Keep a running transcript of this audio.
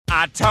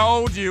I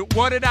told you.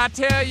 What did I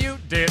tell you?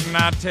 Didn't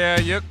I tell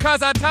you?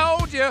 'Cause I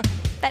told you.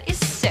 That is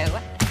so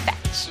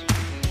fetch.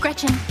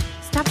 Gretchen,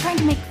 stop trying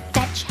to make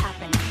fetch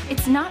happen.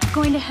 It's not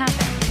going to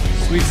happen.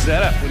 Sweet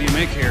setup. What do you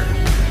make here?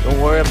 Don't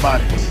worry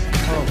about it.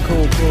 Oh,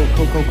 cool.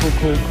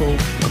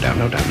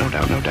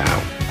 No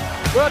doubt.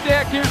 Well,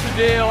 Dick, here's the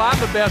deal. I'm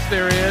the best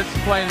there is,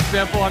 plain and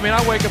simple. I mean,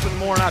 I wake up in the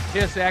morning, I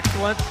piss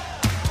excellence,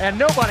 and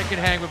nobody can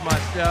hang with my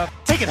stuff.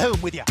 Take it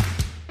home with you.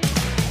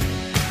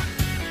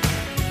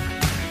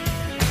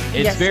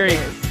 It's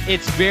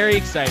very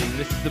exciting.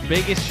 This is the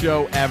biggest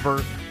show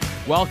ever.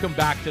 Welcome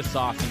back to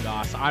Sauce and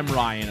Goss. I'm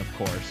Ryan, of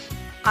course.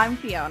 I'm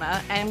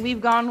Fiona, and we've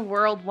gone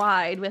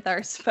worldwide with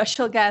our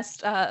special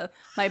guest,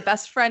 my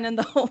best friend in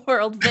the whole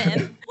world,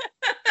 Vin.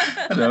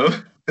 Hello.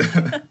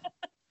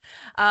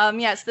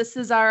 Yes, this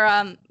is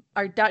our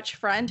Dutch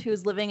friend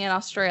who's living in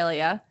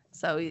Australia,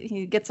 so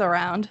he gets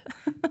around.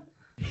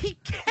 He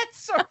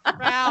gets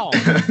around.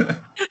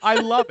 I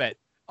love it.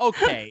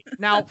 Okay,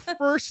 now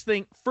first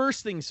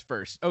things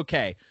first.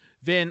 Okay,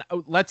 Vin,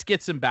 let's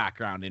get some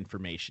background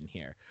information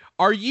here.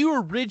 Are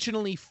you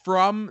originally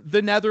from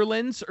the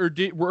Netherlands, or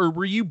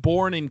were you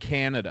born in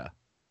Canada?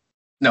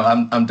 No,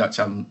 I'm Dutch.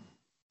 I'm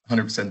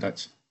 100%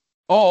 Dutch.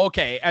 Oh,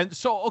 okay. And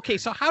so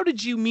how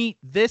did you meet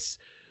this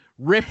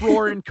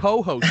rip-roaring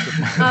co-host of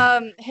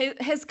mine?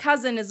 His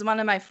cousin is one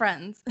of my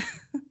friends.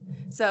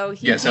 So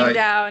he came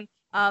down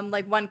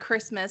like one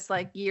Christmas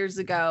like years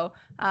ago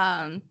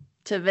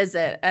to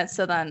visit, and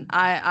so then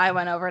I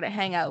went over to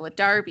hang out with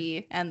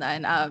Darby, and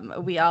then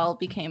we all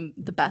became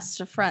the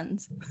best of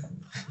friends.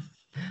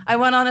 I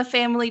went on a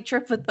family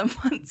trip with them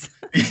once.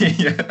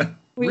 Yeah.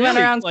 We went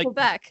around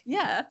Quebec.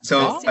 Yeah.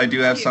 So I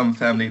do have some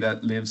family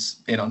that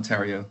lives in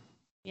Ontario.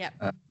 Yeah.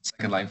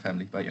 Second line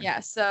family, but yeah.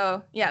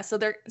 So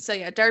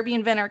Darby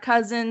and Vin are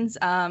cousins.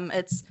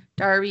 It's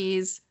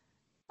Darby's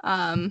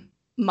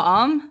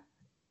mom's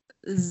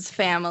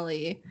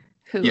family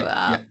who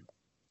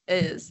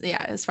is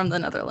from the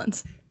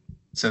Netherlands.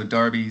 So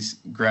Darby's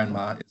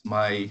grandma is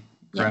my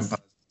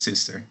grandpa's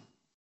sister.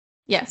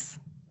 Yes.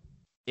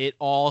 It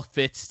all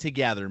fits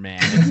together, man.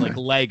 It's like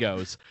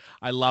Legos.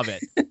 I love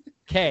it.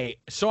 Okay,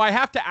 so I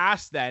have to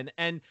ask then,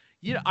 and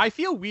I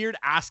feel weird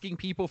asking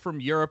people from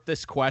Europe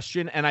this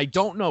question, and I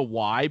don't know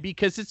why,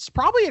 because it's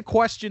probably a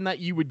question that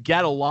you would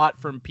get a lot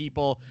from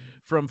people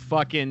from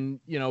fucking,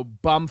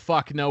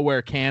 bumfuck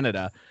nowhere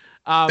Canada.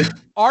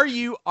 Are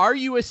you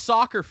a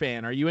soccer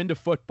fan? Are you into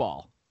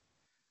football?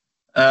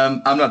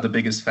 I'm not the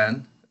biggest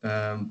fan,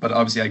 but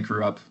obviously I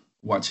grew up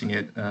watching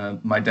it.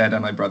 My dad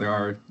and my brother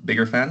are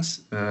bigger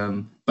fans,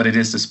 but it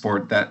is the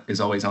sport that is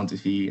always on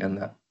TV and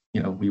that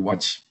we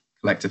watch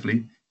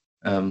collectively.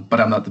 But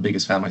I'm not the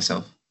biggest fan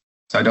myself,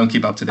 so I don't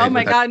keep up to date. Oh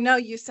my God, no!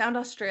 You sound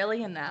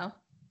Australian now.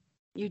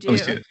 You do.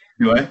 Oh,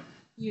 do I?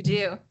 You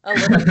do a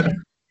little bit.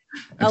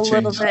 A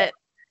little bit.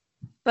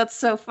 That's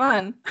so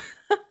fun.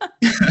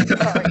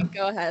 Sorry,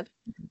 go ahead.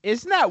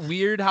 Isn't that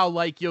weird how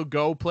you'll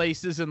go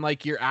places and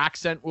your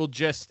accent will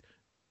just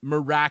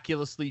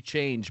miraculously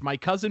change? My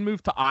cousin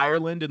moved to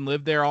Ireland and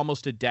lived there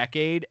almost a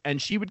decade,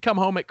 and she would come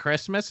home at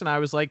Christmas and I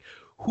was like,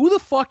 who the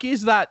fuck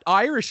is that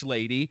Irish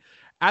lady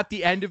at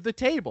the end of the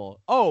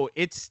table? Oh,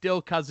 it's still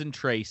cousin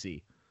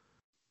Tracy.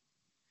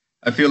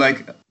 I feel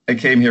like I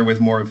came here with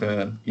more of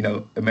a,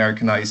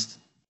 Americanized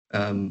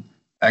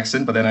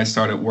accent, but then I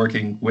started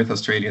working with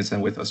Australians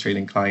and with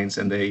Australian clients,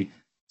 and they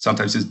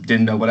sometimes just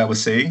didn't know what I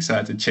was saying, so I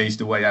had to change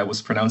the way I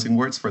was pronouncing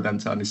words for them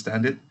to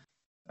understand it.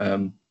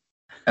 And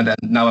then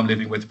now I'm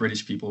living with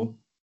British people,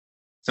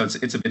 so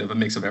it's a bit of a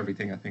mix of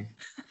everything, I think.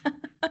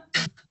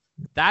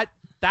 That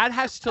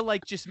has to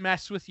just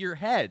mess with your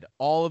head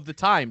all of the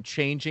time,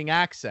 changing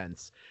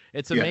accents.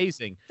 It's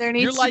amazing. There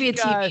needs to be a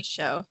TV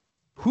show.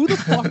 Who the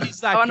fuck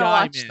is that I want to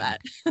guy, watch man?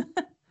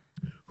 that.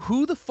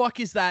 Who the fuck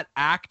is that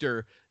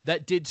actor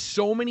that did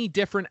so many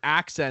different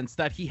accents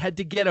that he had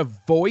to get a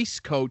voice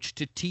coach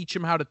to teach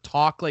him how to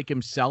talk like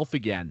himself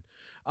again?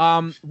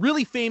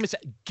 Really famous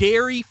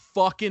Gary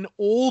fucking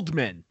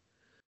Oldman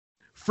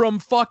from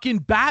fucking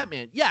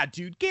Batman. Yeah,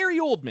 dude, Gary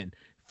Oldman.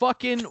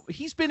 Fucking,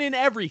 he's been in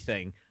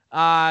everything.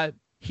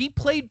 He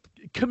played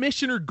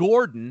Commissioner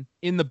Gordon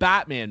in the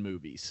Batman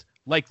movies,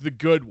 like the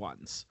good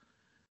ones.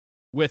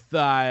 With,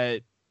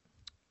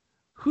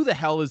 who the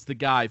hell is the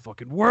guy?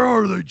 Fucking, where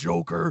are they,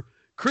 Joker?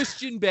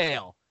 Christian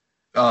Bale.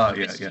 Oh,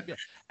 yeah. Bale.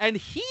 And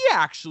he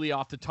actually,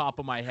 off the top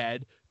of my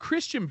head,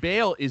 Christian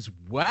Bale is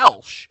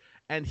Welsh,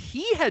 and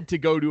he had to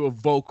go to a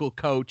vocal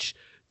coach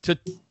to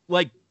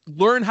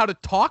learn how to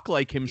talk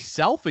like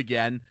himself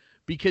again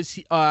because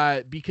he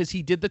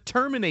did the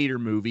Terminator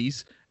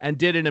movies and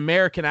did an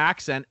American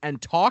accent and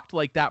talked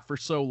like that for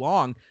so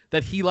long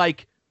that he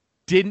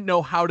didn't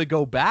know how to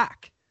go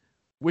back,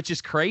 which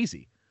is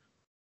crazy.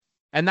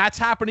 And that's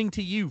happening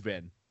to you,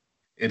 Vin.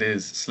 It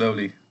is,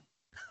 slowly.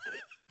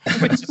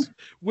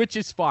 which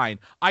is fine.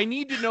 I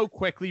need to know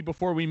quickly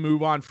before we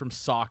move on from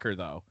soccer,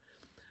 though.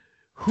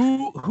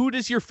 Who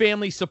does your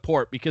family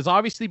support? Because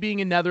obviously being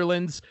in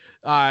Netherlands,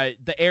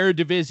 the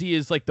Eredivisie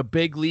is the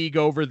big league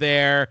over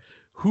there.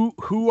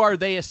 Who are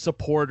they a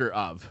supporter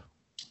of?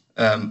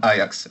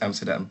 Ajax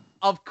Amsterdam.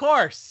 Of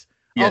course.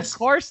 Yes. Of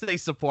course they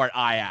support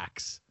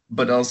Ajax.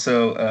 But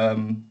also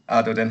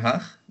ADO Den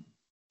Haag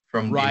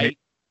from right.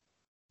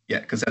 Yeah,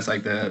 because that's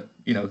like the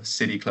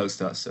city close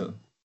to us. So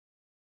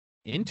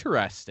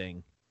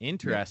interesting.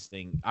 Yeah.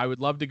 I would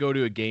love to go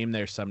to a game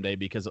there someday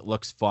because it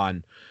looks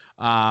fun.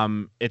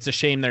 It's a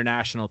shame their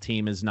national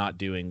team is not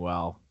doing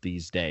well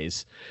these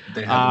days.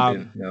 They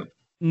haven't been.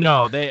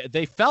 No,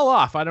 they fell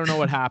off. I don't know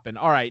what happened.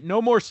 All right,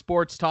 no more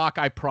sports talk.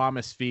 I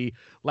promise, Fee.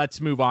 Let's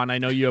move on. I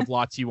know you have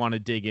lots you want to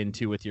dig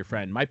into with your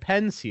friend. My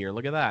pen's here.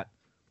 Look at that.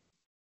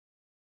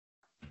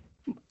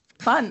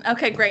 Fun.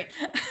 Okay, great.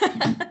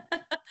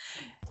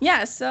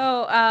 Yeah,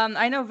 so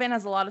I know Vin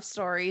has a lot of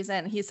stories,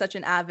 and he's such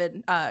an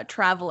avid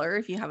traveler,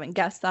 if you haven't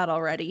guessed that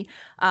already.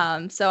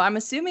 So I'm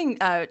assuming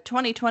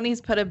 2020's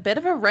put a bit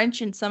of a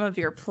wrench in some of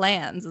your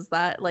plans. Is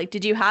that,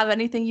 did you have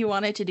anything you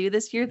wanted to do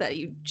this year that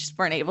you just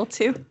weren't able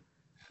to?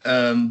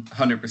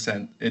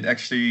 100%. It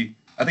actually,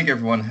 I think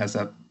everyone has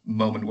that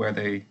moment where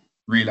they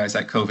realize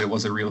that COVID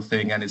was a real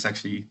thing and it's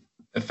actually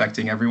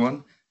affecting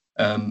everyone.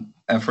 And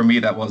for me,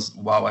 that was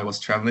while I was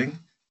traveling.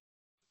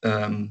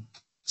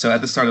 So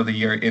at the start of the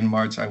year in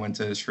March, I went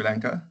to Sri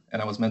Lanka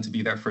and I was meant to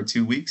be there for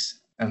 2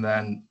 weeks. And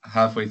then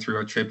halfway through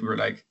our trip, we were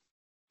like,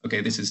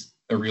 okay, this is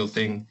a real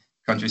thing.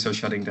 Countries are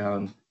shutting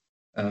down.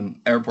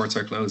 Airports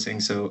are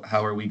closing. So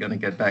how are we going to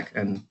get back?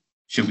 And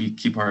should we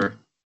keep our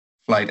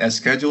flight as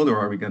scheduled, or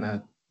are we going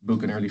to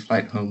book an early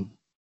flight home?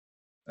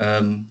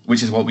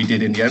 Which is what we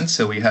did in the end.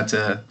 So we had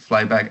to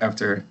fly back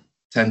after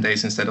 10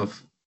 days instead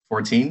of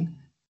 14,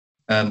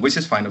 which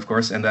is fine, of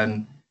course. And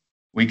then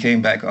we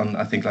came back on,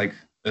 I think, like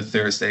a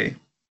Thursday.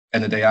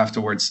 And the day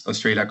afterwards,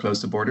 Australia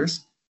closed the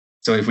borders.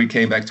 So if we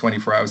came back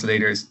 24 hours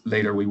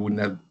later, we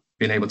wouldn't have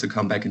been able to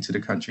come back into the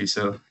country.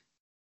 So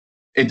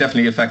it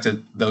definitely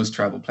affected those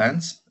travel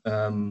plans.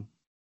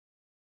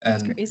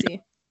 That's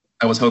crazy.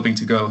 I was hoping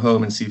to go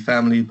home and see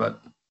family,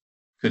 but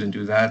couldn't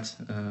do that.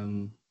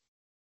 And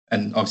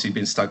obviously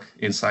been stuck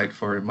inside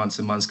for months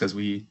and months because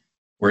we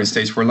were in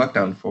stage 4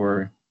 lockdown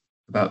for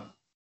about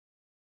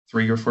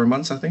 3 or 4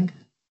 months, I think.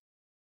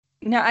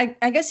 Now,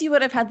 I guess you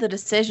would have had the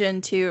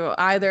decision to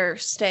either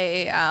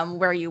stay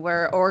where you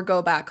were or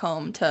go back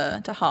home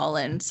to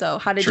Holland. So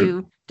how did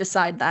you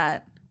decide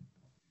that?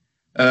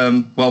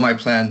 Well, my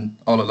plan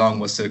all along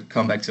was to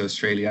come back to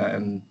Australia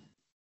and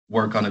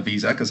work on a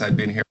visa because I'd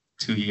been here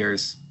for 2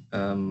 years.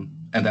 And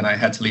then I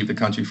had to leave the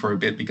country for a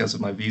bit because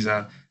of my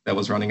visa that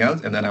was running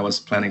out. And then I was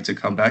planning to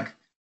come back.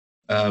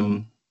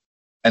 And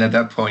at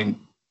that point,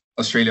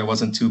 Australia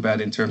wasn't too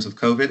bad in terms of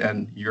COVID,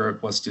 and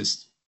Europe was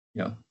just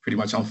pretty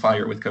much on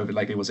fire with COVID,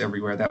 like it was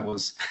everywhere. That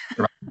was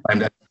around the time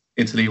that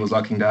Italy was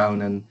locking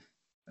down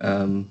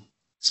and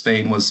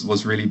Spain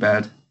was really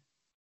bad.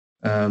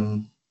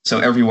 So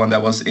everyone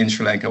that was in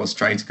Sri Lanka was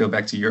trying to go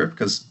back to Europe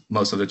because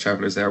most of the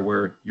travelers there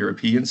were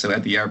European. So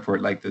at the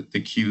airport, like the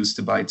queues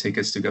to buy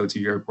tickets to go to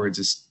Europe were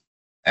just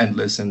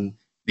endless, and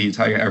the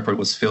entire airport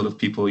was filled with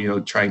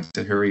people, trying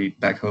to hurry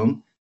back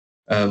home.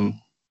 So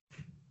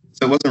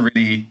it wasn't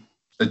really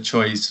a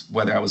choice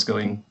whether I was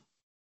going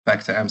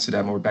back to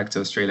Amsterdam or back to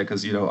Australia,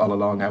 because all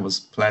along I was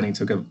planning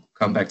to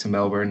come back to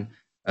Melbourne.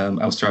 I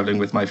was traveling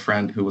with my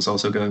friend who was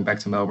also going back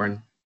to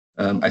Melbourne.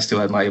 I still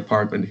had my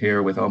apartment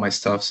here with all my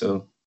stuff,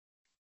 so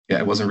yeah,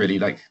 it wasn't really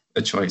like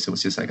a choice. It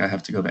was just like I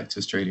have to go back to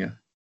Australia.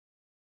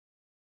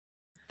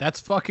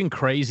 That's fucking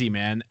crazy,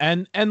 man.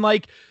 And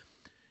like,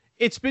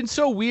 it's been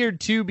so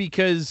weird too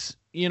because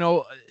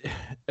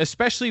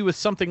especially with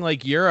something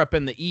like Europe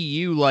and the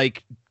EU,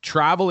 like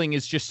traveling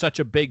is just such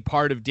a big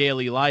part of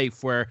daily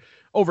life, where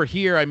over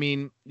here, I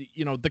mean,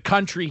 the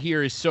country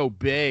here is so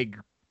big.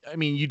 I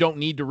mean, you don't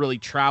need to really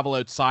travel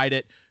outside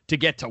it to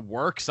get to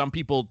work. Some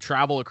people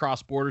travel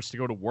across borders to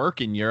go to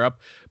work in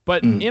Europe.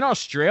 But in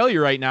Australia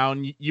right now,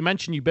 and you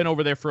mentioned you've been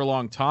over there for a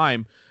long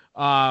time,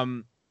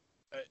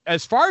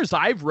 as far as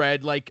I've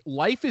read, like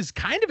life is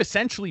kind of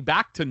essentially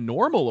back to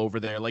normal over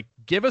there. Like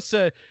give us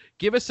a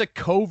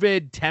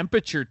COVID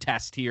temperature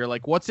test here.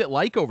 Like what's it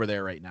like over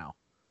there right now?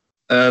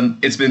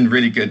 It's been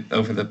really good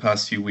over the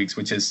past few weeks,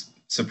 which is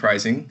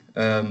surprising.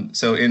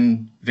 So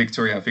in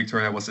Victoria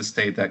was the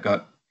state that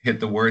got hit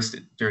the worst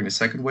during the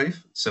second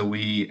wave. So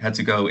we had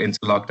to go into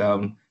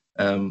lockdown,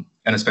 and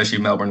especially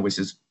Melbourne, which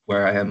is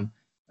where I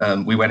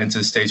am. We went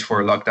into stage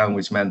 4 lockdown,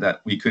 which meant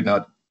that we could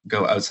not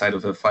go outside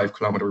of a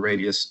 5-kilometer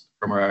radius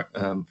from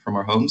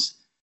our homes.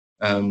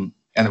 And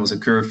it was a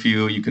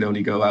curfew. You could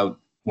only go out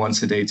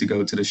once a day to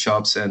go to the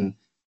shops and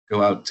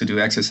go out to do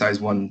exercise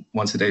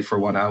once a day for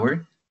 1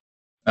 hour.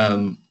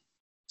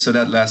 So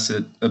that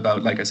lasted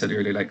about, like I said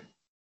earlier, like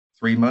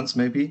 3 months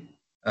maybe.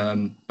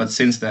 But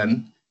since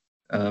then,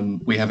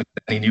 we haven't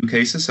had any new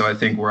cases. So I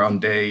think we're on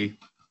day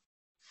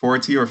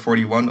 40 or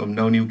 41 of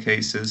no new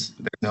cases.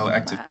 There's no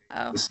active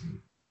cases.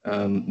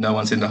 No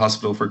one's in the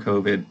hospital for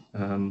COVID.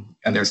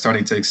 And they're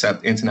starting to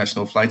accept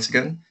international flights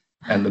again.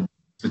 And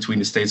between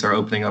the states are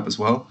opening up as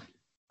well.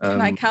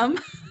 Can I come?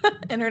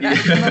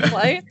 International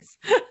flights?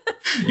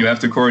 You have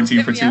to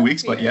quarantine for 2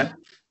 weeks, but yeah.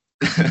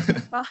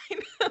 Fine.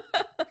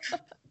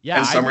 Yeah,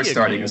 and summer's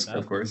starting,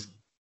 of course.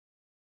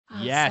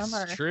 Yes,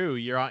 summer. true.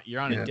 You're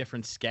on a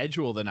different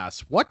schedule than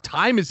us. What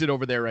time is it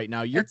over there right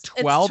now? You're It's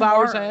 12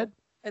 hours tomorrow. ahead?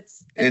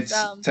 It's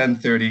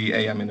 10:30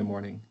 a.m. in the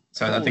morning.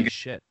 So I think it's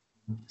shit.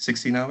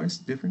 16 hours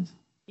difference.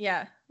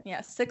 Yeah,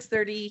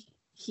 6:30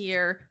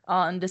 here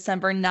on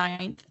December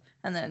 9th,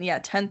 and then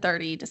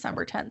 10:30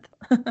 December 10th.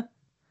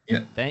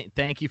 Yeah.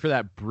 Thank you for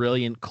that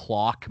brilliant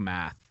clock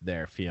math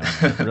there,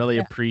 Fiona. Really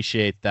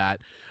appreciate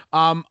that.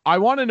 I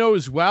want to know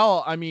as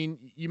well, I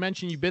mean, you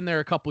mentioned you've been there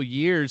a couple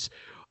years.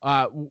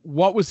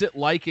 What was it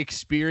like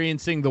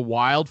experiencing the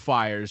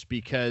wildfires?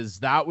 Because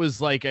that was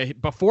like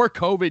before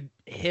COVID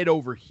hit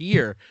over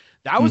here,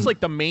 that was like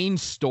the main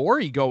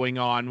story going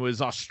on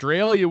was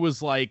Australia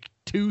was like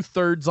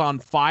 2/3 on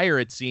fire,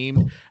 it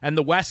seemed. And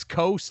the West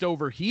Coast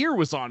over here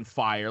was on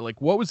fire. Like,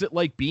 what was it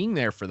like being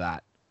there for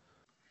that?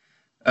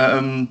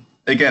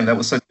 Again, that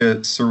was such a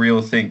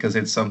surreal thing because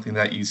it's something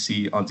that you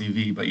see on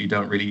TV, but you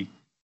don't really,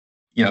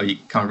 you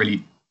can't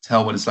really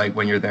tell what it's like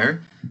when you're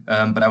there.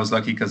 But I was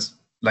lucky because,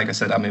 like I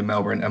said, I'm in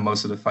Melbourne and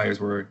most of the fires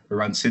were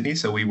around Sydney,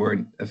 so we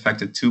weren't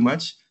affected too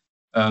much.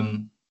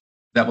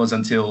 That was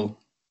until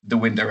the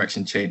wind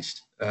direction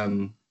changed.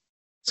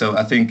 So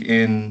I think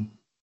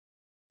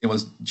it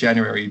was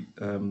January,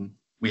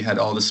 we had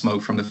all the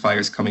smoke from the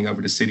fires coming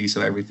over the city,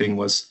 so everything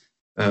was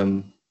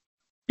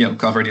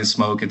covered in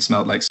smoke. It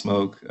smelled like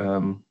smoke.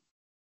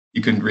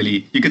 You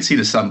could see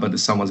the sun, but the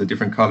sun was a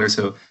different color.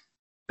 So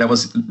that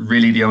was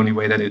really the only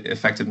way that it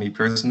affected me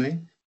personally.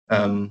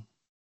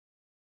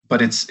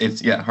 But it's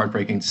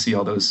heartbreaking to see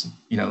all those,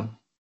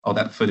 all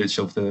that footage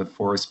of the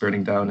forest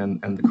burning down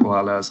and the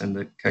koalas and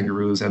the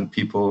kangaroos and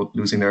people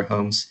losing their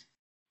homes.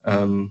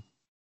 But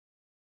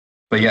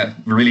yeah,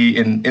 really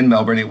in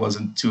Melbourne, it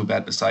wasn't too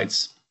bad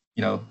besides,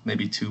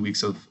 maybe 2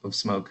 weeks of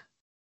smoke.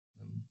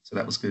 So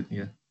that was good.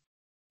 Yeah.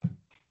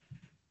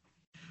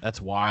 That's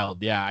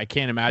wild. Yeah. I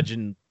can't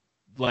imagine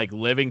like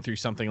living through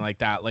something like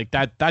that. Like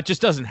that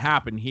just doesn't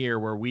happen here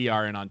where we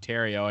are in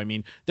Ontario. I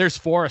mean, there's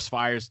forest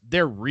fires.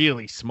 They're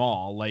really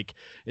small. Like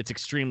it's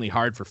extremely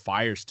hard for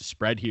fires to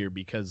spread here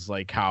because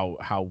like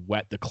how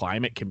wet the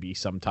climate can be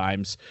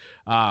sometimes.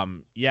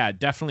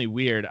 Definitely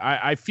weird.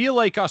 I feel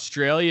like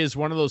Australia is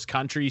one of those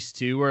countries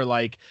too, where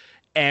like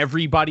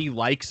everybody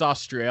likes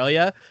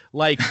Australia.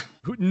 Like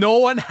no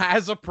one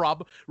has a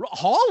problem.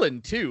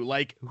 Holland too.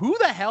 Like who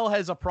the hell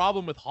has a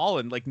problem with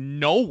Holland? Like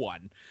no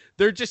one.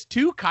 They're just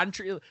two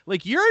countries.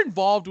 Like you're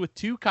involved with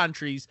two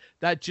countries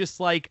that just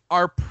like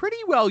are pretty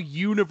well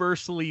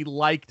universally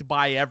liked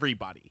by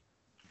everybody.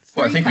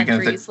 Well, I think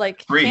countries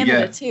like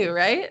Canada too,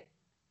 right?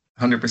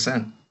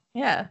 100%.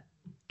 Yeah,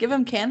 give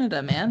them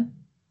Canada, man.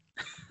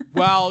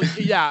 Well,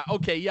 yeah,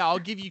 okay, yeah, I'll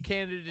give you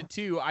Canada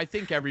too. I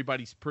think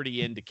everybody's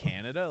pretty into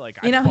Canada. Like,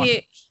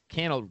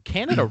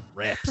 Canada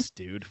rips,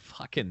 dude.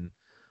 Fucking,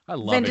 I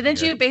love Vin, it.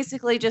 Didn't you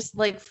basically just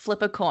like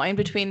flip a coin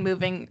between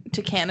moving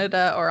to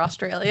Canada or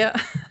Australia?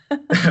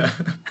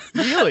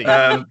 Really?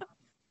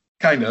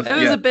 Kind of. It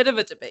was a bit of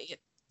a debate.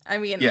 I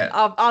mean,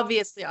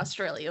 obviously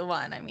Australia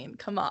won. I mean,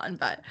 come on,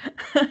 but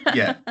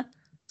yeah.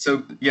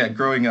 So yeah,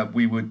 growing up,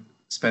 we would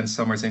spend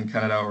summers in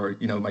Canada, or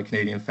my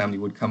Canadian family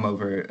would come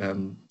over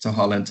to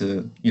Holland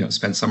to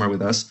spend summer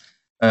with us.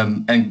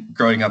 And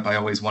growing up, I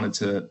always wanted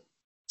to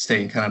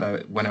stay in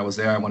Canada. When I was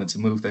there, I wanted to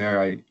move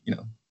there.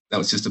 That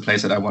was just a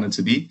place that I wanted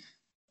to be.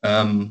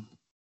 And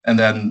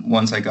then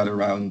once I got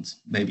around,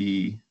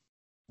 maybe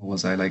what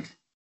was I, like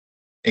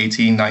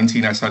 18,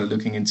 19, I started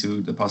looking into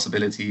the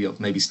possibility of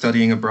maybe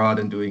studying abroad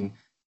and doing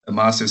a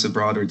master's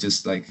abroad, or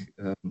just like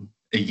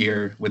a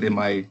year within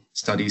my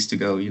studies to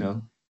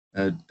go,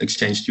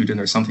 exchange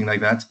student or something like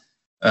that.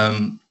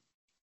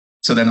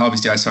 So then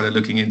obviously I started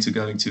looking into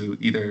going to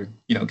either,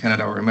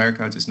 Canada or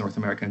America, just North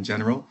America in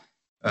general.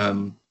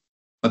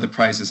 But the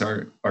prices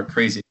are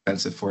crazy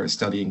expensive for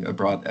studying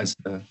abroad as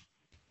a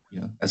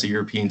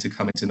European to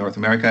come into North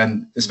America,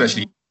 and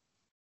especially,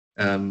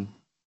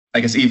 I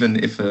guess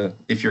even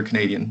if you're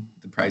Canadian,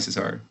 the prices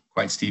are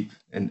quite steep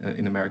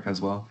in America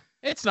as well.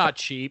 It's not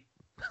cheap.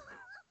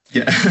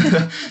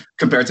 Yeah,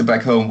 compared to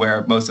back home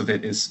where most of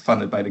it is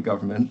funded by the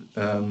government.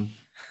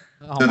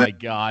 My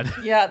God.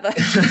 Yeah.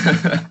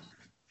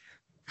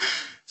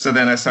 So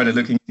then I started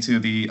looking into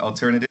the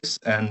alternatives,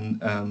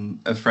 and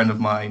a friend of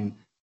mine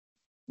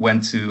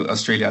went to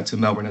Australia, to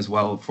Melbourne as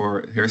well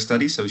for her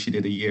study. So she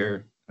did a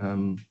year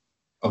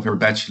of her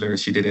bachelor.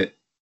 She did it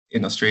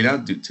in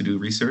Australia to do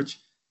research.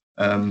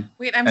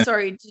 Wait, I'm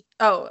sorry.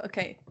 Oh,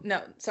 okay.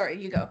 No,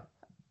 sorry. You go.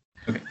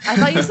 Okay. I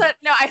thought you said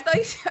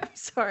I'm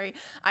sorry.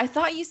 I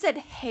thought you said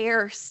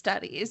hair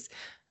studies,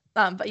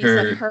 but you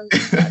said her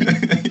studies.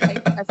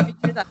 I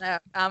figured that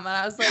out, and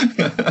I was like,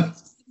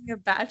 a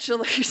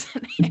bachelor's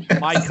in hair.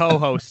 My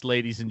co-host,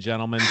 ladies and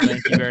gentlemen,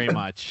 thank you very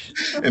much.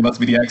 It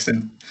must be the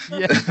accent.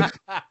 Yeah,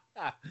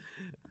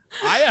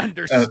 I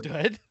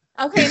understood.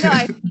 Okay, no,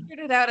 I figured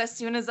it out as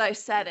soon as I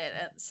said it.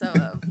 So,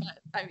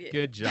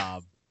 good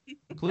job.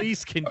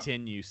 Please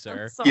continue,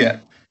 sir.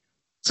 Yeah.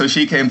 So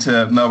she came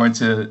to Melbourne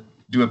to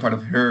do a part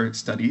of her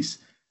studies.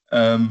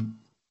 And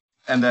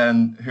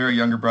then her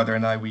younger brother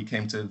and we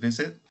came to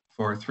visit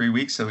for 3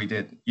 weeks. So we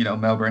did,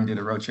 Melbourne, did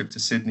a road trip to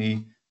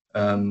Sydney,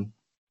 And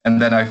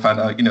then I found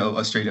out,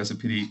 Australia is a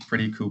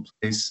pretty cool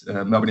place.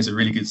 Melbourne is a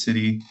really good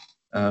city.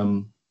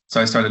 So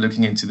I started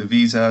looking into the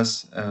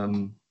visas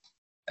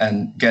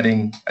and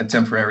getting a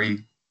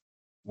temporary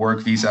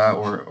work visa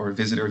or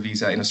visitor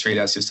visa in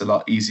Australia is just a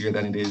lot easier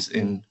than it is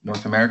in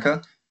North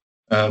America.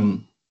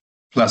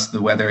 Plus,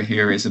 the weather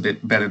here is a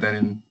bit better than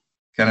in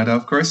Canada,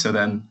 of course. So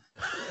then...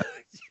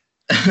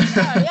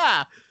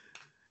 yeah,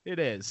 it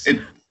is.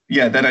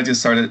 Then I just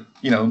started,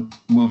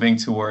 moving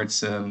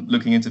towards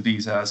looking into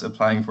visas,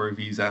 applying for a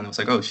visa, and I was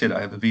like, oh shit,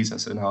 I have a visa,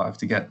 so now I have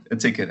to get a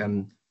ticket,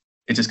 and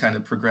it just kind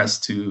of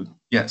progressed to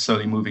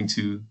slowly moving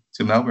to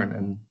Melbourne,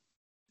 and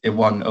it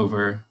won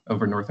over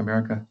North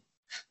America.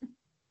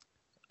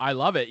 I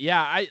love it.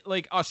 Yeah, I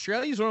like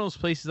Australia is one of those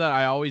places that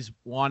I always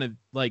want to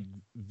like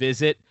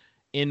visit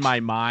in my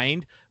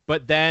mind,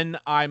 but then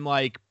I'm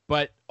like,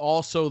 but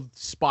also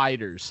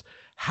spiders.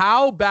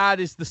 How bad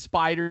is the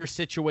spider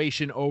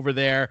situation over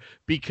there?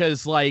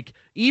 Because like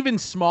even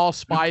small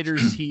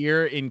spiders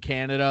here in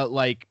Canada,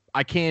 like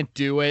I can't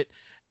do it.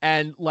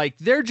 And like,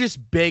 they're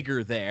just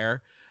bigger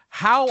there.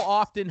 How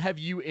often have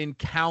you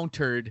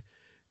encountered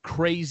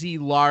crazy,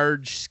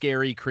 large,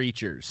 scary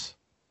creatures?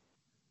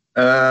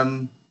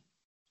 In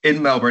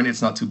Melbourne,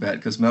 it's not too bad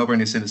because Melbourne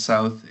is in the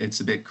south.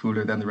 It's a bit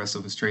cooler than the rest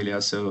of Australia.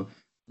 So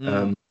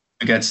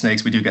we get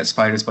snakes, we do get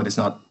spiders, but it's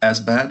not as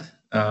bad.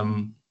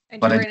 And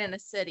you're in a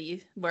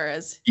city,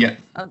 whereas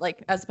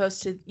like as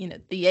opposed to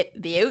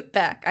the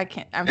outback.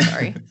 I'm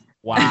sorry.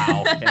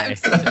 Wow. Okay.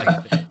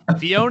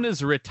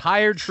 Fiona's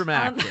retired from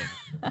acting.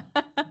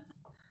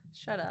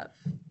 Shut up.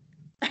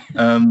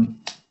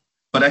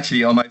 But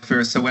actually,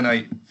 when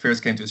I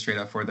first came to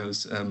Australia for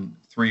those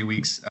 3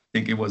 weeks, I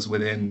think it was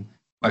within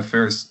my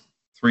first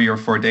 3 or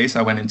 4 days,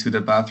 I went into the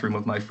bathroom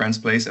of my friend's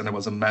place, and there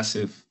was a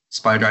massive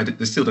spider. I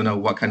still don't know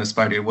what kind of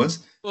spider it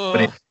was,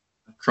 but it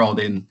crawled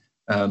in.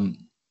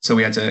 So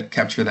we had to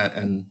capture that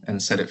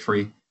and set it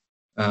free.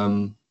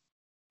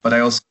 But I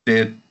also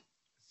did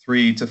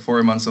 3 to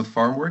 4 months of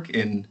farm work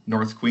in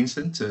North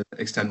Queensland to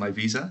extend my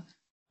visa.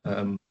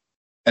 And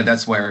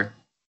that's where,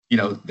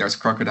 there's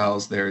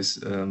crocodiles, there's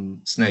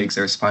snakes,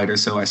 there's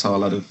spiders. So I saw a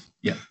lot of,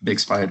 big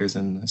spiders,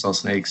 and I saw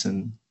snakes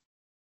and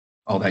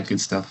all that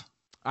good stuff.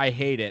 I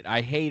hate it.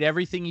 I hate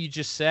everything you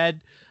just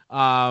said.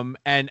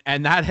 And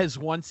that has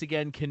once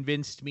again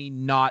convinced me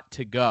not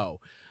to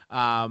go.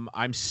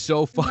 I'm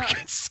so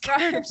fucking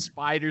scared of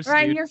spiders.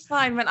 Ryan, dude. You're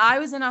fine. When I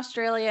was in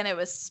Australia and it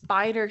was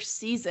spider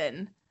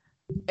season,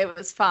 it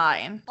was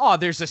fine. Oh,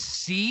 there's a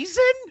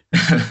season?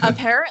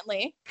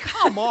 Apparently.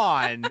 Come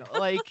on.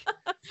 Like,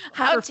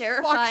 how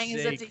terrifying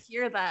is it to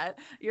hear that?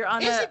 You're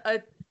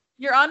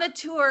on a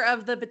tour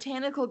of the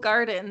botanical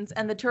gardens,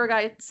 and the tour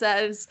guide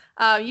says,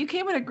 you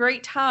came at a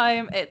great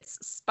time. It's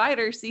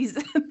spider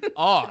season.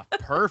 Oh,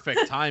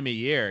 perfect time of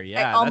year.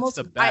 Yeah, that's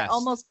the best. I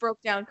almost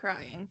broke down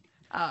crying.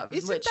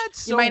 Isn't which that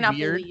so you might not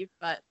weird? believe,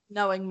 but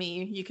knowing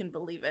me, you can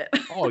believe it.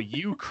 Oh,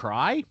 you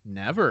cry?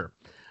 Never.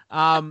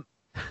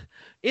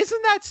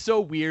 Isn't that so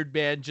weird,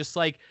 man? Just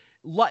like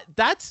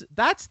that's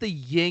the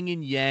yin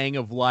and yang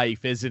of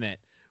life, isn't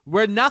it?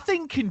 Where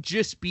nothing can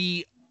just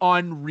be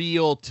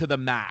unreal to the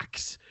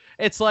max.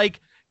 It's like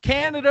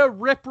Canada,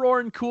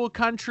 rip-roaring cool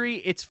country.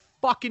 It's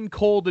fucking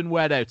cold and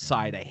wet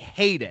outside. I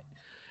hate it.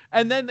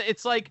 And then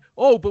it's like,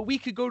 oh, but we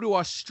could go to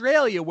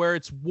Australia where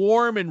it's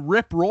warm and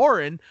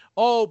rip-roaring.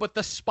 Oh, but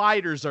the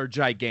spiders are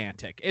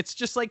gigantic. It's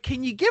just like,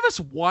 can you give us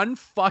one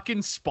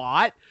fucking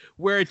spot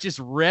where it just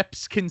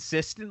rips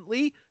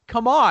consistently?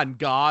 Come on,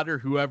 God, or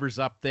whoever's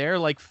up there.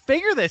 Like,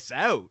 figure this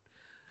out.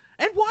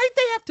 And why'd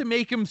they have to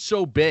make them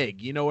so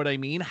big? You know what I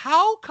mean?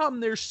 How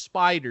come there's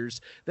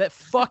spiders that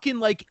fucking,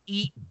 like,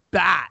 eat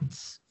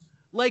bats?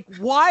 Like,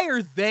 why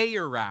are they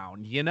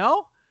around,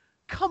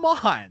 Come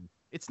on.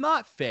 It's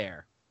not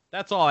fair.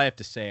 That's all I have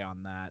to say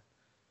on that.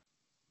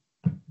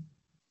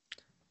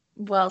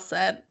 Well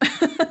said.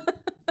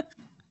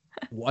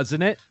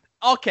 Wasn't it?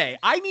 Okay,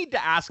 I need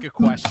to ask a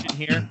question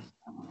here.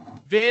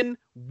 Vin,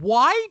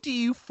 why do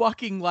you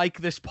fucking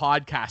like this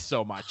podcast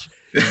so much?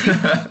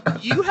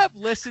 You have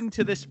listened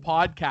to this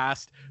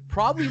podcast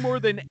probably more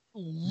than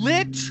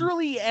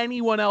literally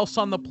anyone else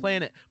on the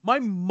planet. My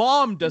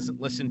mom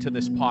doesn't listen to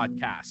this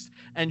podcast,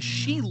 and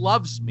she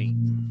loves me.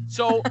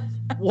 So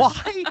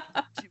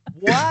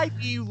why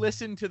do you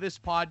listen to this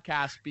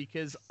podcast?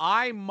 Because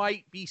I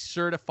might be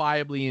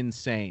certifiably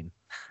insane.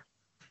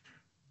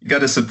 You got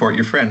to support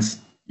your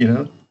friends,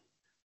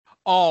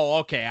 Oh,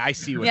 okay. I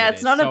see what it is. Yeah,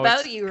 it's not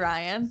about you,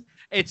 Ryan.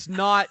 It's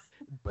not.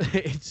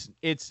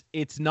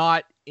 It's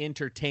not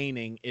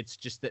entertaining. It's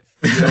just that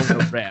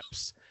Fiona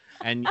rips,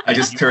 and I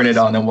just turn it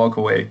on and walk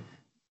away.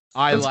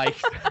 I like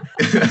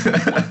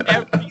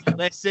every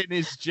listen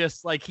is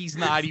just like he's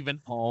not even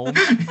home.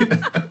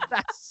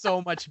 That's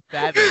so much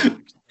better.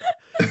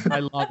 I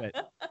love it.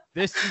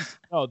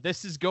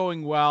 This is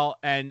going well,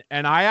 and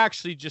I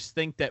actually just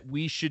think that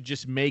we should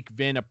just make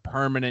Vin a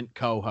permanent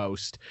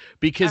co-host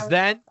because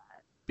then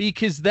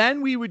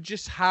we would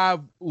just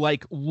have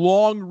like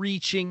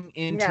long-reaching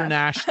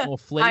international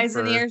flavor. Eyes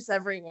and ears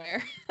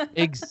everywhere.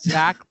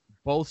 Exactly.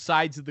 both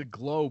sides of the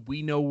globe.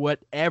 We know what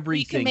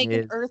everything is. We can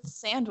make an Earth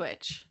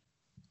sandwich.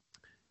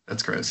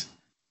 That's gross.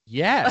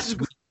 Yes.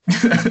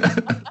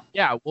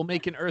 Yeah, we'll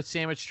make an Earth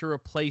sandwich to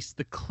replace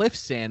the Cliff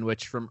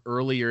sandwich from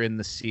earlier in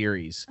the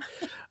series.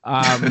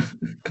 Wow,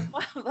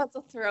 that's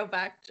a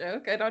throwback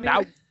joke.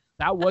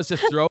 That was a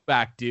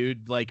throwback,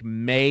 dude. Like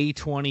May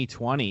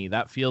 2020.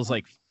 That feels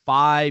like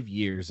 5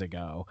 years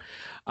ago.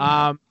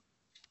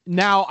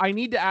 Now, I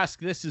need to ask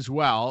this as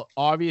well.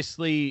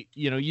 Obviously,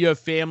 you have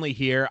family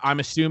here.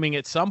 I'm assuming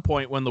at some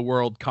point when the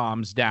world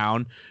calms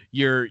down,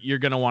 you're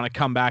going to want to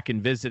come back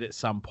and visit at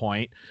some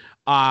point.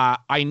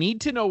 I need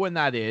to know when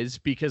that is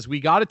because we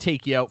got to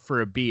take you out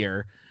for a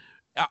beer.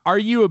 Are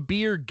you a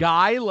beer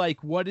guy?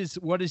 Like, what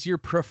is your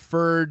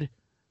preferred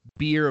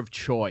beer of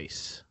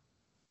choice?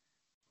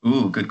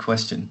 Ooh, good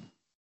question.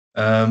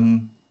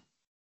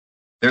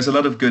 There's a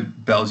lot of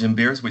good Belgian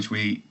beers, which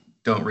we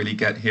don't really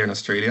get here in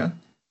Australia.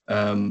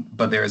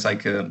 But there's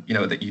like,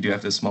 that you do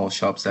have the small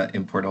shops that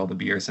import all the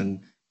beers. And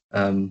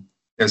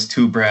there's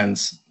two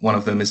brands. One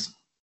of them is,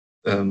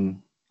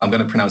 I'm going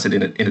to pronounce it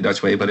in a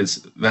Dutch way, but it's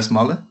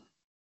Westmalle.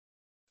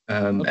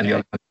 And the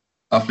other one,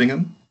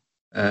 Afflingen.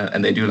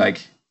 And they do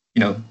like,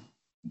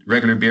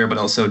 regular beer, but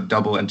also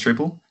double and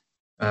triple,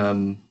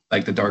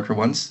 like the darker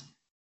ones.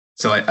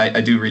 So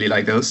I do really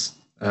like those.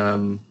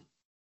 But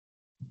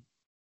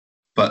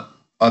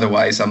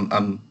otherwise,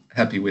 I'm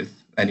happy with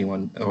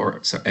anyone.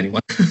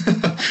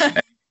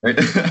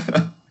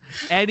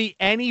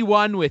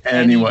 Anyone with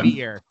any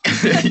beer.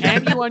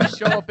 Anyone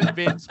show up at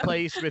Vin's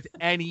place with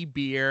any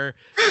beer.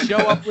 Show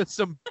up with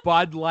some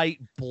Bud Light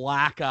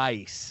Black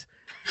Ice.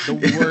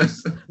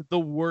 The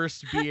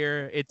worst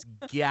beer. It's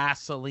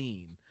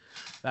gasoline.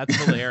 That's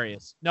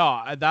hilarious.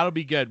 No, that'll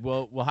be good.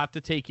 We'll have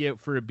to take you out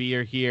for a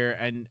beer here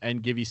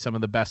and give you some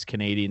of the best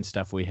Canadian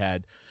stuff we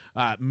had.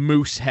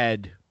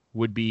 Moosehead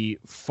would be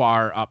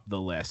far up the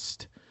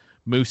list.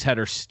 Moosehead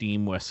or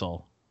Steam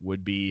Whistle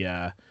would be.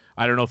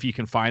 I don't know if you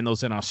can find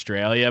those in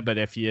Australia, but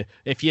if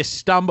you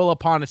stumble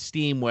upon a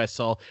Steam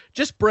Whistle,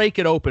 just break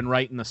it open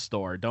right in the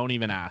store. Don't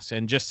even ask,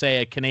 and just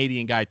say a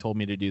Canadian guy told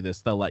me to do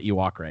this. They'll let you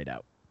walk right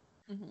out.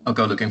 I'll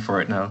go looking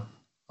for it now.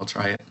 I'll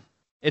try it.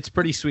 It's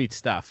pretty sweet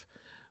stuff.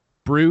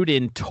 Brewed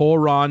in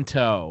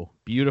Toronto,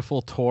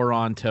 beautiful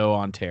Toronto,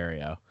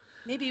 Ontario.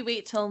 Maybe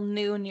wait till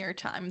noon your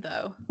time,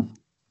 though.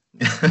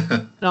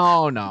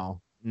 No.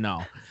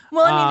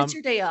 Well, I mean, it's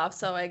your day off,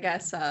 so I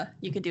guess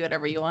you could do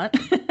whatever you want.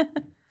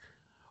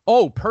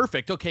 Oh,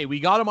 perfect. Okay, we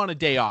got him on a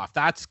day off.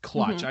 That's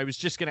clutch. Mm-hmm. I was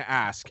just going to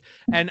ask.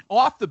 And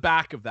off the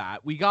back of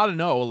that, we got to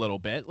know a little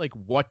bit, like,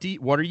 what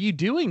are you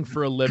doing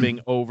for a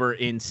living over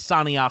in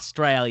sunny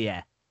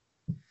Australia?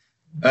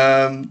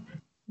 So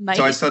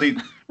I studied...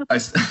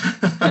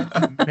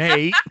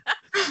 Mate.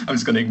 I'm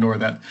just going to ignore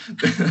that.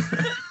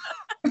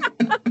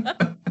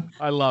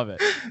 I love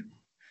it.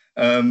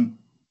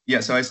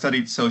 So I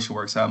studied social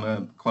work, so I'm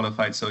a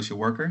qualified social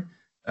worker.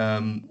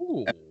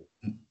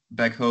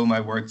 Back home, I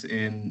worked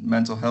in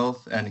mental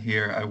health, and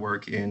here I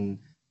work in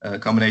a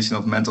combination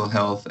of mental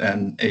health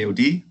and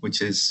AOD, which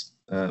is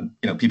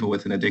people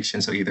with an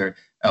addiction, so either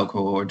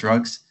alcohol or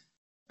drugs.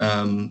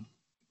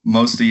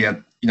 Mostly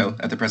at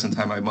the present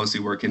time, I mostly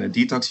work in a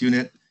detox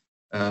unit,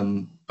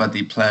 but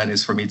the plan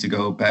is for me to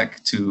go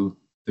back to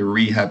the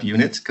rehab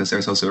unit because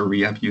there's also a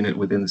rehab unit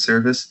within the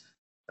service,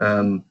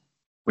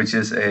 which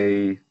is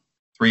a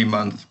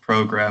 3-month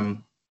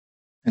program,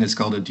 and it's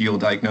called a dual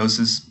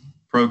diagnosis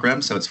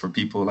program. So it's for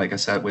people, like I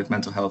said, with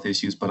mental health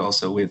issues, but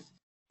also with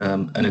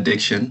an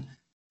addiction,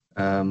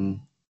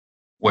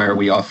 where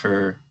we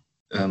offer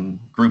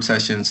group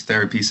sessions,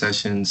 therapy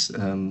sessions,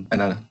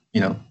 and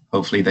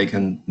hopefully they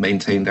can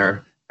maintain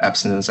their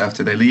abstinence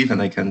after they leave,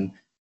 and they can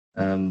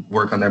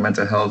work on their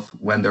mental health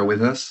when they're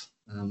with us.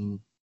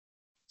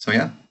 So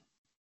yeah,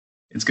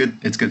 it's good.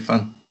 It's good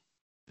fun.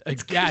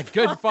 Yeah,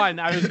 good fun.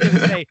 I was going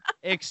to say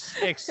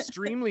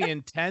extremely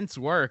intense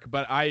work,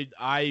 but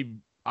I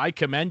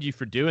commend you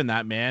for doing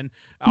that, man.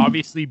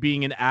 Obviously,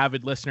 being an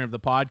avid listener of the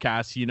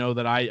podcast, you know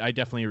that I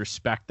definitely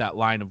respect that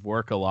line of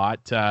work a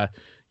lot.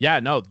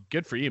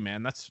 Good for you,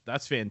 man.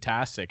 That's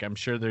fantastic. I'm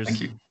sure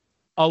there's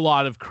a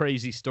lot of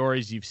crazy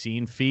stories you've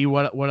seen. Fee,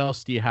 what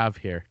else do you have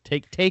here?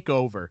 Take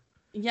over.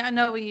 Yeah,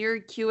 no, you're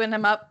queuing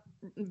him up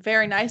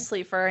very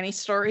nicely for any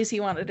stories he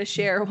wanted to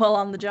share while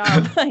on the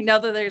job. I know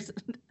that there's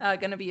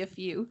going to be a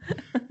few.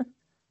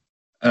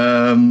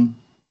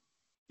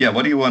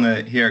 What do you want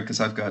to hear?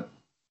 Because I've got,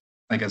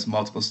 I guess,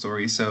 multiple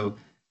stories. So,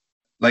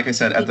 like I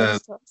said,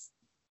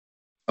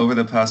 over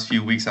the past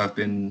few weeks, I've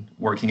been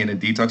working in a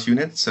detox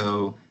unit.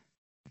 So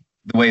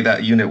the way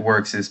that unit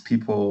works is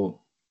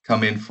people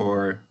come in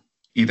for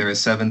either a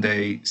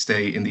 7-day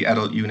stay in the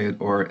adult unit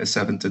or a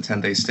 7 to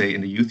 10-day stay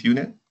in the youth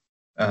unit.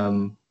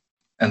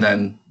 And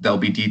then they'll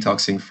be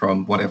detoxing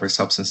from whatever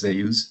substance they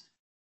use.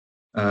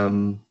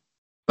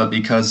 But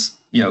because,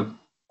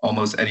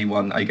 almost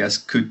anyone, I guess,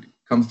 could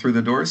come through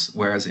the doors,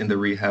 whereas in the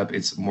rehab,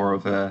 it's more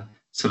of a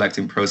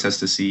selecting process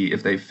to see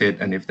if they fit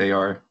and if they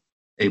are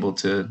able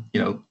to,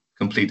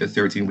 complete the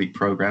 13-week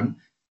program.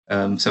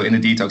 So in the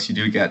detox, you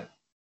do get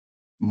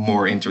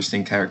more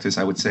interesting characters,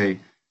 I would say.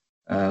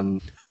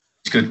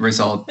 which could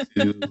result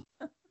to,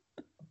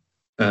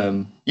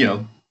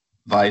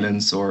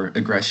 violence or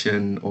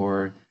aggression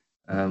or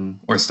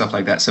stuff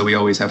like that. So we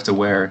always have to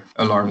wear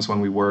alarms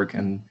when we work.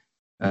 And,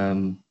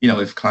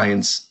 if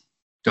clients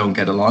don't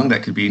get along,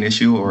 that could be an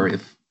issue. Or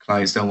if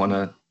clients don't want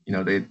to,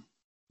 they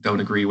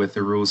don't agree with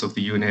the rules of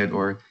the unit,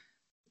 or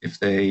if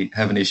they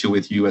have an issue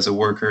with you as a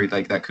worker,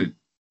 like that could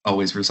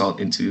always result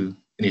into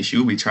an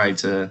issue. We try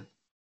to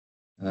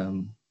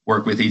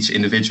work with each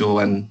individual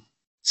and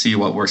see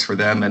what works for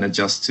them and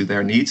adjust to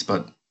their needs.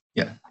 But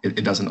yeah,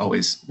 it doesn't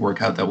always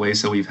work out that way.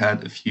 So we've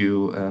had a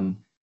few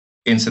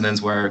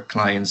incidents where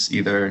clients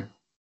either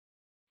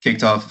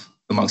kicked off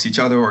amongst each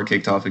other or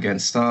kicked off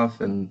against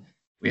staff, and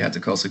we had to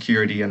call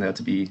security and they had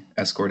to be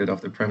escorted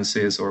off the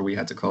premises, or we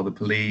had to call the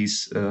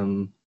police.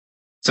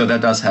 So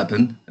that does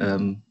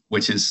happen,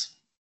 which is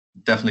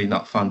definitely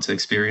not fun to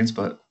experience,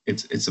 but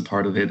it's a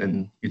part of it,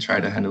 and you try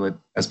to handle it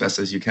as best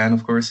as you can,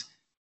 of course.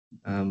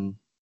 Yeah.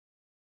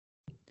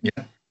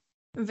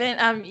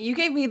 Vin, you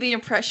gave me the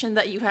impression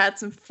that you had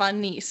some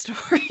funny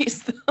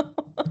stories, though.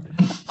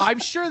 I'm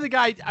sure he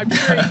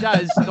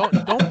does.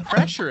 Don't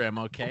pressure him,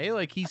 okay?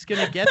 Like, he's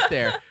gonna get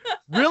there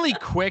really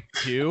quick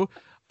too.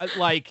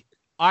 Like,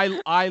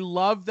 I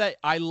love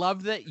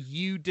that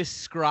you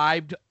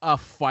described a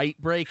fight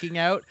breaking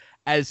out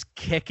as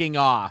kicking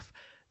off.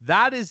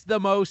 That is the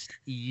most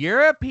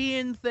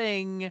European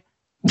thing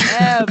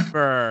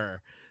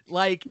ever.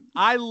 Like,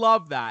 I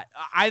love that.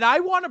 And I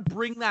want to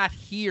bring that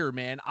here,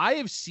 man. I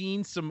have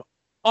seen some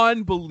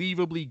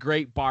unbelievably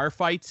great bar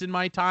fights in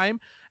my time,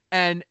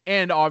 and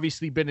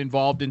obviously been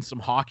involved in some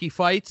hockey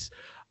fights.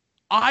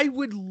 I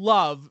would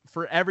love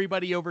for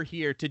everybody over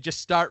here to just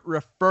start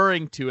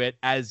referring to it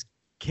as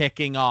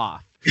kicking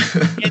off.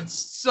 It's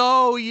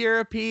so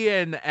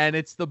European and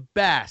it's the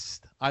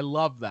best. I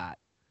love that.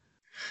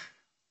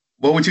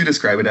 What would you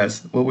describe it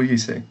as? What would you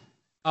say?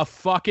 A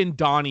fucking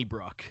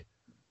Donnybrook.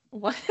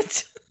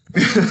 What?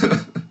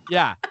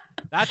 Yeah.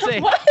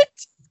 What?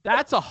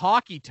 That's a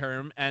hockey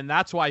term, and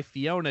that's why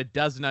Fiona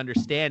doesn't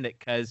understand it,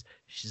 because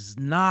she's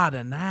not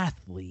an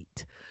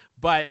athlete.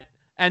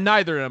 And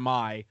neither am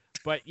I.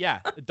 But yeah,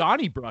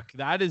 Donnybrook,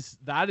 that is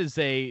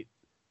a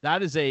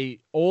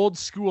old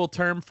school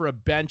term for a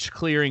bench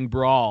clearing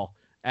brawl.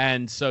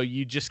 And so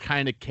you just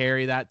kind of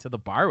carry that to the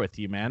bar with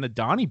you, man. A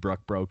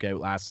Donnybrook broke out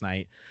last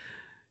night.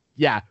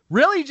 Yeah,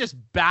 really just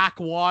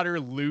backwater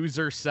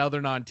loser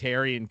Southern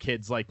Ontarian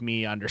kids like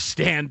me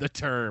understand the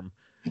term.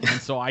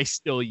 And so I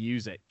still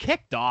use it.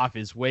 Kicked off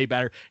is way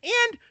better.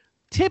 And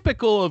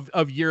typical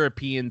of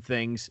European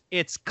things,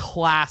 it's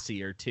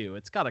classier too.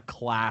 It's got a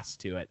class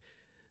to it.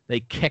 They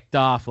kicked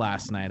off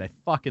last night. I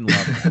fucking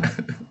love it.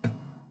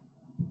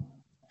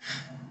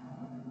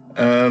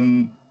 I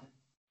don't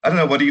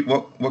know.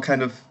 What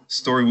kind of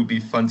story would be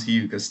fun to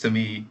you? Because to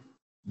me,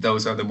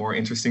 those are the more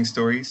interesting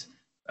stories.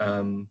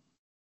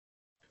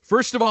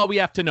 First of all, we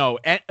have to know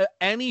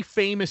any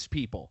famous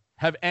people.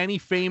 Have any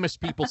famous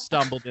people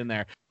stumbled in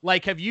there?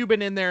 Like, have you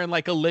been in there and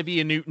like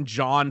Olivia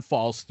Newton-John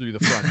falls through the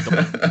front door?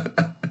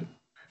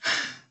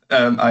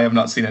 I have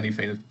not seen any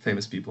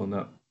famous people.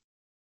 No,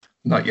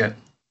 not yet.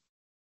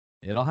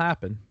 It'll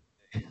happen.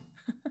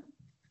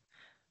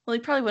 Well,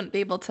 you probably wouldn't be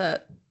able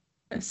to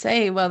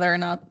say whether or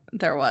not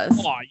there was.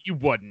 Oh, you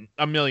wouldn't.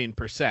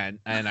 1,000,000%.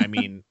 And I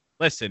mean,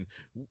 listen,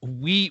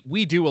 we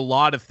do a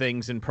lot of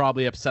things and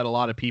probably upset a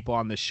lot of people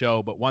on the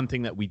show, but one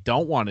thing that we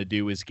don't want to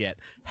do is get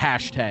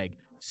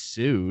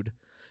 #sued.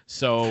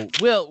 So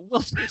we'll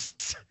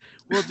just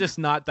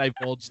not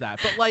divulge that.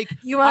 But like,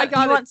 you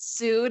want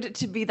sued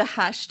to be the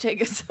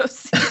hashtag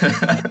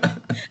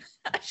associated.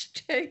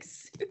 Hashtag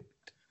sued.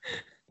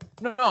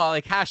 No,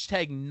 like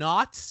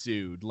 #not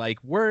sued. Like,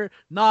 we're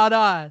not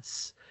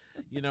us.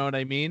 You know what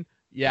I mean?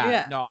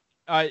 Yeah. No,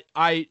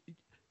 I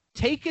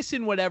take us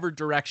in whatever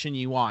direction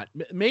you want.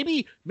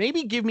 Maybe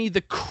give me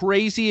the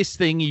craziest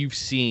thing you've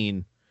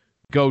seen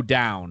go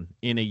down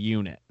in a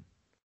unit.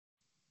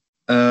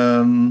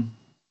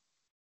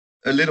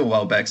 A little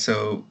while back.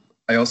 So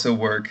I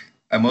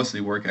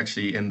mostly work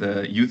actually in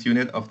the youth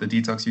unit of the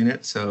detox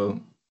unit. So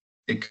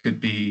it could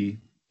be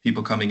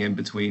people coming in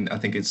between, I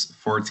think it's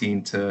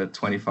 14 to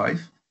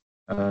 25.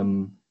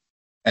 And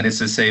it's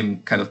the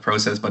same kind of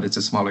process, but it's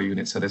a smaller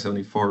unit. So there's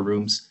only 4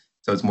 rooms.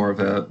 So it's more of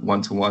a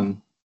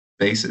one-to-one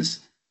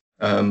basis.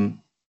 And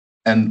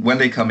when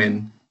they come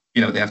in,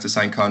 they have to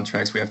sign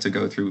contracts. We have to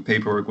go through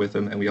paperwork with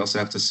them. And we also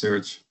have to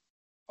search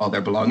all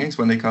their belongings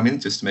when they come in,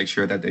 just to make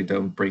sure that they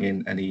don't bring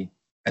in any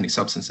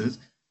substances.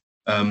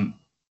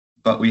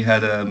 But we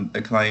had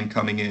a client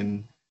coming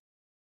in,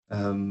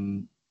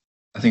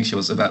 I think she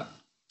was about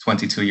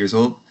 22 years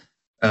old.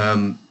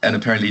 And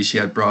apparently she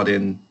had brought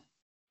in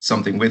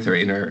something with her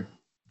in her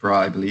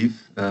bra, I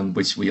believe,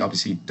 which we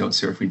obviously don't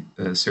search. We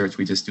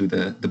just do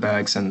the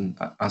bags and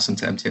ask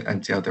them to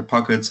empty out their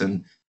pockets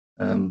and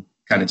kind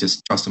of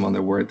just trust them on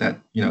their word that,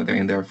 they're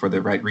in there for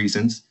the right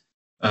reasons.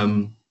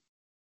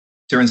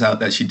 Turns out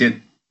that she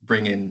did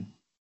bring in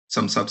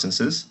some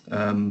substances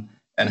and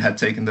had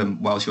taken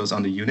them while she was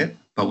on the unit,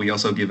 but we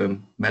also give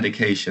them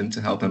medication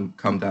to help them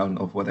come down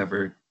of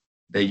whatever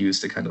they use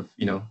to kind of,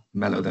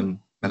 mellow them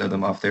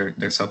off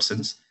their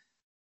substance.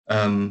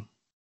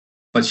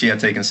 But she had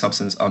taken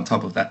substance on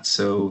top of that.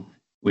 So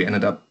we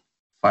ended up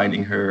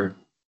finding her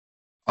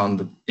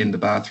in the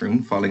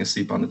bathroom, falling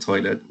asleep on the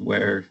toilet,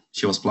 where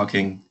she was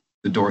blocking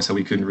the door so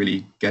we couldn't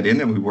really get in,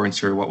 and we weren't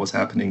sure what was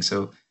happening.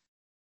 So,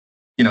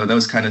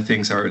 those kind of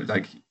things are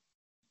like,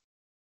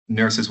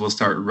 nurses will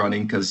start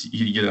running because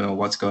you don't know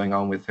what's going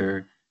on with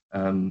her.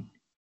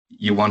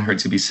 You want her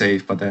to be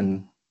safe, but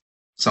then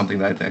something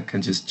like that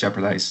can just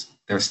jeopardize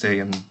their stay,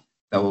 and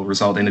that will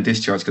result in a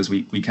discharge because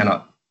we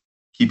cannot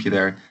keep you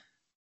there.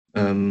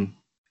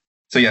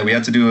 So yeah, we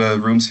had to do a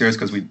room search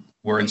because we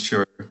weren't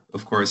sure,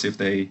 of course, if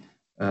they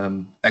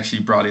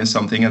actually brought in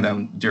something. And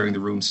then during the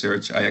room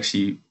search, I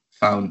actually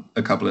found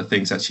a couple of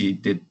things that she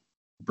did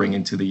bring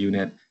into the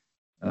unit.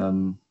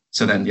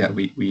 So then, yeah,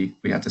 we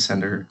had to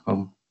send her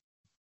home,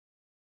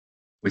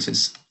 which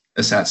is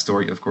a sad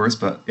story, of course,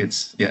 but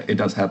it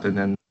does happen,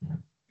 and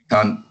we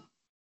can't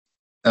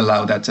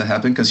allow that to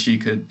happen because she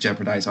could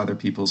jeopardize other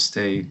people's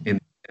stay in.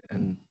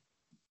 And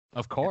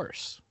of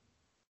course,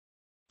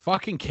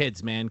 fucking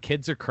kids, man,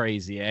 kids are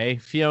crazy, eh?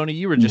 Fiona,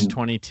 you were just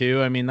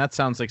 22. I mean, that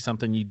sounds like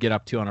something you'd get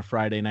up to on a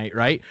Friday night,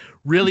 right?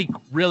 Really,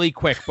 really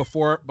quick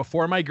before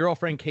my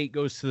girlfriend Kate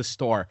goes to the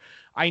store,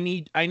 I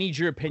need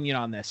your opinion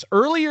on this.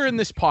 Earlier in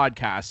this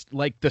podcast,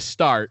 like the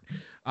start,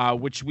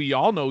 which we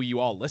all know you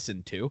all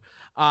listened to,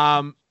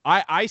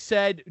 I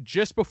said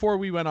just before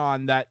we went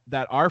on that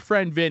our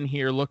friend Vin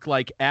here looked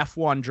like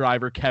F1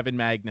 driver Kevin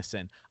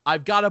Magnussen.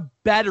 I've got a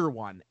better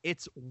one.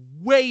 It's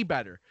way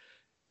better.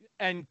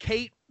 And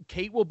Kate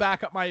will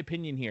back up my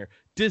opinion here.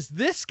 Does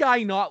this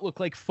guy not look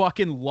like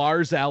fucking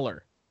Lars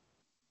Eller?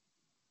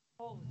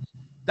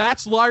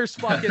 That's Lars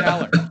fucking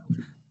Eller.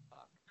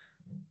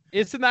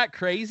 Isn't that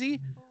crazy?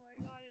 Oh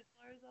my God, it's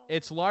Lars Eller.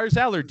 It's Lars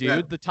Eller,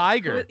 dude, the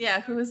Tiger.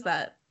 Who is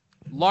that?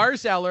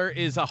 Lars Eller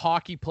is a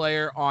hockey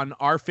player on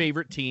our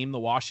favorite team, the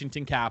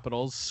Washington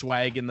Capitals,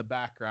 swag in the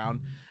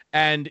background.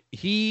 And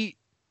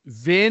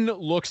Vin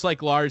looks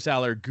like Lars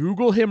Eller.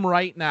 Google him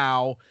right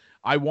now.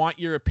 I want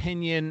your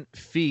opinion,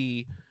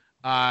 Fee.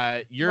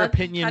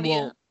 Opinion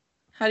will...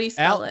 How do you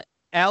spell it?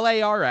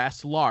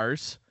 Lars,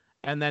 Lars,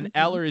 and then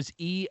Eller is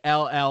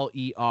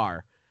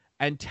Eller.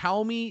 And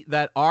tell me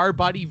that our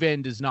buddy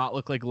Vin does not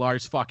look like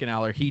Lars fucking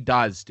Eller. He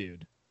does,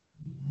 dude.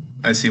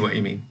 I see what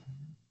you mean.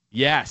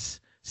 Yes.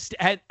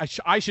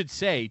 I should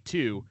say,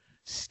 too,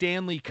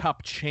 Stanley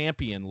Cup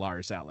champion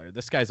Lars Eller.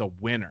 This guy's a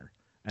winner,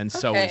 and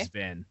so is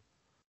Vin.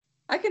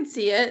 I can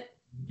see it.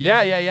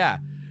 Yeah.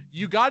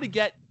 You got to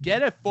get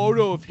a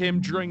photo of him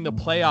during the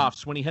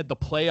playoffs when he had the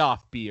playoff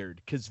beard,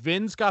 because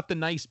Vin's got the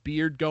nice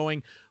beard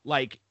going.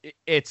 Like,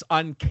 it's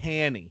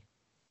uncanny.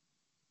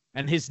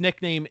 And his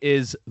nickname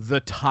is the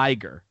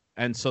Tiger.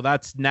 And so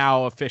that's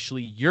now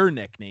officially your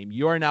nickname.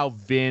 You are now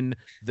Vin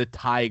the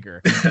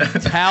Tiger.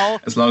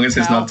 As long as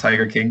it's not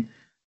Tiger King.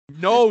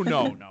 No.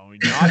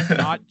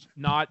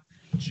 Not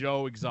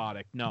Joe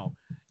Exotic. No.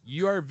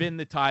 You are Vin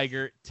the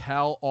Tiger.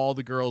 Tell all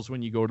the girls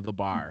when you go to the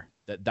bar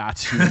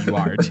that's who you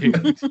are,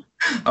 dude.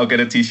 I'll get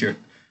a t-shirt.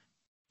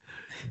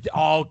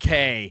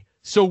 Okay.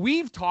 So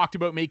we've talked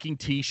about making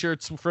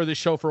t-shirts for the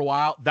show for a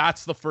while.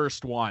 That's the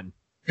first one.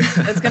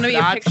 It's going to be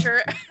a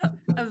picture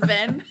of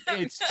Vin.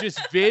 It's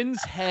just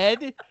Vin's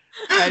head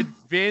and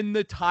Vin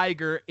the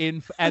Tiger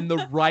and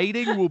the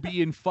writing will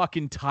be in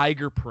fucking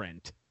tiger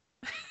print.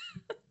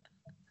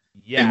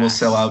 Yeah. It will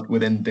sell out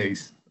within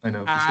days. I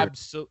know.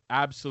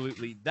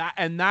 Absolutely. That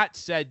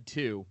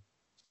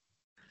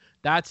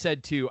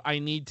said too, I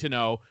need to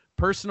know,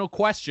 personal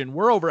question.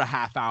 We're over a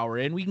half hour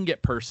in. We can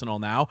get personal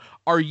now.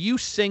 Are you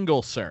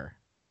single, sir?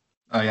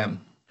 I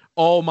am.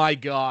 Oh my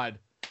God.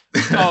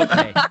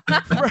 Okay.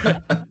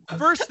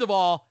 First of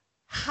all,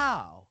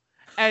 how?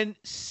 And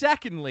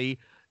secondly,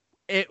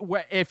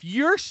 if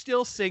you're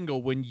still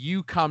single when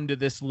you come to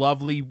this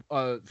lovely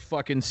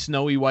fucking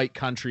snowy white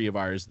country of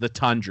ours, the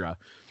tundra,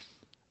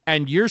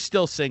 and you're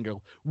still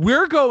single,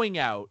 we're going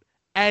out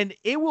and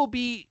it will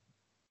be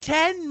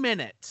 10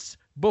 minutes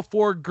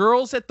before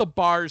girls at the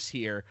bars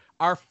here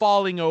are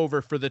falling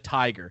over for the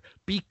Tiger.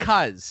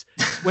 Because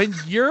when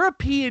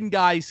European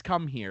guys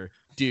come here,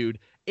 dude,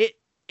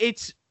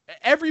 it's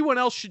everyone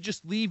else should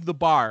just leave the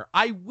bar.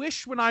 I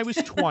wish when I was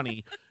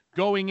 20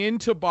 going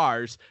into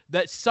bars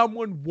that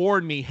someone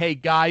warned me, hey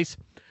guys,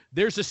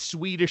 there's a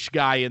Swedish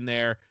guy in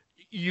there.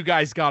 You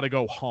guys got to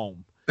go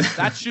home.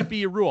 That should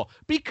be a rule,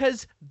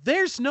 because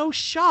there's no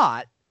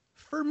shot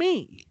for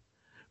me.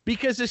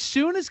 Because as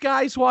soon as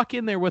guys walk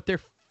in there with their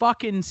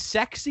fucking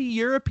sexy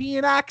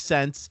European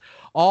accents,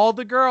 all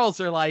the girls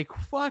are like,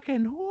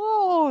 fucking,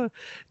 whoa,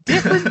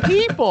 different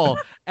people.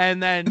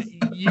 And then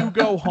you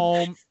go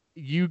home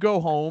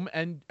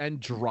and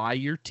dry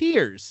your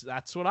tears.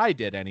 That's what I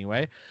did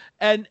anyway.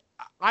 And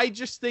I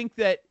just think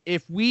that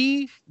if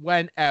we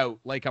went out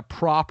like a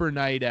proper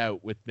night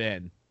out with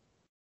Vin,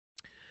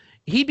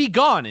 he'd be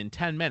gone in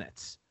 10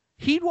 minutes.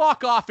 He'd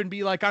walk off and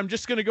be like, I'm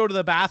just going to go to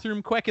the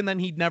bathroom quick, and then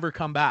he'd never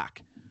come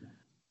back.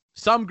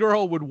 Some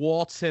girl would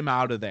waltz him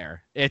out of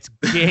there. It's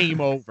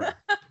game over.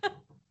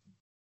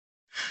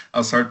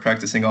 I'll start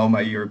practicing all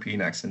my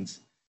European accents,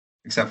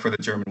 except for the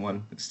German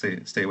one.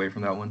 Stay away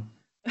from that one.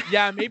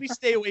 Yeah, maybe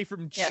stay away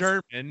from Yes.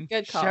 German.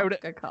 Good call.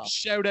 Good call.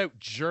 Shout out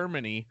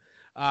Germany.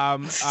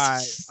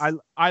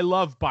 I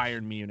love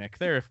Bayern Munich.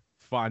 They're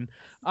fun.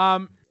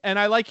 And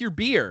I like your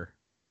beer.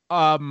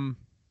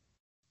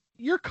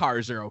 Your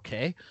cars are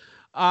okay.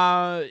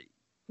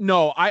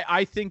 No,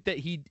 I think that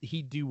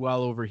he'd do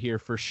well over here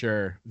for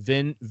sure.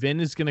 Vin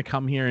is gonna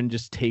come here and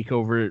just take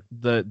over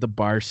the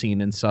bar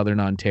scene in Southern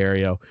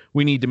Ontario.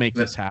 We need to make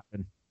this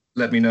happen.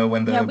 Let me know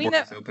when the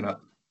borders open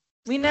up.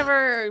 We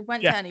never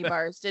went to any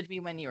bars, did we,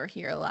 when you were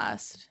here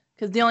last?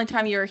 Because the only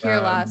time you were here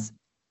last,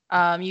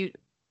 we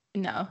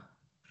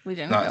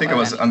didn't. No, I think I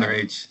was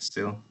underage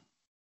still.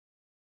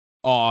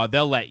 Oh,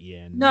 they'll let you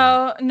in.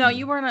 No,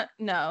 you weren't.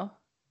 No,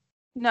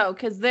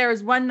 because there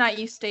was one night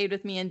you stayed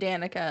with me and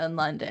Danica in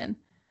London.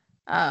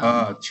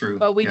 True.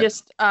 But we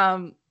just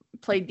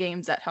played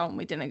games at home.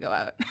 We didn't go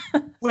out.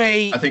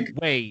 Wait.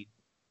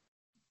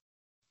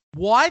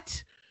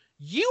 What?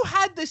 You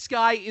had this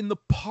guy in the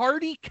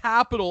party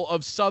capital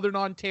of Southern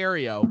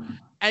Ontario,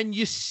 and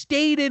you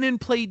stayed in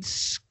and played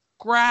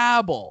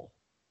Scrabble.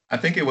 I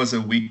think it was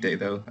a weekday,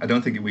 though. I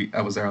don't think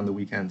I was there on the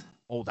weekend.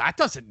 Oh, that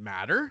doesn't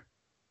matter.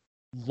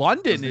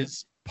 London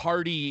is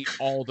party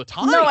all the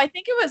time. No, I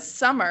think it was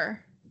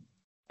summer.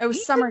 It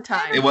was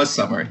summertime. It was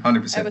summer,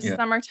 100%. It was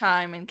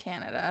summertime in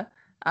Canada.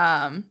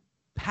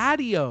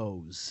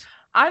 Patios.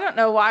 I don't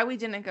know why we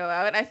didn't go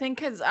out. I think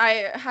because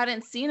I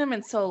hadn't seen him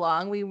in so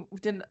long. We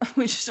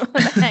just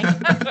wanted to hang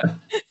out.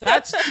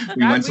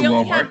 We went to Walmart. We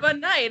only Walmart. had one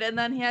night, and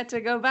then he had to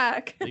go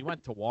back. He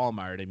went to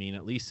Walmart. I mean,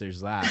 at least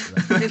there's that.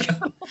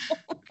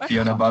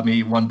 Fiona bought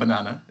me one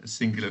banana, a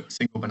single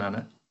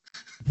banana.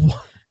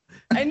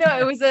 I know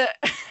it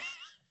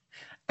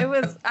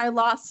was I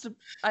lost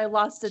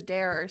a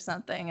dare or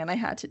something, and I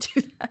had to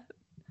do that.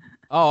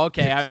 Oh,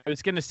 okay. I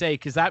was going to say,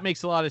 because that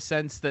makes a lot of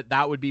sense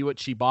that would be what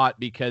she bought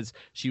because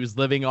she was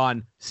living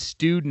on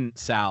student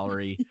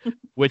salary,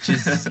 which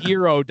is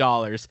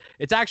 $0.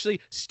 It's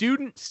actually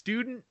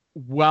student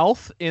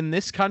wealth in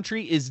this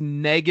country is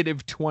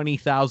negative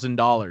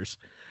 $20,000.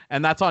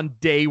 And that's on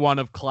day one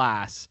of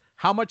class.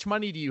 How much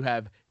money do you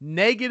have?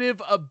 Negative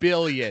 $1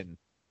 billion.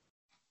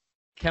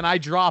 Can I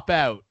drop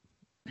out?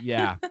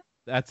 Yeah,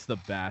 that's the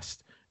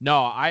best.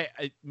 No, I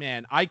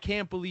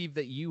can't believe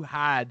that you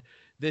had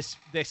this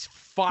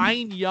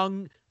fine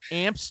young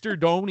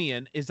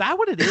Amsterdonian. Is that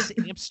what it is?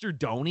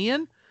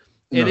 Amsterdonian?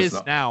 No, it is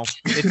not. now.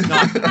 It's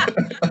not.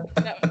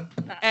 No.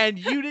 And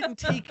you didn't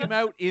take him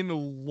out in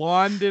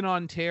London,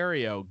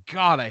 Ontario.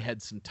 God, I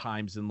had some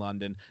times in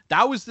London.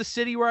 That was the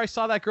city where I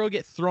saw that girl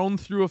get thrown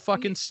through a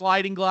fucking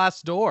sliding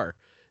glass door.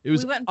 It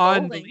was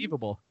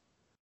unbelievable.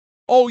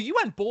 Oh, you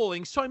went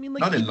bowling. So I mean,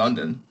 like, not in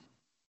London.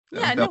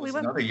 Yeah, that was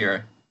another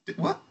year.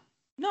 What?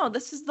 No,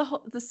 this is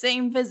the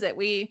same visit.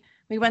 We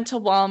went to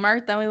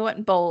Walmart, then we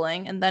went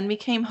bowling, and then we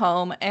came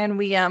home and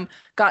we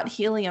got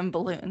helium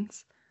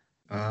balloons.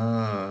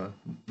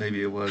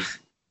 Maybe it was,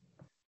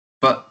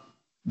 but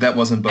that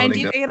wasn't bowling.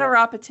 And you ate a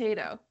raw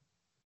potato.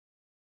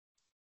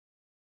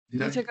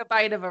 Did I? You took a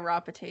bite of a raw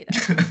potato.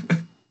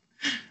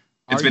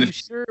 Are you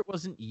sure it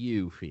wasn't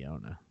you,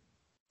 Fiona?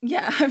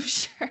 Yeah, I'm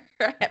sure.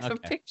 I have a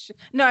picture.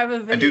 No, I have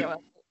a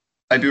video.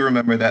 I do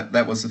remember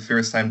that was the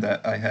first time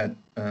that I had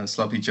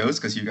Sloppy Joe's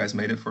because you guys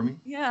made it for me.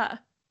 Yeah.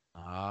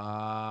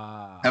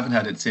 Haven't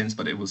had it since,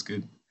 but it was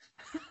good.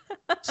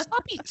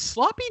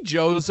 Sloppy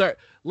Joe's are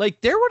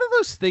like, they're one of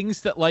those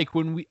things that like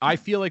I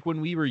feel like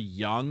when we were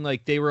young,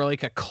 like they were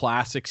like a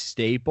classic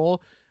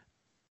staple.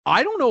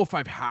 I don't know if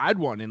I've had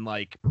one in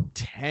like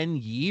 10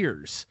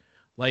 years.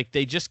 Like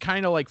they just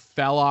kind of like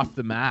fell off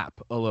the map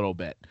a little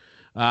bit.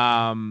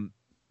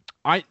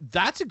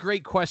 That's a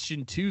great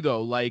question too,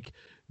 though. Like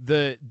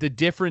the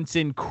difference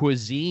in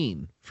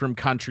cuisine from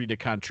country to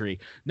country.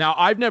 Now,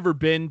 I've never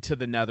been to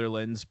the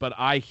Netherlands, but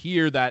I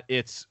hear that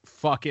it's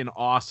fucking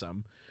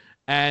awesome.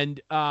 And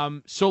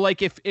so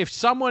like if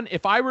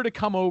I were to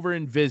come over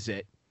and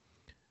visit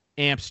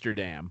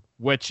Amsterdam,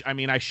 which I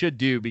mean I should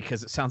do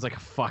because it sounds like a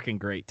fucking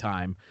great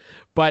time,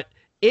 but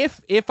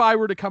if I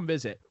were to come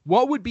visit,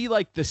 what would be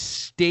like the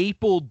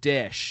staple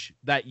dish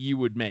that you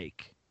would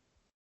make?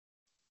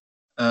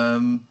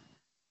 I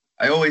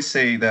always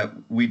say that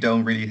we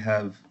don't really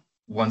have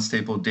one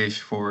staple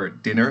dish for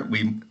dinner.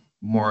 We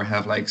more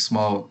have like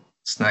small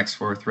snacks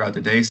for throughout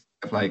the day. So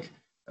we have like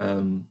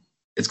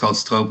it's called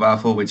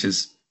stroopwafel, which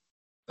is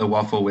a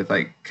waffle with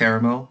like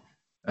caramel.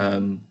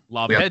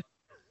 Love it.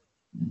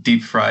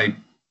 Deep fried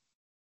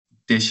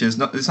dishes.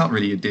 It's not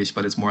really a dish,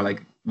 but it's more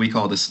like we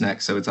call it a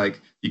snack. So it's like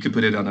you could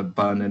put it on a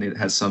bun and it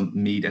has some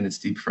meat and it's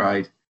deep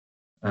fried.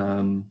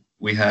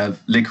 We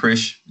have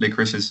licorice.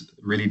 Licorice is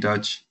really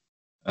Dutch.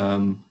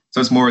 So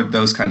it's more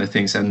those kind of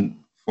things. And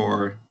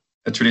for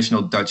a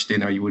traditional Dutch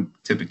dinner, you would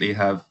typically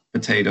have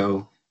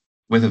potato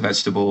with a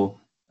vegetable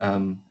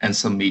and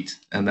some meat,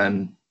 and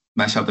then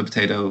mash up the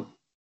potato,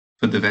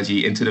 put the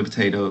veggie into the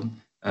potato,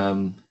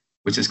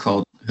 which is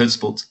called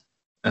hutspot.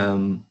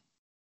 And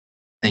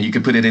you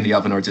can put it in the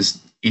oven or just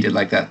eat it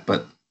like that.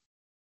 But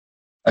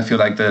I feel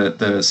like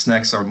the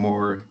snacks are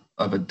more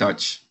of a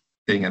Dutch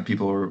thing, and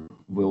people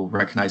will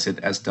recognize it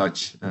as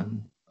Dutch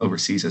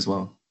overseas as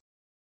well.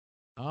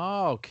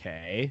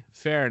 Okay,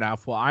 fair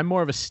enough. Well, I'm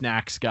more of a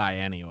snacks guy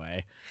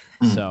anyway.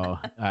 So,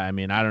 I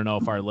mean, I don't know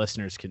if our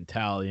listeners can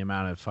tell the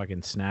amount of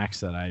fucking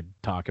snacks that I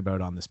talk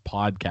about on this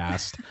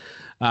podcast.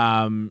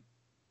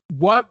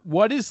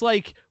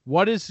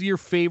 What is your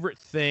favorite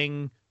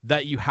thing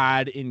that you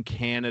had in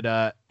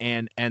Canada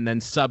and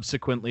then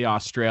subsequently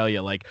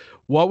Australia? Like,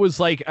 what was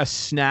like a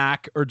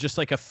snack or just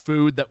like a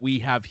food that we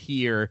have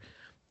here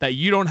that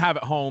you don't have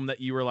at home that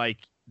you were like,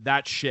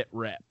 that shit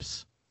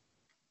rips?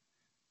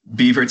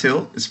 Beaver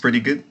tail is pretty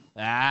good.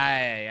 Ah,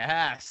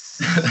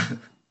 yes.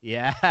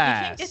 Yes. You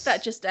can't get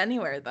that just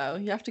anywhere, though.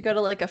 You have to go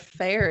to like a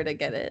fair to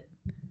get it.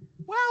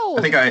 Well,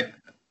 I think I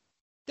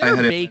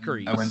had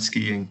bakeries. I went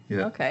skiing.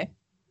 Yeah.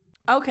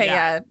 Okay,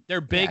 yeah.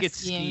 They're big at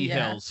skiing, ski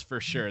hills for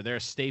sure. They're a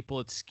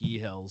staple at ski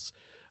hills.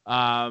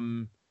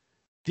 Did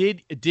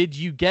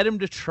you get him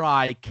to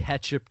try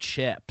ketchup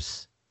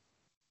chips?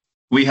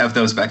 We have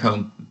those back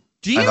home.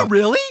 Do you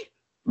really?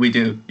 We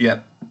do.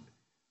 Yeah.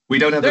 We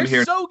don't have them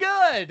here. They're so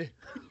good.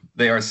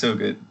 They are so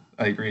good.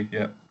 I agree.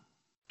 Yeah.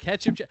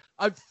 Ketchup.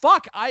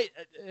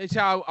 It's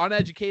how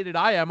uneducated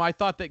I am. I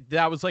thought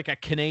that was like a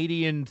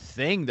Canadian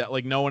thing that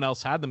like no one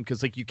else had them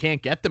because like you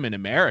can't get them in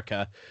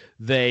America.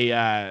 They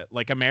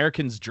like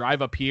Americans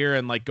drive up here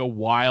and like go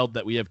wild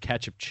that we have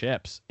ketchup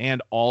chips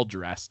and all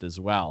dressed as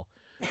well.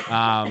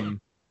 The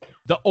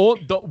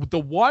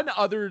one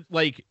other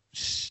like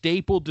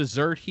staple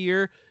dessert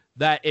here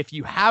that if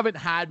you haven't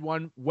had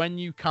one when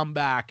you come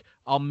back,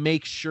 I'll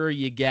make sure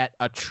you get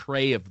a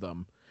tray of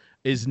them,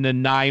 is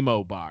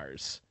Nanaimo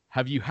bars.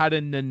 Have you had a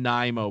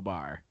Nanaimo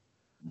bar?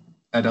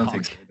 I don't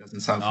think so. It doesn't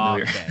sound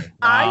familiar. Okay.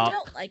 I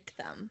don't like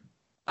them.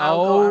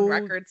 I'll go on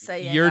record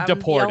saying you're I'm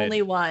deported. The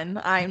only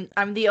one. I'm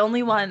the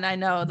only one I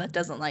know that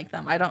doesn't like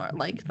them. I don't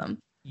like them.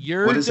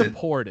 You're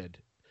deported.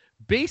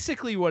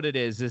 Basically what it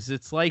is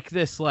it's like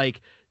this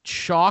like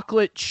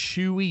chocolate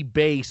chewy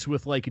base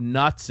with like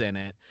nuts in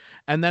it,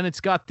 and then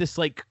it's got this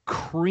like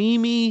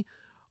creamy,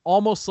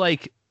 almost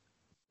like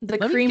the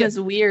cream is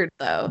weird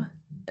though.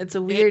 It's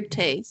a weird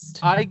taste.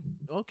 I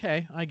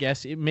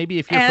guess maybe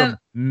if you're from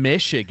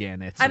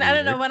Michigan, it's. And weird. I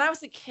don't know. When I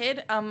was a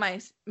kid,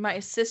 my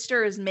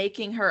sister is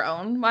making her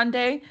own one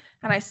day,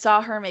 and I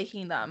saw her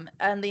making them,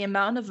 and the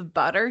amount of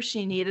butter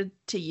she needed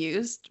to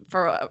use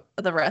for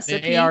the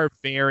recipe. They are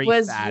very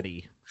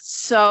fatty.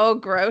 So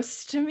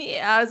gross to me.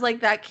 I was like,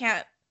 that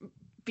can't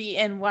be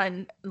in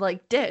one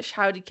like dish.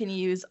 How can you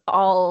use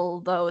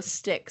all those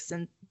sticks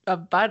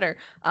of butter?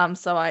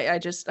 So I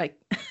just like.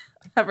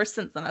 Ever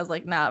since then, I was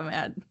like, nah,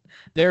 man.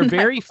 They're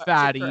very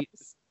fatty.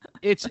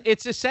 It's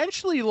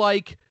essentially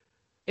like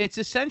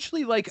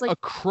a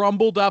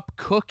crumbled up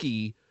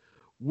cookie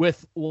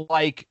with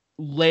like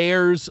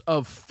layers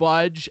of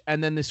fudge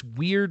and then this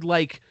weird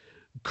like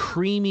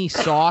creamy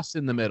sauce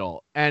in the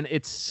middle. And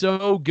it's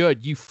so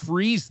good. You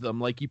freeze them,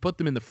 like you put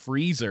them in the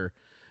freezer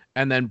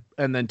and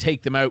then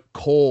take them out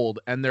cold,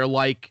 and they're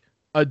like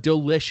a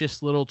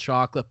delicious little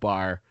chocolate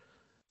bar.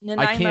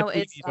 Nanaimo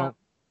is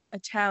a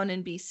town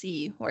in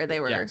BC where they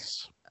were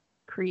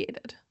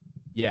created.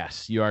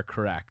 Yes, you are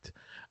correct.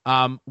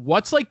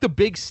 What's like the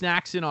big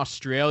snacks in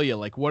Australia?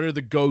 Like, what are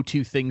the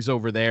go-to things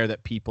over there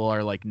that people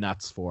are like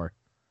nuts for?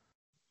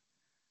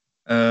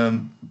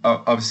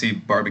 Obviously,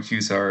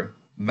 barbecues are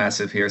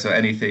massive here. So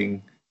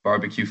anything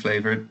barbecue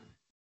flavored.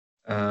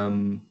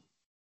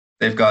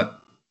 They've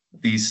got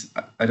these,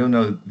 I don't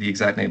know the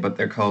exact name, but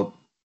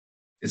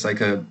it's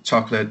like a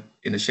chocolate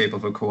in the shape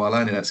of a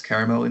koala, and it has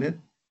caramel in it.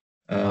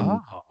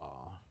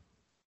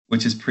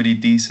 Which is pretty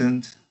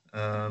decent.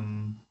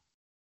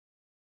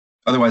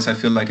 Otherwise, I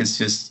feel like it's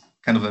just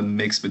kind of a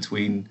mix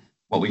between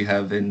what we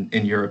have in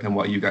Europe and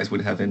what you guys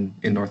would have in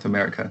North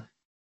America.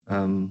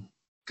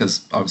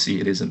 Because obviously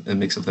it is a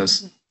mix of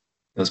those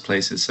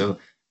places. So,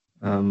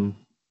 I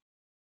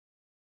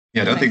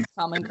don't think...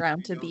 common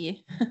ground to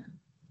be.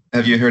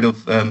 Have you heard of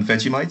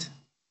Vegemite?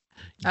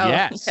 Oh,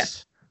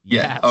 yes.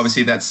 Yeah,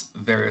 obviously that's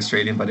very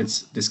Australian, but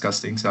it's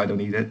disgusting, so I don't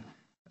eat it.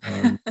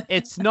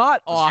 It's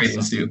not awesome.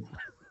 Australians do.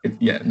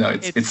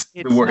 It's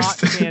the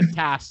worst. It's not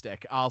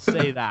fantastic. I'll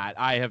say that.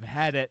 I have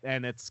had it,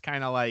 and it's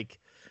kind of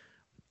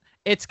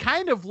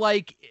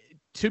like,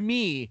 to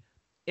me,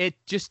 it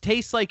just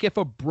tastes like if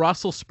a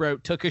Brussels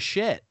sprout took a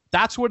shit.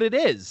 That's what it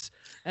is.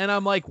 And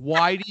I'm like,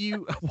 why?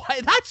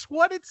 That's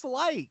what it's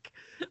like.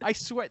 I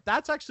swear,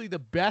 that's actually the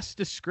best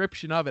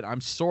description of it.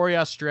 I'm sorry,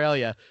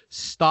 Australia.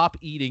 Stop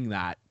eating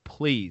that,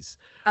 please.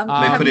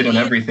 They put it on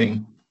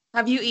everything.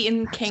 Have you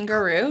eaten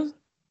kangaroo?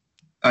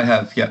 I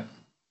have, yeah.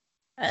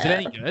 Is it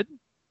any good?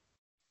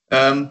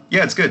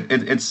 Yeah, it's good.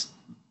 It's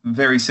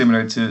very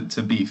similar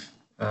to beef,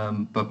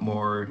 but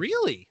more.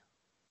 Really?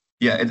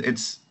 Yeah,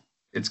 it's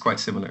quite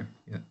similar.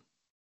 Yeah.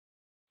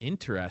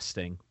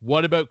 Interesting.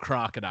 What about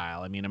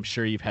crocodile? I mean, I'm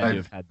sure you've had to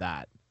have had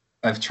that.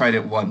 I've tried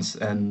it once,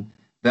 and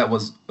that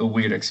was a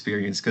weird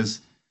experience because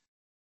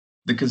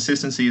the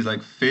consistency is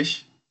like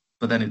fish,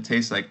 but then it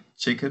tastes like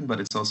chicken, but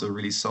it's also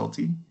really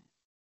salty.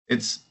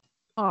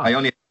 I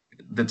only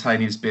had the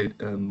tiniest bit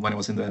when I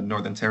was in the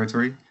Northern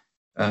Territory.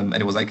 and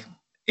it was like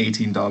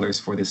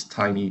 $18 for this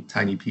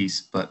tiny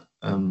piece. But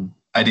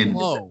I didn't.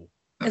 Whoa.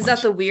 Is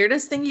that the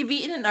weirdest thing you've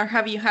eaten, or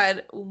have you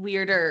had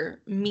weirder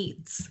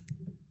meats?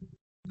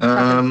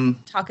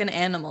 Talking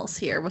animals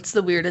here. What's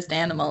the weirdest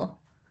animal?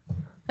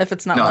 If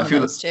it's not one of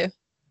those two.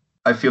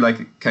 I feel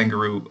like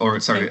kangaroo,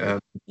 or sorry,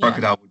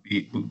 crocodile would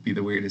be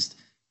the weirdest.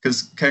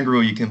 Because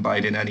kangaroo, you can buy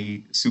it in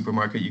any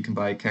supermarket. You can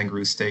buy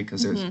kangaroo steak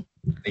because there's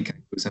many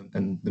kangaroos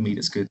and the meat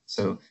is good.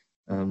 So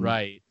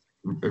right,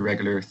 a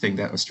regular thing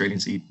that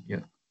Australians eat. Yeah.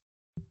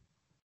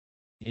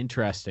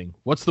 Interesting.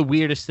 What's the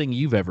weirdest thing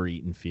you've ever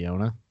eaten,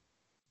 Fiona?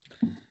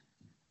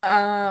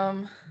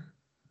 I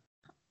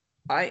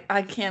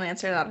can't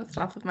answer that off the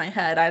top of my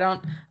head. I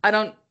don't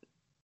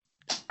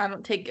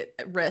take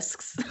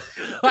risks.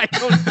 I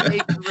don't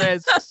take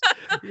risks.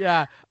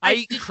 Yeah, I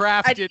eat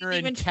Kraft dinner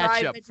and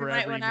ketchup for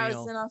every meal. When I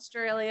was in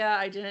Australia,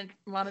 I didn't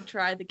want to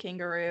try the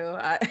kangaroo.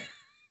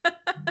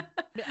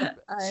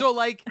 So,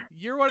 like,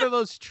 you're one of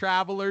those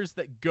travelers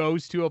that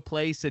goes to a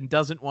place and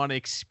doesn't want to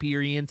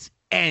experience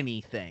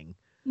anything.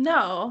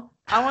 No,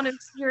 I want to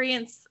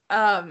experience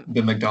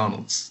the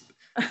McDonald's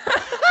on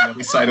the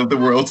other side of the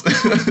world.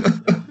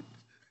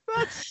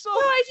 That's so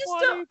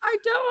funny. I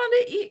don't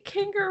want to eat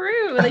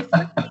kangaroo. They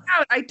freak me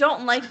out. I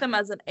don't like them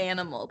as an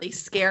animal. They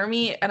scare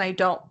me, and I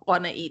don't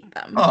want to eat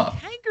them. Oh.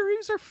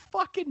 Kangaroos are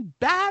fucking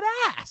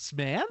badass,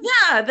 man.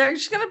 Yeah, they're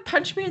just gonna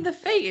punch me in the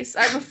face.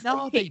 I'm afraid.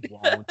 No, they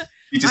won't.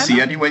 Did you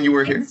see any when you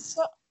were here?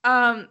 So,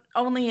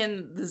 only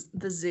in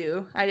the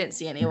zoo. I didn't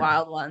see any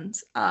wild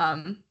ones.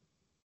 But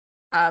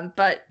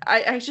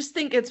I just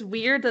think it's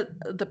weird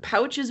that the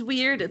pouch is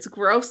weird. It's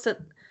gross that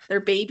their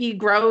baby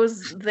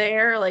grows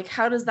there. Like,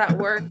 how does that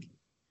work?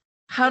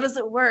 How does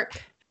it work?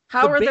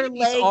 How are their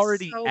legs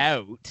already so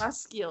out?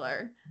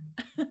 Muscular.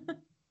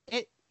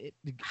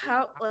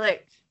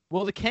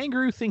 Well, the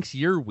kangaroo thinks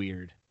you're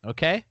weird.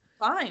 Okay.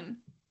 Fine.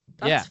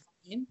 That's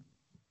fine.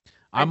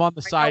 I'm on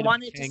the side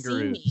of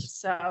kangaroos. To see me,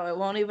 so it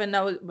won't even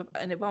know,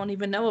 and it won't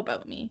even know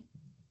about me.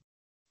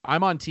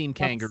 I'm on Team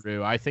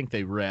Kangaroo. I think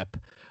they rip.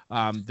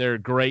 They're a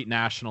great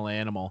national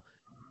animal.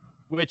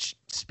 Which,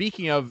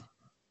 speaking of,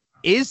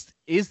 is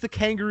the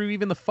kangaroo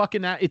even the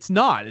fucking? It's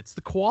not. It's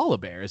the koala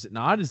bear. Is it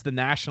not? Is the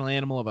national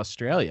animal of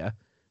Australia?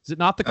 Is it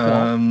not the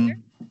koala bear?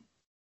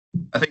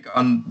 I think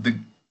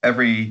on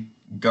every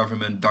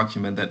government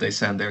document that they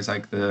send, there's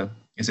like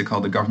is it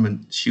called the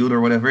government shield or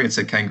whatever? It's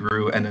a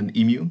kangaroo and an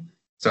emu.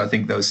 So I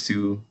think those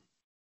two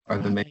are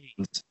the main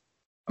ones.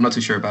 I'm not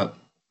too sure about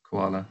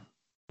koala.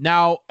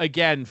 Now,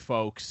 again,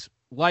 folks,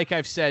 like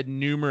I've said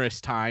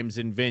numerous times,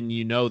 and Vin,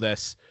 you know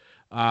this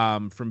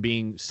from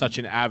being such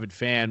an avid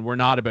fan, we're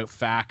not about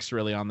facts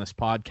really on this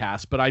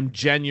podcast, but I'm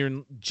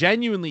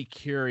genuinely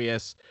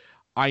curious.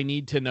 I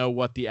need to know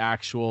what the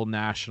actual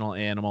national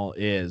animal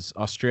is.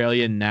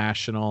 Australian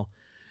national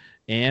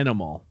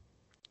animal.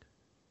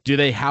 Do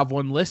they have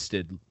one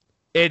listed?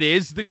 It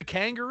is the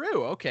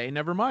kangaroo. Okay,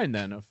 never mind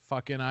then.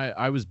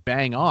 I was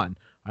bang on.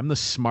 I'm the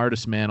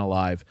smartest man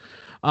alive.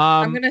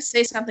 I'm going to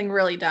say something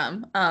really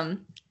dumb.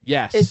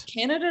 Yes. Is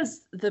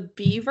Canada's the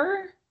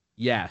beaver?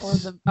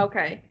 Yes.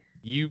 Okay.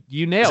 You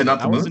nailed it. Is it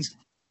not the moose?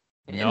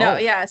 No,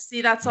 yeah.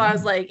 See, that's why I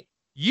was like...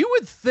 You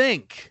would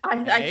think.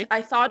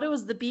 I thought it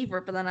was the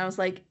beaver, but then I was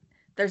like,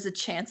 there's a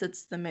chance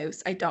it's the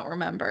moose. I don't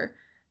remember.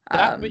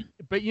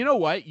 But you know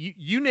what?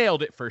 You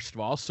nailed it, first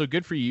of all. So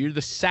good for you. You're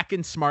the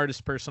second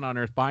smartest person on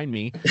earth behind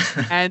me.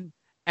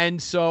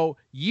 And so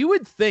you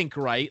would think,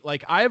 right?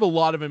 Like, I have a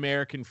lot of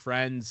American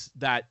friends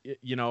that,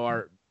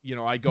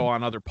 I go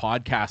on other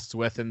podcasts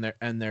with,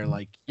 and they're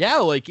like, yeah,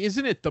 like,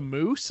 isn't it the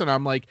moose? And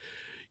I'm like,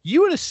 you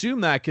would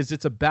assume that because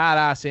it's a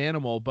badass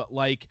animal, but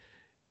like,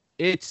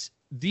 it's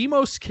the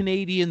most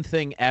Canadian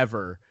thing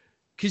ever.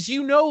 Because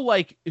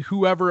like,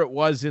 whoever it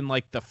was in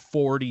like the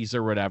 40s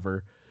or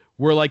whatever,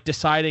 were like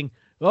deciding,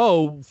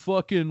 oh,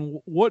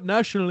 fucking, what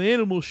national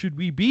animal should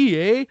we be,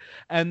 eh?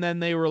 And then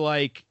they were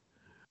like,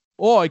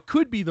 oh, it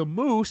could be the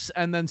moose.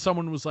 And then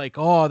someone was like,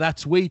 oh,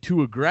 that's way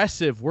too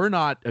aggressive. We're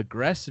not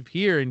aggressive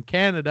here in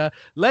Canada.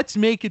 Let's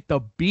make it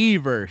the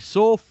beaver.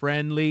 So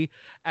friendly.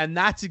 And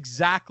that's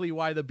exactly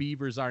why the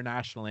beaver's our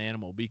national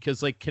animal.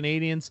 Because like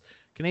Canadians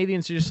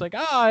are just like,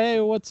 oh,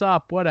 hey, what's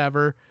up?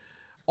 Whatever.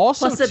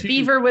 Also, plus the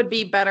beaver would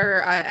be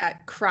better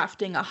at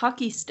crafting a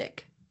hockey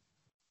stick.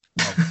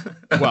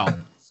 Well,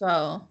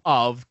 so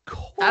of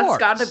course. That's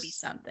got to be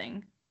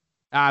something.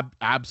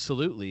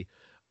 Absolutely.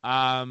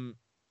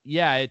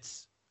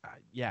 It's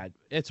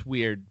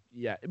weird.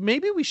 Yeah,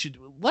 maybe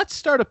let's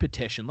start a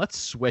petition. Let's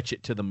switch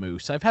it to the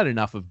moose. I've had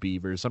enough of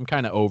beavers. I'm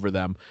kind of over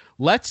them.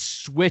 Let's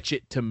switch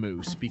it to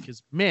moose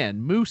because, man,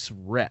 moose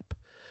rip.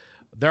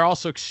 They're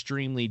also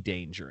extremely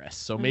dangerous.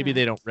 So maybe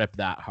they don't rip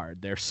that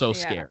hard. They're so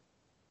scary.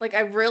 Like,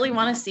 I really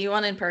want to see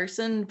one in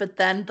person, but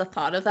then the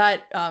thought of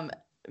that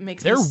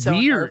makes me so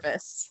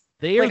nervous.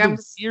 They are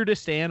the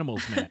weirdest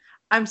animals, man.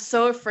 I'm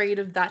so afraid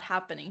of that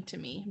happening to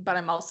me, but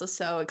I'm also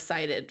so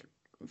excited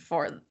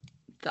for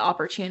the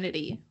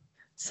opportunity.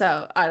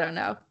 So I don't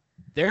know.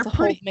 They're a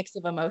whole mix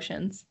of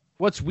emotions.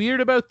 What's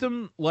weird about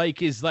them,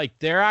 like, is like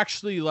they're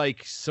actually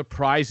like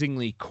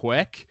surprisingly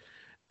quick,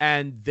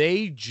 and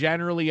they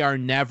generally are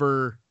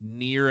never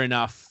near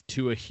enough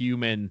to a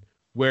human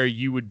where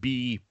you would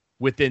be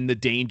within the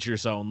danger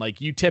zone.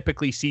 Like, you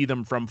typically see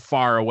them from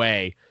far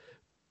away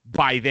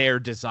by their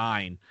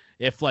design.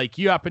 If like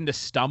you happen to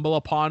stumble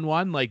upon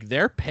one, like,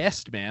 they're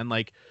pissed, man.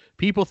 Like,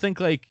 people think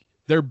like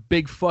they're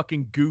big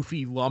fucking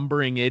goofy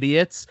lumbering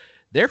idiots.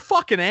 They're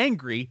fucking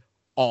angry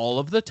all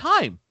of the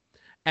time.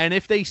 And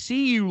if they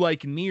see you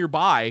like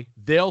nearby,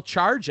 they'll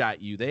charge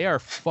at you. They are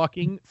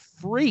fucking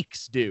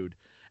freaks, dude.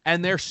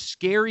 And they're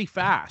scary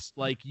fast.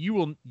 Like,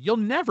 you'll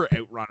never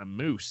outrun a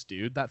moose,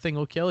 dude. That thing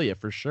will kill you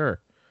for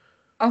sure.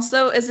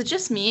 Also, is it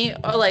just me,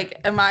 or like,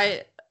 am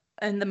I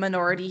in the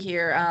minority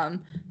here?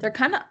 They're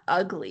kind of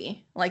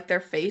ugly, like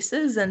their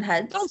faces and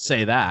heads. Don't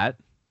say that.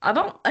 I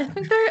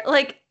think they're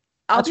like.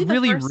 That's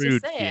really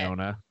rude,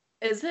 Fiona.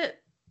 Is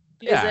it?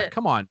 Yeah,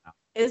 come on now.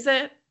 Is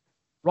it?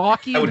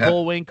 Rocky and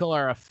Bullwinkle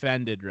are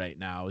offended right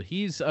now.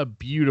 He's a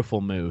beautiful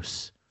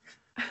moose.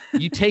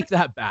 You take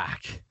that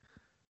back.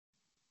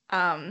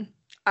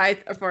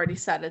 I've already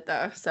said it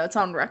though, so it's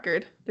on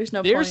record. There's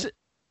no point.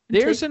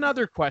 There's in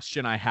another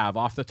question I have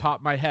off the top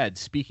of my head.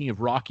 Speaking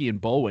of Rocky and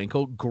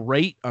Bullwinkle,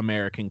 great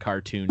American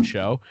cartoon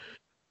show.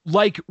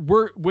 Like,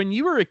 when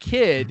you were a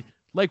kid,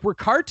 like, were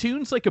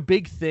cartoons like a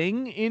big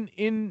thing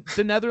in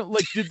the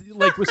Netherlands?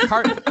 Like, was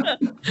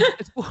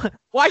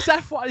why is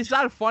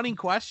that a funny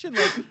question?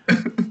 Like,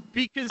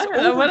 because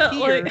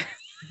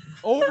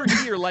over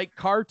here, like,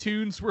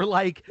 cartoons were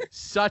like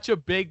such a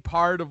big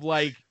part of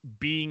like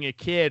being a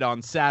kid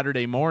on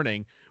Saturday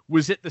morning.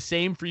 Was it the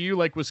same for you?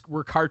 Like,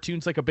 were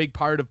cartoons like a big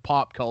part of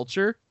pop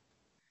culture?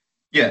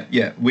 Yeah.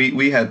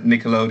 We had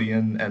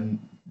Nickelodeon and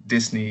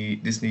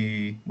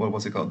Disney. What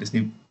was it called?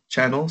 Disney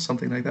Channel,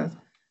 something like that.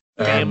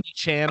 Family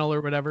Channel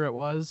or whatever it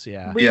was.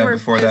 Yeah. We were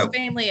before that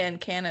family in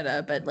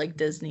Canada, but like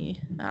Disney.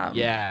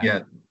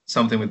 Yeah,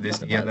 something with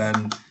Disney. And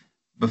then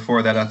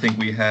before that, I think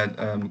we had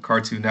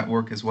Cartoon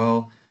Network as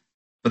well,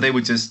 but they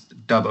would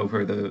just dub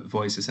over the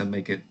voices and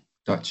make it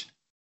Dutch.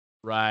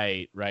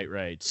 Right.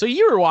 So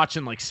you were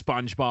watching like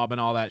SpongeBob and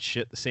all that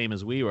shit the same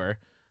as we were.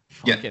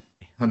 Yeah,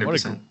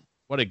 100%.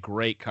 What a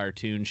great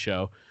cartoon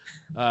show.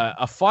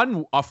 A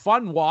fun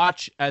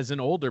watch as an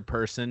older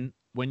person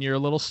when you're a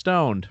little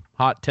stoned.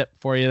 Hot tip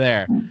for you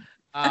there.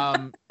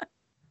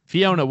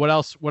 Fiona, what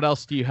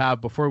else do you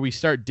have before we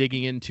start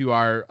digging into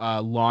our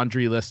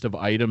laundry list of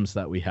items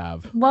that we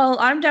have? Well,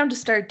 I'm down to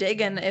start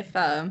digging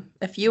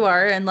if you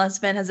are, unless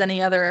Vin has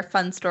any other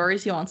fun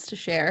stories he wants to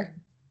share.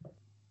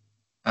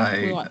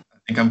 I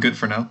think I'm good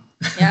for now.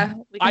 Yeah,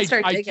 we can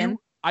start digging.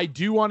 I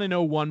do want to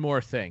know one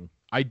more thing.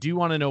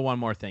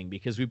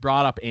 Because we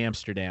brought up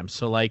Amsterdam.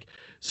 So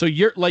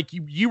you're like,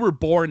 you were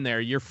born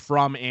there. You're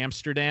from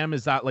Amsterdam.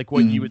 Is that like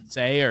what you would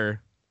say,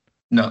 or?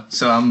 No.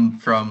 So I'm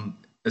from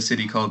a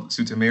city called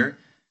Zoetermeer,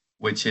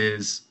 which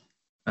is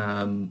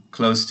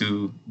close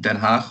to Den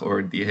Haag,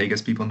 or The Hague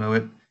as people know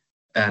it.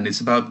 And it's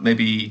about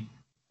maybe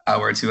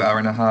hour to hour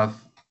and a half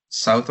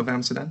south of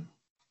Amsterdam.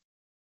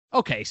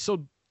 Okay.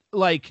 So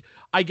like,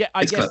 I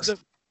guess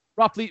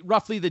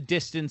roughly the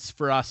distance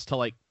for us to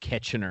like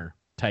Kitchener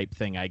type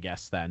thing, I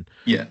guess then.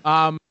 Yeah.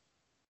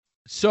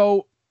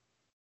 So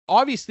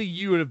obviously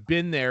you would have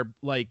been there,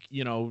 like,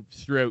 you know,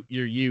 throughout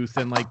your youth,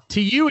 and like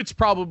to you it's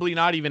probably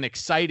not even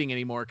exciting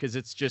anymore because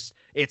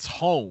it's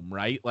home,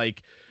 right?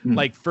 Like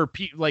like for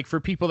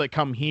people that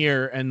come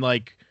here and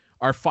like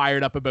are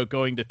fired up about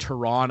going to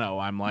Toronto,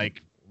 I'm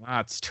like,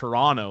 it's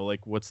Toronto,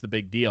 like what's the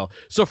big deal?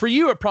 So for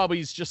you it probably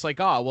is just like,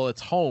 oh well,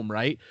 it's home,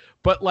 right?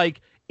 But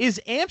like, is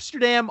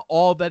Amsterdam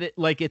all that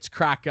it's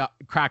cracked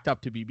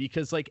up to be?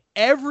 Because like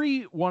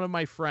every one of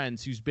my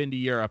friends who's been to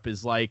Europe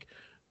is like,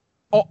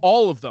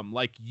 all of them,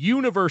 like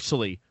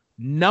universally,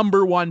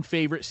 number one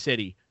favorite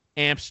city,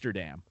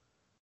 Amsterdam.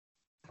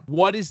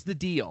 What is the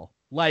deal?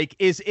 Like,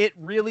 is it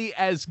really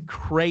as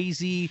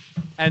crazy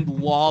and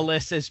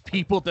lawless as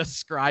people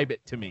describe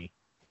it to me?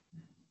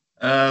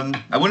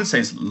 I wouldn't say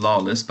it's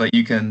lawless, but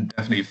you can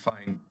definitely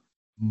find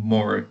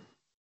more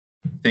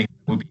things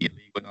that would be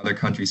illegal in other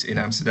countries in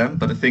Amsterdam.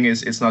 But the thing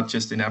is, it's not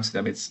just in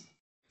Amsterdam, it's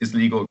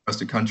legal across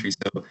the country.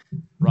 So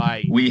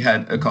right, we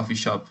had a coffee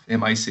shop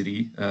in my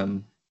city,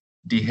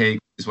 The Hague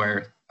is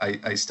where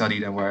I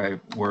studied and where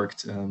I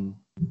worked,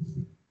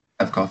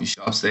 have coffee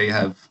shops. They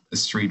have a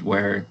street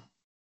where,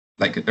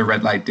 like a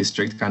red light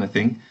district kind of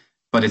thing,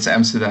 but it's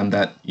Amsterdam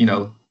that, you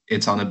know,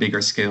 it's on a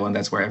bigger scale and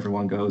that's where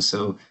everyone goes.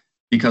 So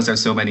because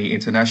there's so many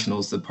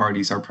internationals, the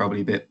parties are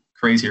probably a bit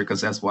crazier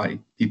because that's why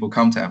people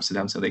come to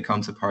Amsterdam. So they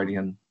come to party,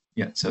 and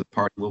so the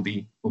party will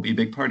be a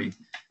big party.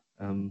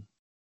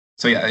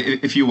 So yeah,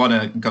 if you want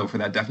to go for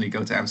that, definitely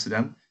go to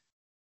Amsterdam.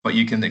 But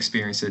you can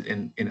experience it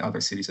in other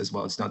cities as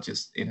well. It's not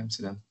just in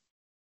Amsterdam.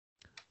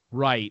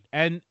 Right.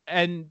 And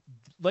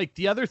like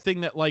the other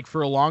thing that like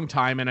for a long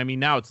time, and I mean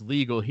now it's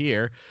legal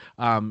here,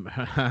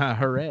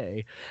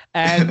 hooray.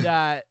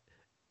 And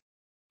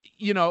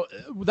you know,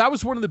 that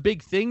was one of the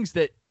big things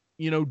that,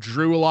 you know,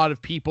 drew a lot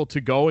of people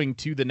to going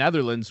to the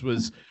Netherlands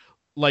was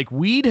like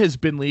weed has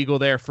been legal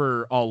there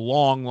for a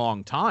long,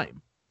 long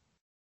time.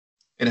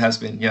 It has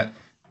been, yeah.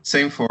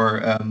 Same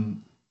for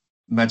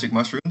magic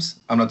mushrooms.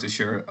 I'm not too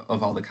sure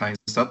of all the kinds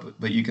of stuff,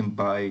 but you can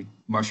buy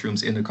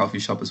mushrooms in the coffee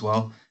shop as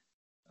well.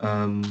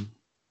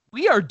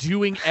 We are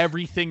doing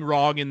everything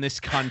wrong in this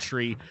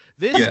country.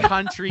 This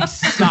country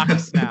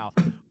sucks now.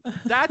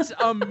 That's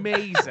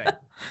amazing.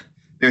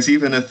 There's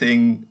even a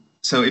thing.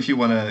 So if you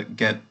want to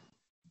get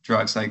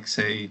drugs, like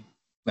say,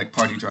 like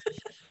party drugs,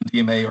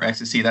 DMA or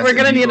ecstasy, that's we're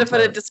gonna need to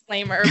put a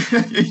disclaimer.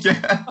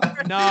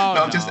 No,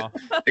 I'm just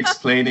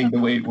explaining the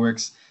way it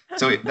works.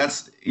 So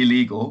that's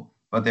illegal,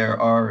 but there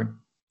are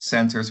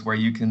centers where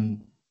you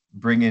can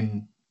bring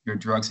in your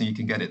drugs and you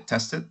can get it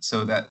tested,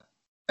 so that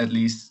at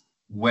least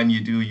when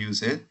you do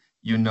use it,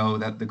 you know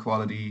that the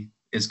quality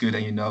is good,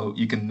 and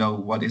you can know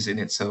what is in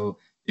it. So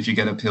if you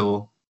get a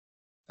pill,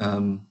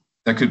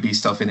 there could be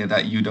stuff in it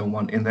that you don't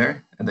want in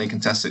there, and they can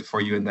test it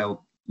for you, and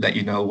they'll let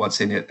you know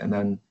what's in it, and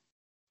then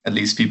at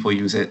least people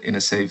use it in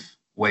a safe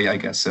way, I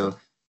guess. So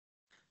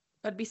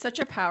that'd be such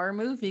a power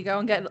move. You go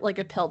and get like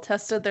a pill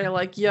tested. They're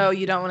like, yo,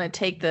 you don't want to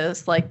take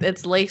this. Like,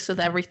 it's laced with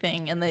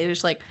everything. And they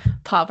just like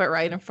pop it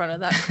right in front of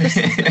that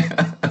person.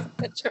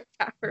 Such a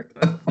power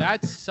move.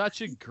 That's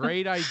such a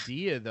great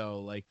idea,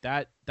 though. Like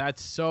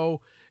that's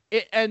so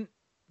and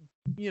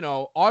you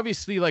know,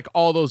 obviously, like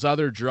all those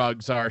other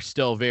drugs are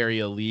still very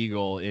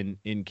illegal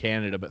in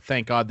Canada, but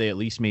thank God they at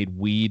least made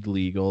weed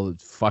legal.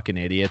 Fucking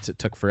idiots. It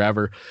took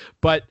forever.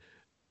 But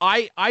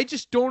I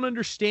just don't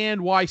understand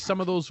why some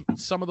of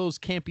those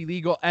can't be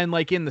legal. And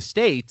like in the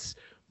States,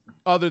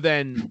 other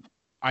than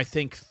I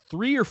think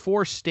 3 or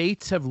 4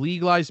 states have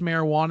legalized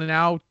marijuana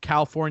now,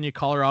 California,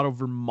 Colorado,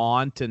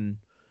 Vermont, and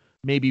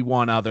maybe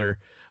one other.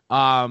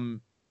 I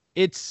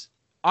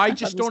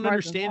just don't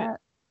understand it.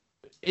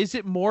 Is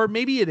it more?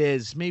 Maybe it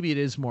is. Maybe it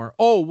is more.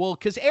 Oh, well,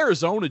 because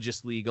Arizona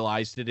just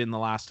legalized it in the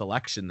last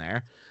election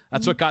there.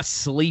 That's what got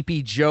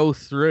Sleepy Joe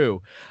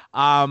through.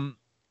 And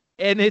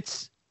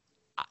it's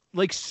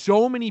like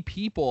so many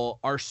people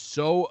are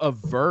so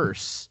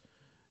averse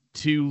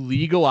to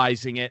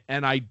legalizing it,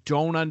 and I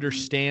don't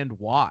understand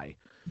why.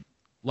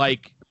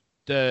 Like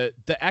the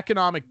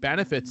economic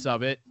benefits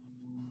of it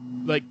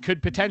like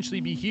could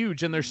potentially be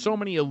huge, and there's so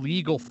many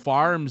illegal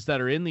farms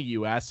that are in the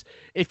US.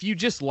 If you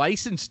just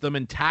licensed them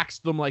and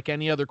taxed them like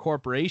any other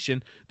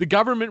corporation, the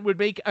government would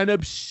make an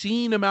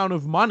obscene amount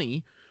of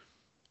money,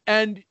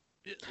 and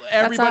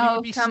everybody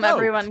would be stoked.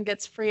 Everyone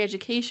gets free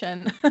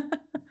education.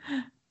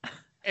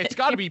 It's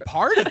got to be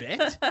part of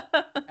it.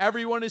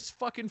 Everyone is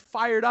fucking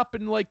fired up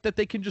and like that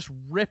they can just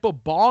rip a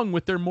bong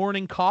with their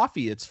morning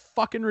coffee. It's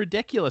fucking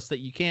ridiculous that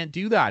you can't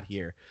do that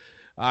here.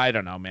 I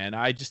don't know, man.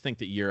 I just think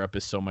that Europe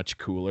is so much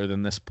cooler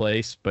than this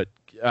place. But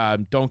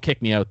don't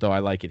kick me out, though. I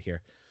like it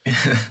here.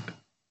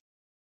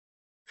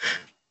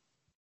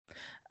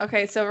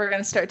 Okay, so we're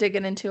going to start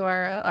digging into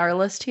our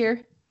list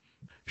here.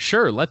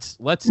 Sure, let's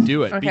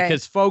do it. Okay.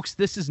 Because, folks,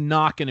 this is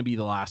not going to be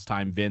the last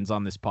time Vin's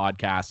on this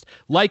podcast.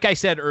 Like I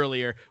said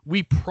earlier,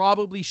 we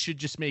probably should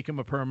just make him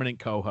a permanent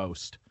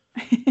co-host.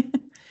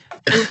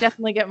 We'll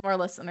definitely get more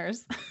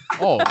listeners.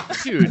 Oh,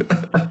 dude.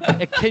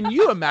 Can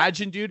you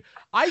imagine, dude?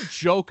 I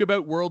joke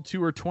about World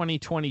Tour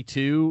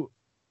 2022,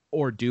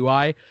 or do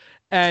I?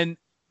 And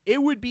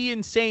it would be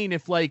insane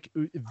if, like,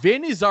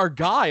 Vin is our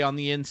guy on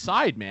the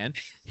inside, man.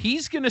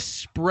 He's going to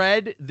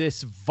spread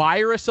this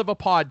virus of a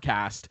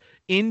podcast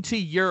into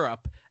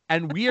Europe,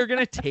 and we are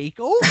going to take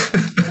over.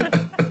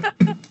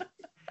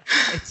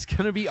 It's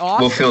going to be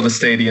awesome. We'll fill the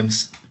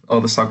stadiums. All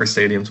the soccer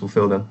stadiums, we'll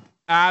fill them.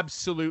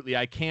 Absolutely.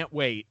 I can't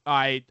wait.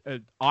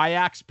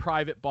 Ajax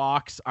private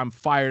box. I'm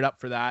fired up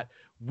for that.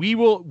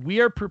 We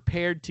are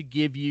prepared to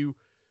give you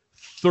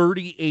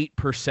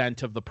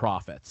 38% of the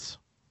profits.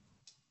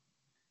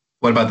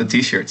 What about the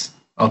t-shirts?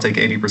 I'll take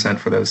 80%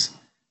 for those.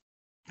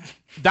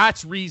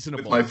 That's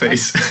reasonable. With my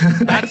face.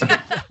 That's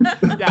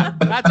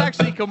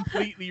actually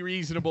completely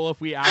reasonable if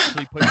we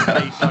actually put your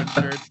face on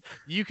shirts.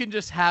 You can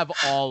just have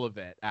all of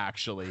it,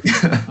 actually.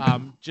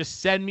 Just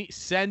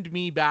send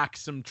me back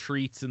some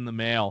treats in the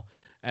mail,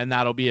 and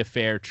that'll be a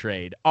fair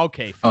trade.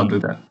 Okay, I'll do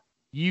that.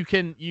 You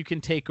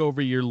can take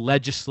over your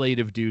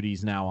legislative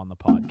duties now on the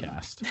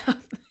podcast.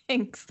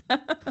 Thanks.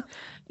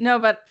 No,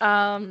 but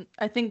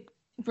I think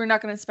we're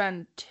not going to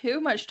spend too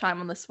much time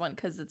on this one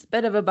because it's a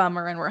bit of a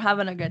bummer and we're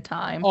having a good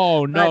time.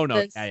 Oh, no.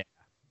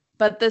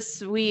 But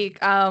this week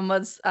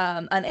was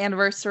an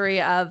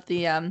anniversary of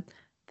the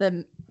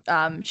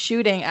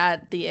shooting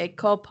at the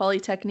École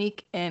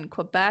Polytechnique in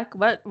Quebec.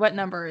 What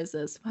number is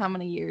this? How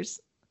many years?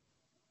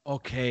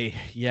 Okay,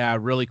 yeah,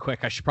 really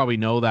quick. I should probably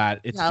know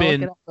that. It's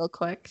been look it up real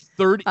quick.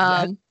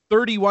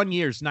 31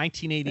 years,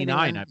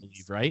 1989, I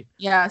believe, right?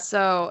 Yeah,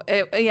 so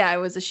it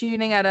was a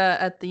shooting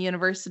at the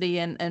university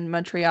in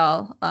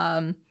Montreal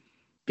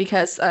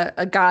because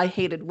a guy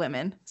hated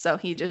women, so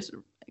he just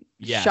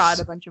shot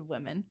a bunch of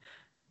women.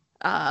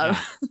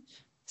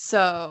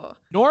 So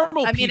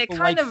normal. I mean, it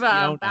kind of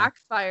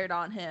backfired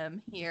on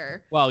him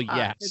here. Well,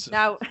 yes.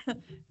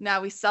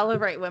 Now we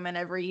celebrate women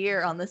every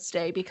year on this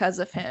day because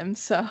of him.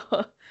 So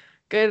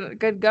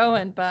Good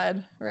going,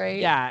 bud.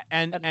 Right? Yeah,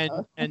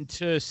 and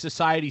to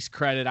society's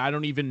credit, I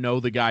don't even know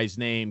the guy's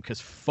name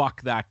because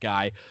fuck that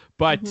guy.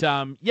 But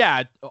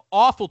yeah,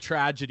 awful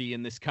tragedy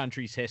in this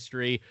country's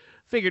history.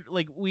 Figured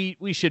like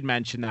we should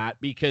mention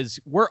that because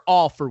we're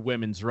all for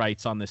women's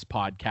rights on this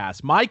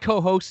podcast. My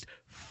co-host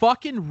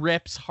fucking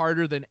rips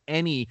harder than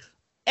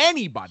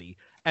anybody,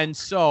 and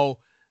so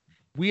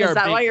we are. Is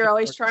that why you're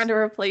always trying to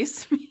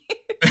replace me?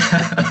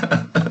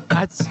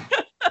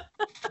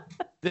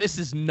 This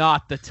is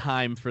not the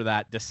time for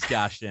that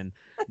discussion.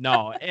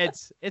 No,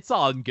 it's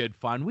all in good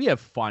fun. We have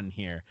fun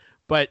here.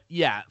 But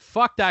yeah,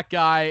 fuck that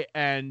guy.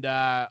 And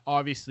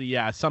obviously,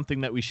 yeah,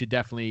 something that we should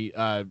definitely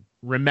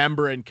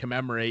remember and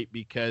commemorate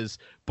because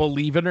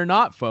believe it or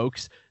not,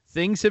 folks,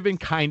 things have been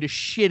kind of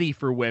shitty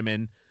for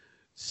women.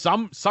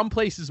 Some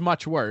places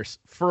much worse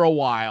for a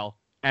while.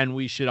 And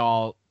we should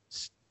all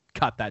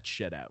cut that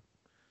shit out.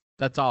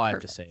 That's all I have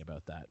to say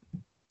about that.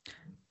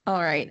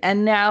 All right.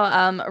 And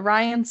now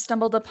Ryan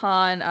stumbled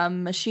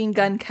upon Machine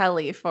Gun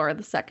Kelly for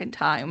the second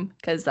time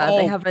because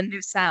they have a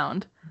new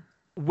sound.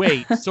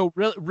 Wait, so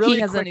really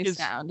he has a new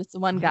sound. It's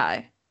one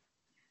guy.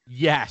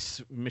 Yes,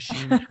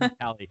 Machine Gun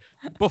Kelly.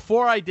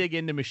 Before I dig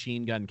into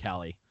Machine Gun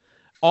Kelly,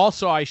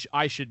 also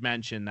I should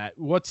mention that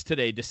what's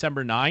today,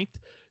 December 9th?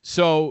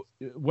 So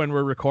when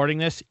we're recording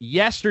this,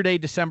 yesterday,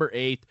 December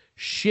 8th,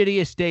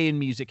 shittiest day in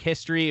music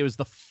history. It was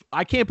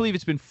I can't believe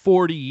it's been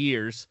 40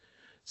 years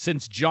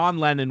since John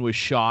Lennon was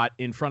shot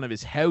in front of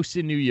his house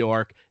in New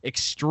York.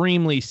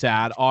 Extremely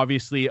sad,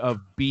 obviously, of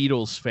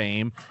Beatles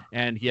fame,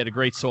 and he had a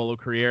great solo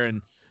career,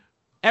 and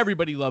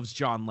everybody loves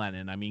John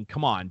Lennon. I mean,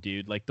 come on,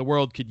 dude. Like, the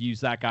world could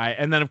use that guy.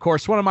 And then, of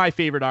course, one of my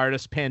favorite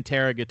artists,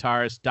 Pantera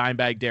guitarist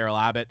Dimebag Darrell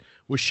Abbott,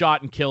 was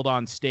shot and killed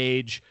on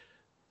stage,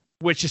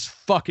 which is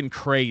fucking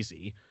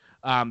crazy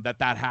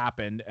that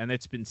happened, and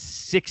it's been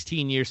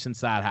 16 years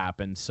since that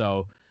happened,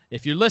 so...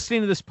 If you're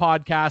listening to this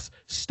podcast,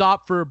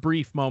 stop for a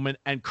brief moment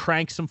and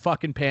crank some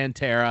fucking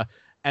Pantera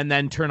and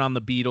then turn on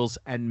the Beatles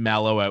and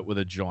mellow out with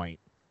a joint.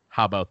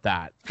 How about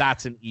that?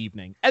 That's an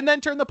evening. And then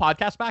turn the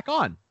podcast back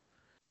on.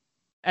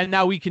 And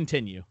now we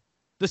continue.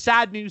 The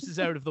sad news is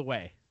out of the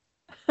way.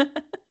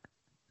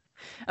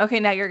 Okay,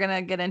 now you're going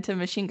to get into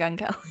Machine Gun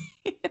Kelly.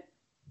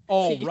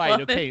 Oh,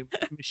 right. Okay.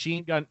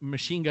 Machine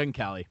Gun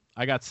Kelly.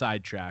 I got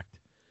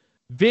sidetracked.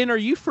 Vin, are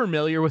you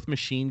familiar with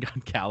Machine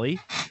Gun Kelly?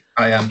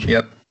 I am,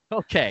 yep.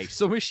 Okay,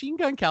 so Machine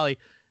Gun Kelly,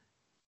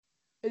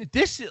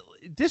 this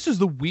is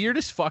the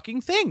weirdest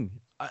fucking thing.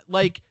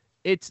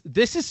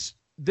 This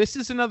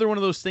is another one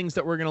of those things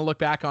that we're gonna look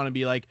back on and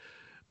be like,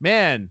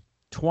 man,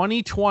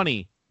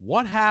 2020,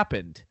 what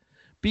happened?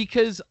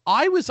 Because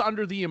I was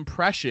under the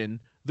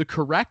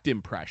correct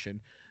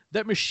impression,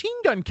 that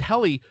Machine Gun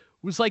Kelly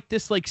was like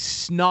this like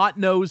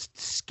snot-nosed,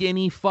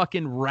 skinny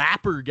fucking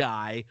rapper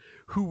guy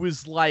who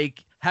was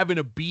like having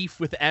a beef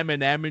with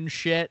Eminem and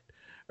shit.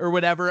 Or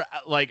whatever.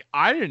 Like,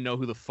 I didn't know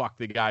who the fuck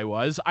the guy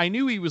was. I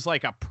knew he was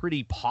like a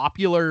pretty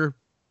popular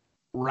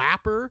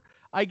rapper,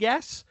 I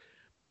guess.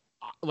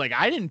 Like,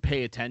 I didn't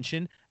pay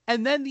attention.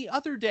 And then the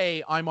other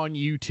day I'm on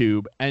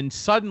YouTube and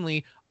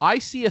suddenly I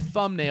see a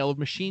thumbnail of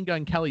Machine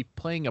Gun Kelly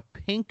playing a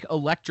pink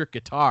electric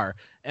guitar.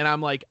 And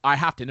I'm like, I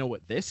have to know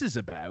what this is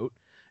about.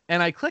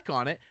 And I click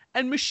on it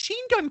and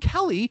Machine Gun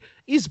Kelly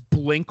is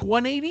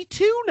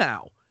Blink-182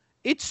 now.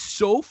 It's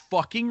so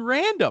fucking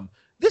random.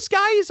 This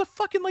guy is a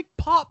fucking like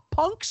pop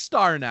punk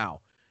star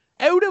now.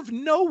 Out of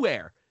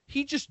nowhere.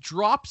 He just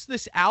drops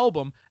this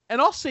album.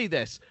 And I'll say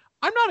this.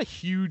 I'm not a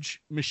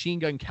huge Machine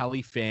Gun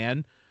Kelly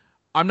fan.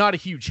 I'm not a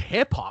huge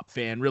hip hop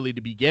fan really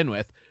to begin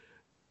with.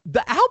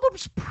 The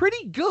album's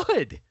pretty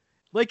good.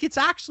 Like, it's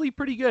actually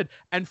pretty good.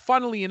 And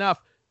funnily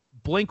enough,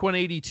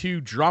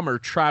 Blink-182 drummer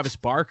Travis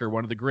Barker,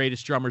 one of the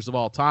greatest drummers of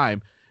all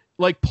time,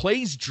 like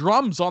plays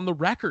drums on the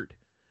record.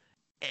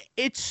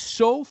 It's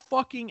so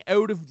fucking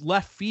out of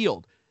left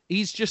field.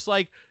 He's just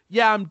like,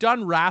 yeah, I'm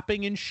done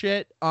rapping and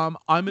shit. I'm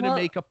going to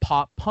make a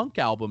pop punk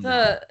album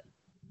now.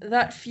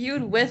 That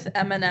feud with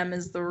Eminem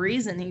is the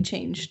reason he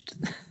changed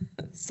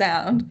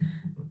sound,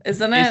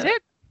 isn't it? Is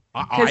it?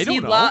 I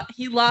don't know.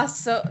 He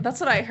lost so... That's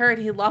what I heard.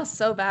 He lost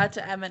so bad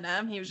to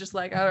Eminem. He was just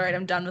like, all right,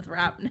 I'm done with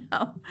rap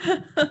now.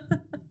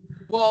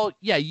 Well,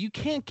 yeah, you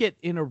can't get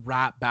in a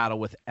rap battle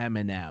with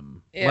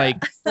Eminem. Yeah.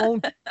 Like,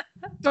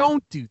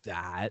 don't do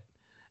that.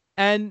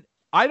 And...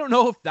 I don't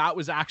know if that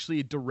was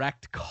actually a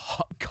direct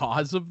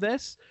cause of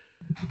this,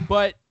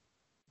 but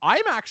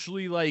I'm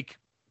actually like,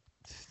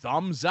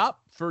 thumbs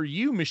up for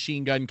you,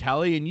 Machine Gun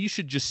Kelly, and you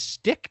should just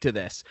stick to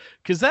this.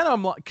 Because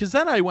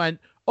then I went,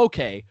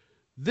 okay,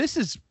 this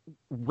is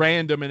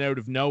random and out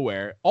of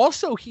nowhere.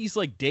 Also, he's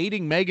like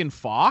dating Megan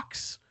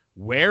Fox.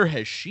 Where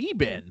has she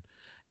been?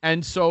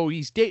 And so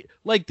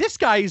this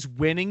guy is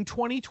winning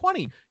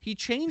 2020. He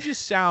changes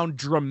sound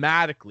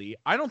dramatically.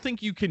 I don't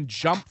think you can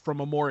jump from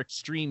a more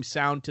extreme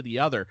sound to the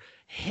other.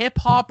 Hip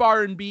hop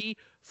R&B,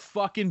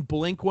 fucking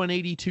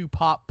Blink-182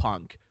 pop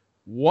punk.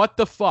 What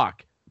the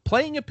fuck?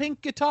 Playing a pink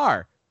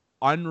guitar.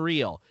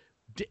 Unreal.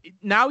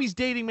 Now he's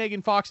dating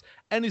Megan Fox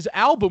and his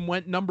album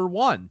went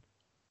 #1.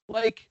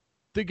 Like,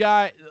 the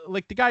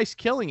guy's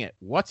killing it.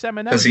 What's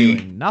Eminem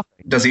doing?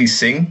 Nothing. Does he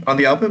sing on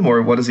the album,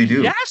 or what does he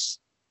do?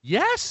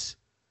 Yes.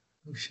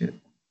 Oh shit.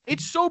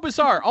 It's so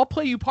bizarre. I'll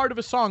play you part of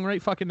a song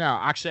right fucking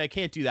now. Actually, I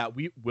can't do that.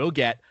 We will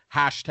get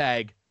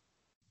hashtag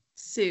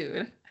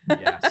sued.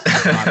 Yes.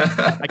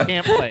 I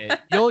can't play it.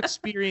 You'll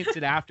experience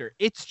it after.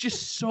 It's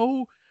just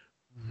so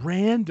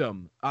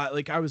random.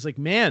 Like I was like,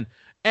 man,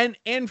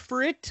 and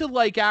for it to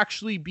like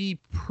actually be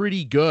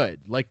pretty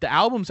good. Like the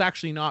album's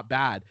actually not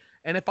bad.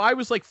 And if I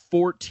was like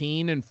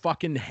 14 and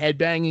fucking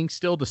headbanging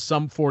still to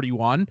Sum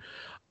 41,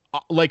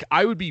 like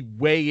I would be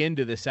way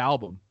into this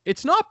album.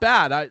 It's not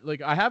bad.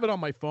 I have it on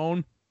my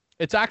phone.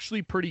 It's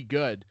actually pretty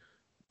good.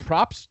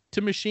 Props to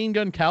Machine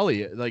Gun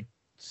Kelly. Like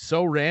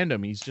so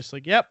random. He's just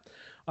like, yep,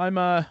 I'm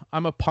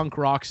a punk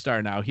rock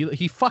star now.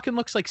 He fucking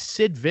looks like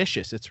Sid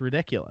Vicious. It's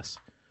ridiculous.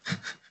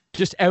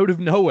 Just out of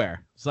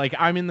nowhere. It's like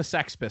I'm in the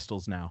Sex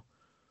Pistols now.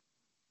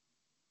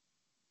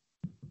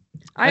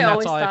 I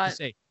always thought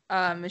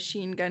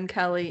Machine Gun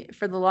Kelly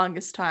for the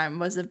longest time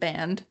was a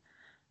band.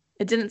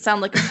 It didn't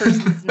sound like a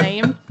person's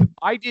name.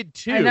 I did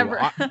too. I never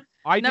did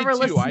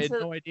too. I had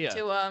no idea.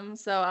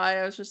 So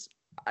I was just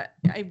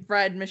I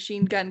read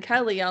Machine Gun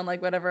Kelly on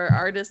like whatever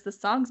artist the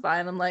song's by,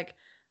 and I'm like,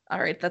 all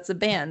right, that's a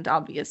band,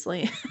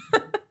 obviously.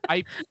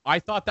 I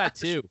thought that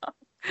too.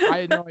 I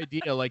had no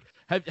idea. Like,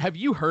 have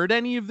you heard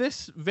any of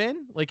this,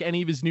 Vin? Like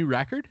any of his new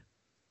record?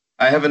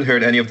 I haven't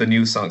heard any of the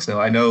new songs.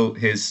 No, I know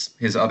his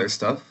other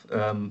stuff,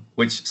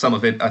 which some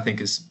of it I think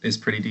is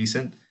pretty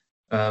decent.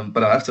 But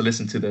I'll have to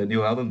listen to the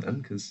new album then,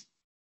 because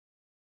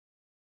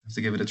I have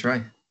to give it a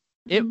try.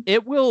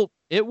 It will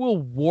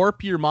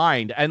warp your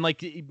mind, and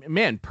like,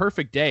 man,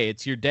 perfect day.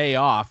 It's your day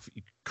off.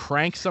 You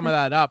crank some of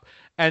that up,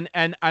 and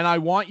I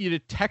want you to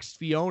text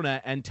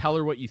Fiona and tell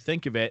her what you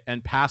think of it,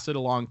 and pass it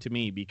along to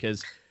me,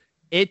 because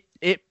it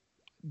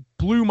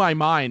blew my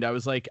mind. I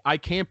was like, I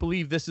can't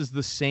believe this is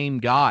the same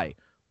guy.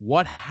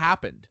 What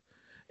happened?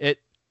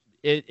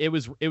 It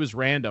was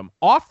random.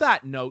 Off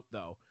that note,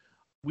 though,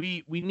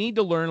 we need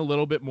to learn a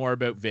little bit more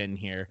about Vin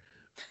here.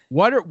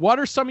 What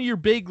are some of your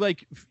big,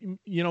 like,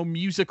 you know,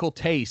 musical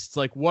tastes?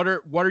 Like, what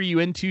are you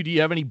into? Do you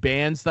have any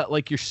bands that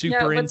like you're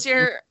super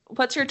into?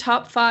 What's your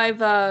top 5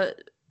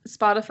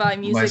 Spotify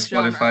music My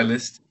Spotify genre?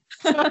 list.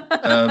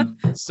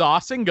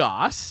 Sauce and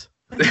Goss.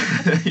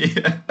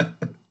 Yeah.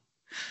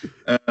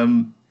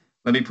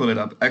 Let me pull it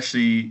up.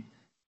 Actually,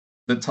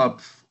 the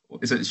top,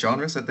 is it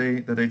genres that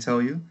they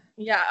tell you?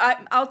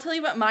 Yeah, I'll tell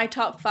you what my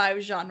top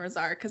 5 genres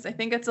are, because I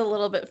think it's a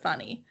little bit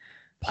funny.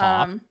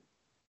 Pop.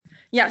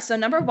 Yeah, so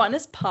number 1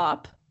 is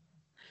pop.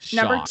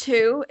 Number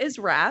 2 is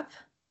rap.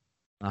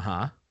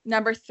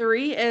 Number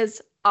 3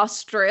 is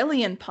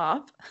Australian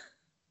pop.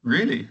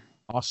 Really?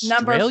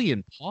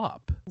 Australian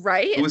pop?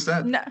 Right? Who is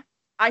that? No,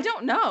 I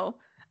don't know.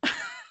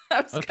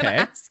 I was gonna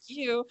ask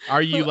you.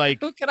 Are you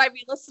who could I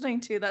be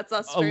listening to that's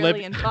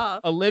Australian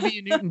pop?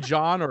 Olivia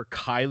Newton-John or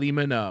Kylie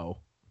Minogue?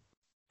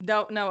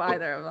 Don't know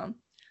either of them.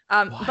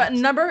 But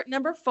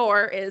number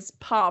 4 is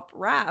pop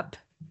rap.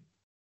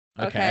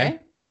 Okay.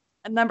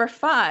 And number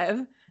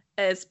 5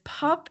 is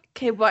pop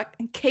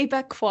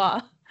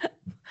Québécois.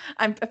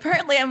 I'm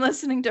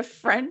listening to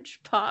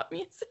French pop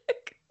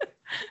music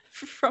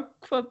from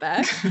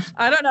Quebec.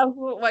 I don't know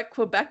what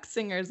Quebec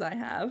singers I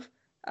have.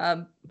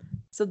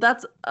 So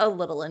that's a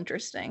little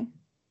interesting.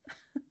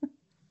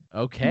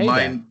 Okay.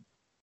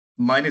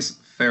 Mine is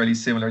fairly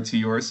similar to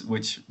yours,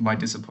 which might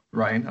disappoint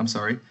Ryan. I'm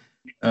sorry.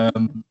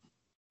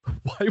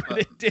 Why would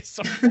it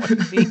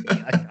disappoint me?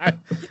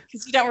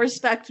 Because you don't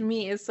respect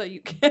me, so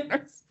you can't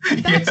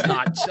respect. That's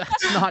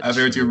not I've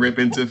heard you rip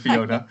into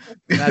Fiona.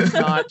 That's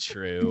not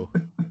true.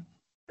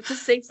 It's a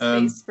safe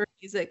space for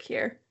music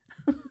here.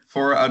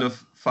 4 out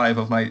of 5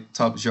 of my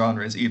top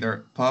genres,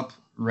 either pop,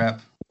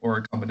 rap, or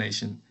a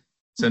combination.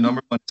 So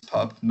number 1 is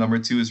pop, number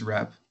 2 is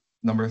rap,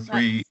 number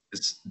 3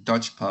 is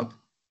Dutch pop,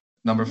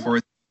 number 4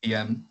 is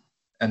EDM,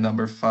 and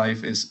number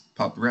 5 is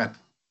pop rap.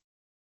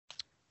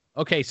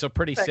 Okay, so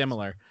pretty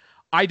similar.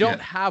 I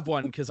don't have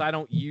one because I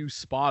don't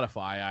use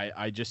Spotify.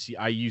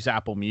 I use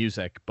Apple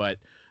Music, but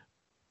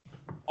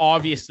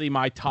obviously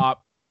my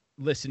top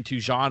listen to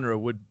genre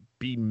would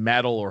be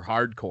metal or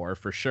hardcore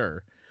for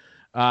sure.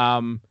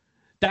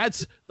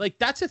 That's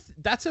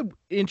a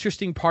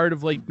interesting part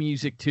of like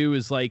music too,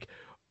 is like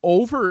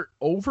over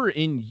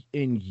in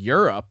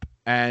Europe,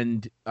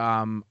 and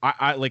I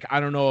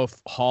don't know if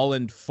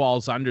Holland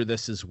falls under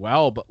this as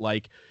well, but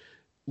like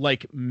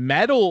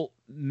metal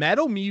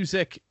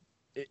music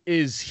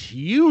is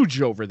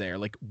huge over there,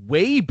 like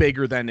way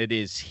bigger than it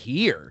is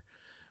here.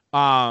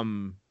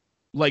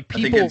 Like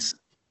people, I think it's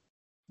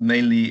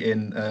mainly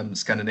in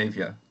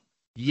Scandinavia.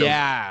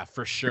 Yeah, so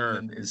for sure.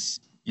 Finland is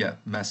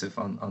massive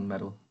on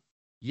metal.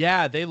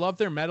 Yeah, they love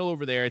their metal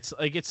over there. It's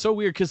like, it's so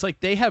weird because like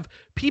they have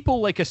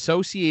people like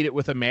associate it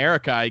with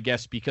America, I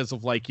guess, because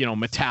of like, you know,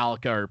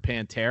 Metallica or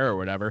Pantera or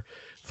whatever.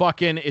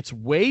 Fucking, it's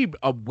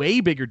a way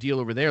bigger deal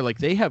over there. Like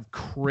they have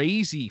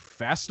crazy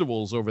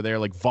festivals over there,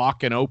 like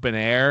Wacken Open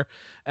Air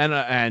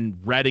and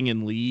Reading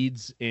and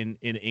Leeds in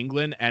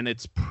England, and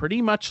it's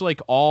pretty much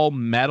like all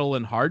metal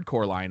and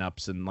hardcore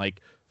lineups and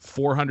like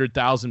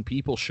 400,000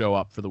 people show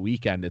up for the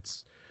weekend.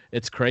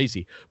 It's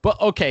crazy. But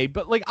okay,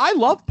 but like I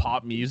love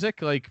pop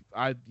music. Like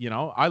I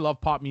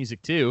love pop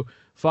music too.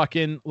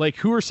 Fucking like,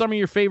 who are some of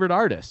your favorite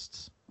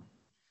artists?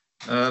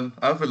 I'll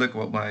have a look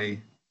what my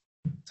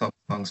top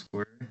songs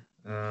were.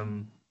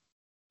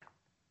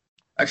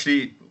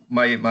 Actually,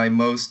 my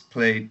most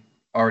played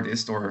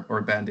artist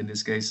or band in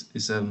this case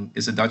is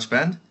a Dutch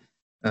band,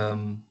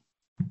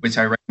 which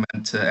I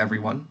recommend to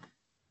everyone.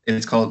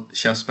 It's called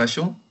Chef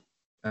Special.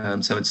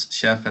 So it's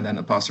Chef and then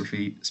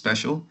apostrophe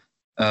Special.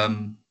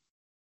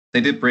 They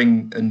did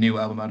bring a new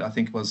album out. I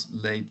think it was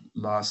late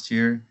last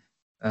year.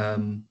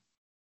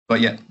 But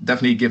yeah,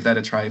 definitely give that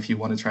a try if you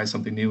want to try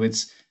something new.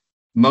 It's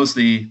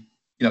mostly,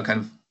 kind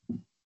of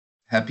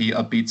happy,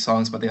 upbeat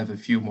songs, but they have a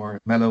few more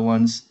mellow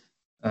ones.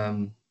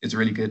 It's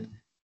really good.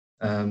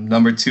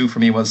 Number 2 for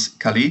me was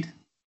Khalid,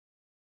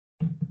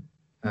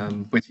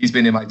 which he's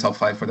been in my top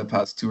 5 for the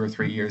past 2 or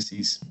 3 years.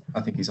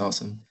 I think he's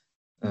awesome.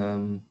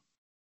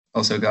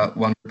 Also got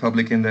One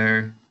Republic in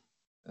there.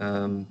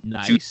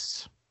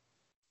 Nice.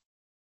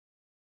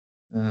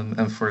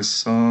 And for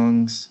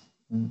songs,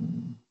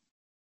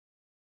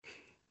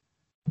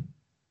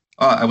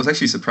 I was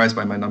actually surprised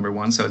by my number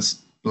 1. So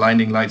it's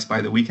Blinding Lights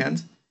by The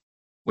Weeknd,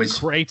 which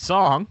great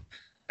song.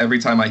 Every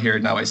time I hear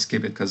it now, I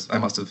skip it because I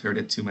must have heard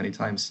it too many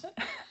times.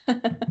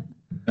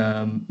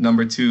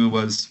 Number 2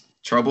 was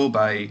Trouble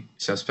by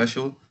Chef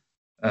Special.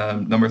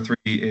 Number 3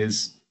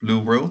 is Blue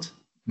World,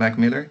 Mac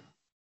Miller.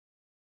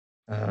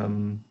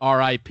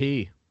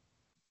 R.I.P.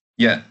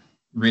 Yeah,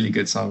 really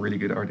good song, really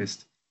good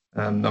artist.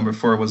 Number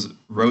 4 was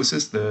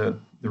Roses, the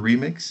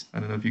remix.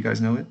 I don't know if you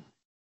guys know it.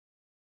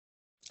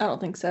 I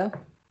don't think so.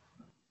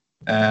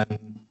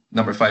 And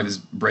number 5 is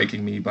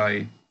Breaking Me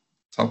by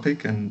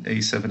Topic and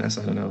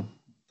A7S. I don't know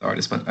the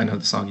artist, but I know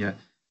the song, yeah.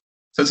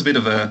 So it's a bit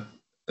of a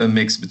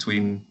mix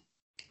between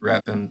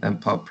rap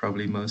and pop,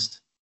 probably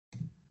most.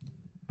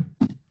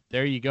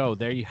 There you go.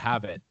 There you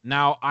have it.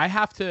 Now I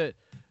have to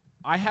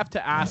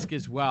ask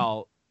as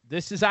well.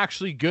 This is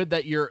actually good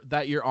that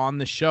you're on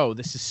the show.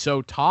 This is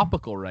so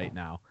topical right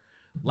now.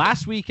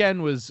 Last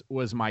weekend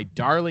was my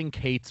darling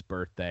Kate's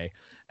birthday,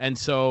 and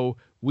so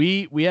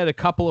we had a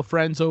couple of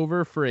friends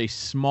over for a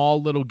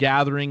small little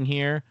gathering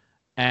here,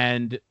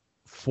 and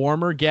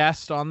former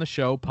guest on the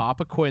show,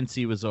 Papa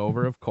Quincy, was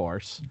over, of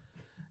course,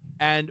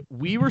 and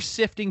we were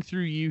sifting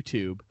through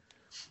YouTube,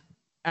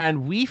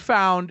 and we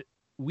found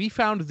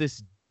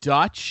this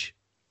Dutch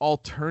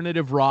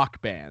alternative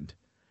rock band,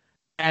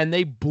 and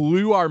they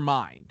blew our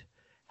mind.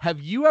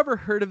 Have you ever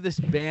heard of this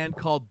band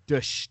called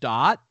De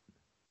Staat?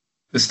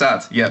 De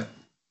Staat, yeah.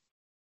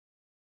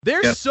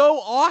 They're so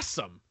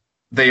awesome.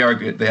 They are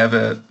good. They have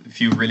a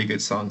few really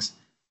good songs.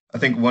 I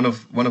think one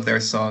of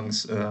their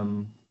songs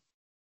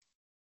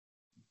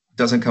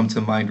doesn't come to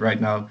mind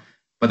right now,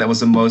 but that was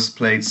the most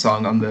played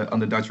song on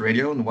the Dutch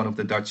radio, on one of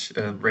the Dutch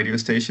radio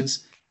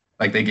stations.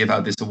 Like they give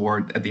out this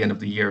award at the end of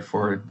the year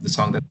for the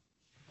song that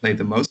played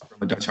the most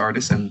from a Dutch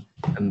artist, and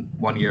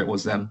one year it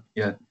was them.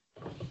 Yeah.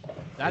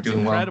 That's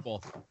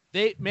incredible.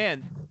 Well.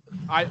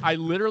 I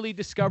literally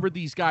discovered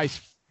these guys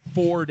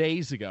 4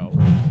 days ago.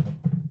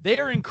 They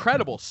are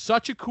incredible.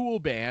 Such a cool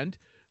band.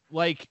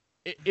 Like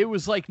it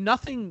was like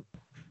nothing.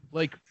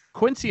 Like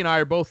Quincy and I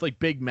are both like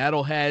big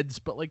metal heads,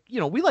 but like,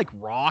 we like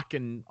rock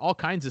and all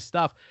kinds of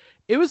stuff.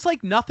 It was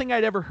like nothing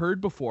I'd ever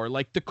heard before.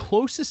 Like the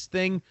closest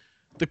thing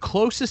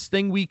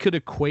we could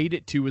equate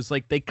it to was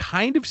like they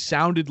kind of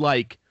sounded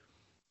like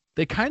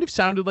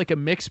a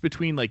mix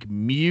between like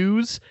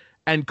Muse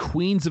and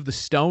Queens of the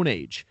Stone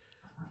Age.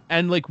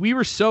 And like we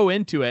were so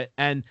into it,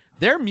 and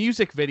their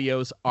music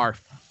videos are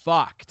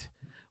fucked.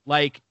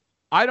 Like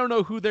I don't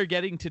know who they're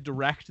getting to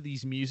direct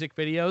these music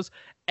videos.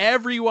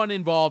 Everyone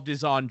involved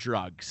is on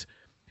drugs.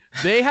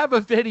 They have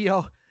a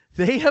video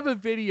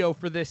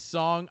for this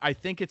song. I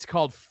think it's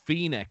called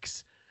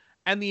Phoenix.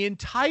 And the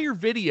entire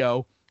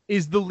video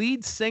is the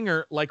lead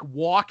singer like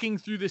walking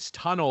through this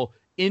tunnel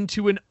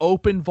into an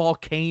open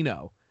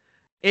volcano.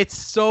 It's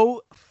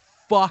so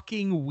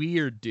fucking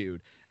weird,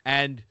 dude.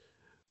 And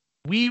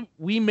we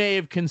may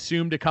have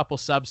consumed a couple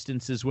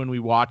substances when we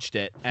watched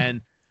it,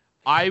 and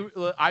I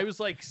was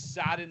like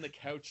sat in the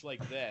couch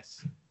like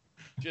this,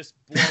 just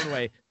blown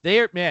away.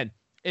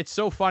 It's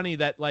so funny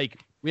that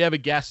like we have a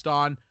guest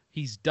on,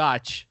 he's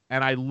Dutch,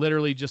 and I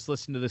literally just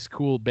listened to this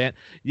cool band.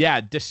 Yeah,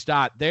 De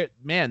Staat.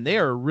 They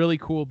are a really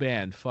cool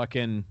band.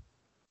 Fucking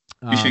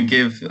you should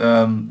give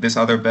this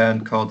other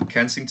band called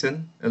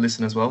Kensington a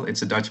listen as well.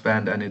 It's a Dutch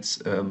band and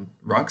it's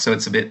rock, so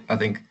it's a bit, I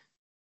think,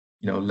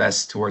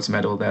 less towards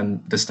metal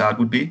than De Staat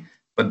would be.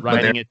 But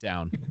writing it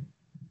down.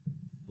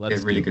 They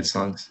have really good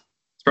songs.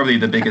 It's probably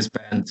the biggest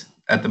band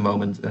at the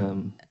moment.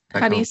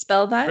 How do you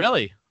spell that?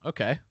 Really?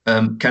 Okay.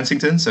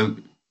 Kensington, so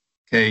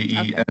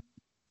Kenston.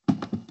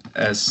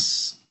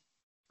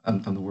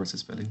 I'm the worst at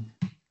spelling.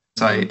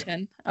 Okay.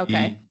 Ton.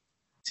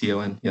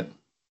 Yep.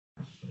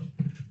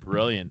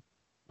 Brilliant.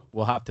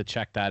 We'll have to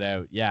check that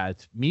out. Yeah,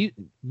 it's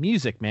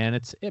music, man.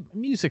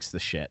 Music's the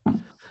shit.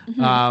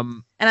 Mm-hmm.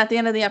 And at the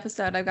end of the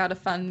episode, I've got a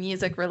fun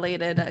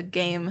music-related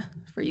game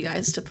for you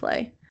guys to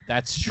play.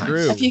 That's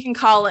true. If you can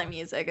call it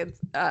music, it's.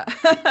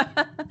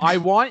 I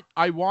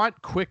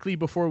want quickly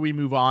before we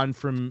move on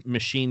from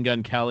Machine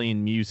Gun Kelly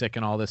and music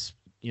and all this,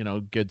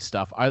 good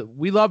stuff.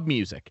 We love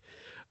music.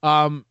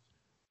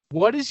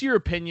 What is your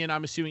opinion?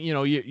 I'm assuming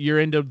you're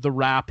into the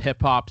rap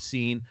hip hop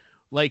scene,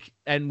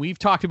 and we've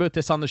talked about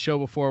this on the show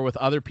before with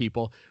other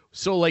people.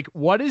 So,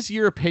 what is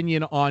your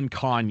opinion on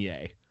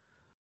Kanye?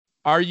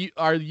 Are you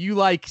are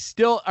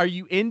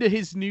you into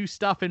his new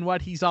stuff and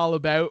what he's all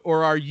about,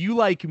 or are you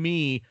like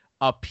me,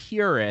 a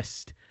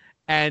purist,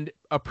 and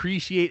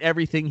appreciate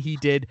everything he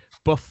did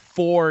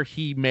before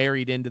he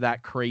married into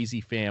that crazy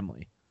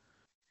family?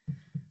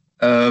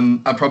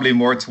 I'm probably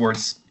more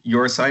towards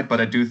your side, but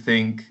I do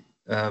think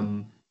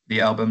the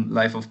album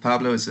Life of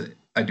Pablo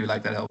I do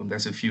like that album.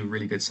 There's a few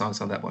really good songs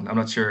on that one. I'm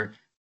not sure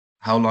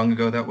how long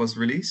ago that was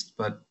released,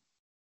 but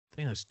I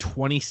think it was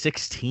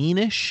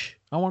 2016-ish,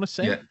 I want to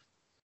say. Yeah.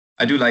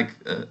 I do like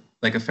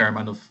a fair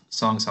amount of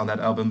songs on that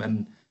album,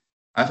 and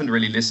I haven't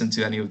really listened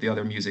to any of the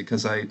other music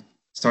because I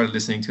started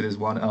listening to this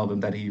one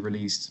album that he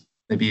released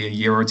maybe a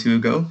year or two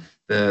ago,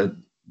 the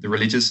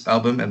Religious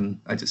album,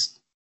 and I just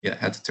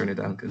had to turn it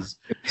down because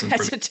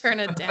turn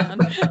it down.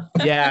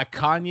 Yeah,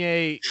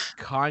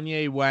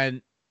 Kanye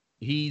went.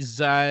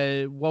 He's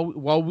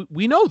well,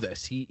 we know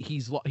this.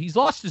 He's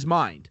lost his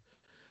mind.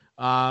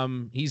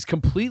 He's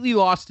completely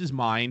lost his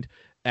mind,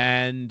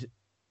 and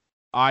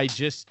I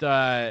just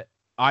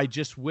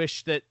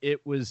wish that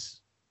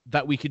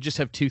that we could just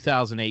have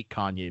 2008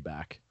 Kanye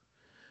back,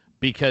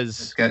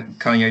 because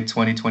Kanye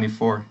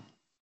 2024.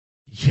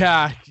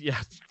 Yeah.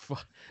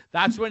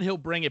 That's when he'll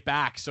bring it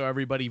back, so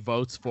everybody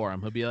votes for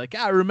him. He'll be like,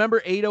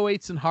 remember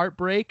 808s and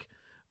Heartbreak?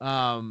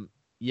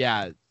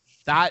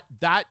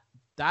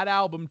 That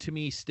album to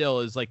me still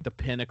is like the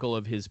pinnacle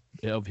of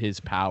his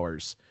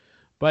powers.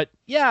 But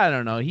I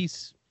don't know.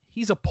 He's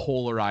a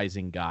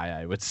polarizing guy,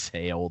 I would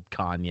say, old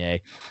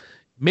Kanye.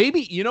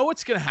 Maybe,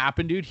 what's going to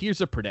happen, dude? Here's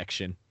a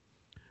prediction.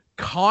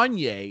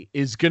 Kanye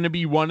is going to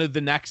be one of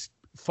the next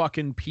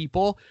fucking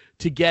people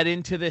to get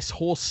into this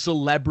whole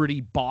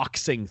celebrity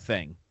boxing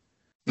thing.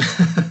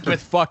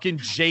 With fucking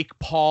Jake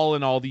Paul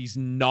and all these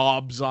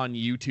knobs on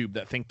YouTube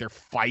that think they're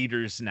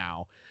fighters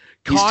now.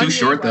 He's too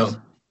short, though.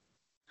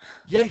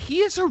 Yeah,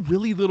 he is a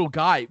really little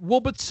guy.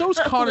 Well, but so's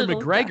Conor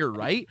McGregor,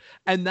 right?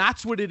 And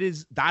that's what it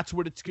is. That's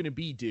what it's going to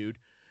be, dude.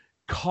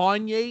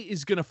 Kanye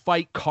is going to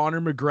fight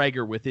Conor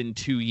McGregor within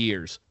 2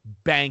 years.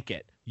 Bank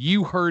it.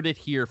 You heard it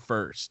here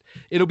first.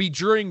 It'll be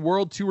during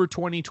World Tour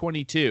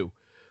 2022.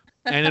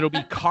 And it'll be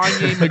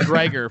Kanye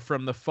McGregor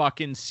from the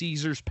fucking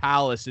Caesars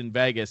Palace in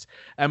Vegas.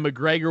 And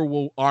McGregor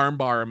will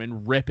armbar him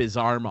and rip his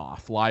arm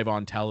off live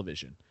on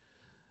television.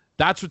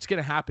 That's what's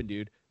going to happen,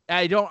 dude.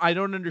 I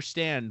don't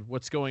understand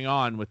what's going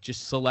on with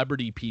just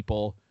celebrity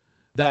people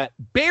that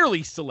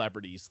barely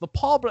celebrities.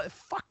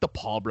 Fuck the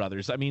Paul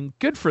brothers. I mean,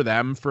 good for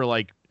them for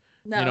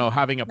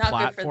having a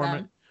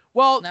platform.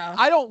 Well, no.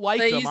 I don't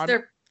like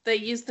them. They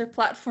use their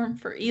platform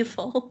for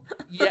evil.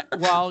 Yeah,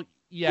 well,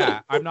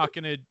 yeah, I'm not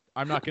gonna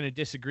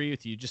disagree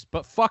with you.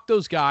 But fuck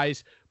those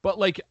guys.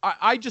 But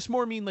I just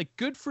more mean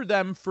good for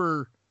them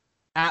for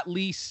at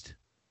least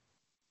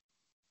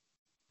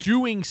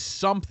doing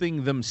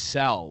something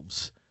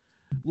themselves.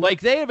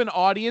 They have an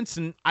audience,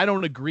 and I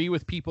don't agree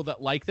with people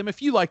that like them. If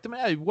you like them,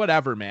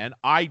 whatever, man.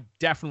 I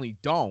definitely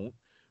don't.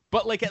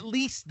 But at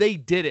least they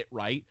did it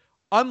right.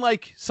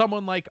 Unlike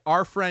someone like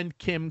our friend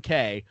Kim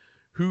K,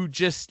 who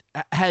just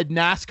had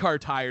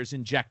NASCAR tires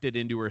injected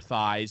into her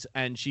thighs,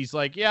 and she's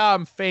like, yeah,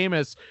 I'm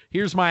famous.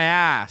 Here's my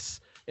ass.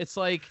 It's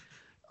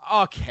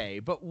okay,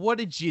 but what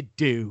did you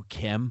do,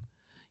 Kim?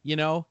 You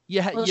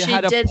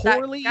had a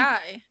poorly...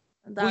 That guy.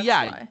 That's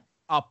why.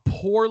 A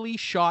poorly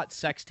shot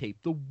sex tape.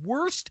 The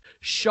worst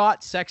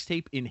shot sex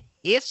tape in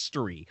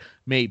history,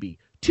 maybe.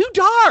 Too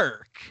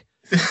dark.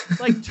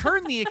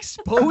 Turn the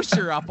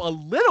exposure up a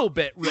little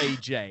bit, Ray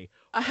J.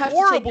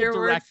 Horrible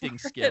directing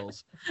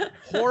skills.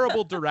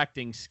 Horrible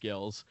directing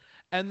skills.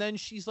 And then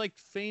she's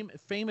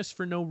famous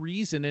for no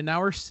reason, and now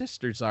her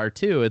sisters are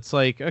too. It's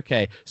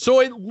okay.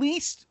 So at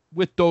least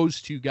with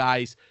those two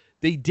guys,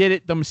 they did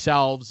it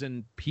themselves,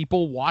 and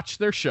people watch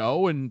their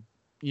show, and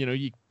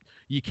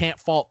you can't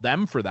fault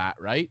them for that,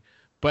 right?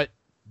 But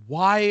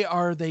why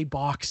are they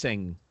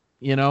boxing?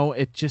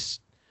 It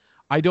just,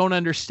 I don't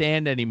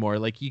understand anymore.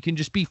 You can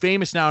just be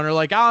famous now and they're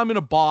like, I'm in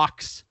a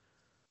box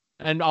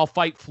and I'll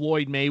fight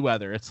Floyd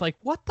Mayweather. It's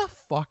what the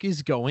fuck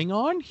is going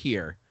on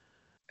here?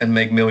 And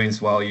make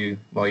millions while you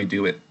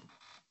do it.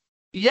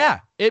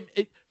 Yeah,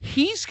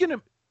 he's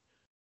gonna.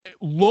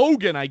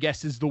 Logan, I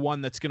guess, is the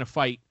one that's gonna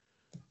fight.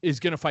 Is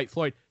going to fight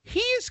Floyd. He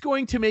is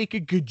going to make a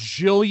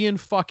gajillion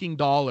fucking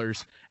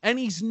dollars, and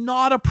he's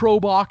not a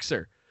pro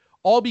boxer,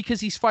 all because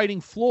he's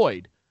fighting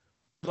Floyd.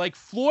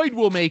 Floyd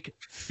will make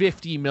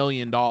 $50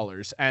 million,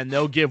 and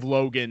they'll give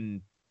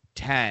Logan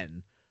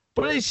 10,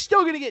 but he's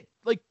still going to get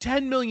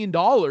 $10 million.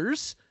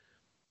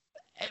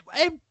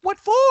 And what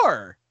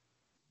for?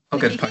 I'll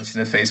get punched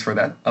in the face for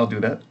that. I'll do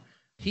that.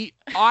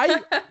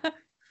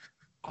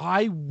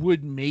 I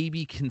would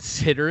maybe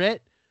consider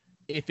it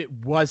if it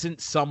wasn't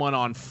someone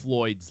on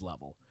Floyd's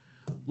level.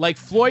 Like,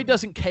 Floyd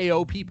doesn't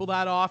KO people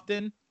that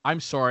often. I'm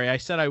sorry. I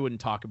said I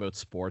wouldn't talk about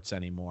sports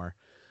anymore.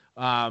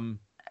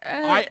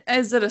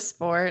 Is it a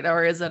sport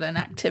or is it an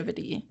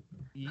activity?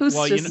 Who's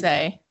to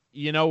say?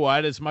 You know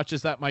what? As much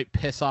as that might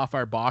piss off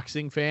our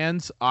boxing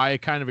fans, I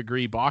kind of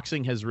agree.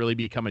 Boxing has really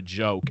become a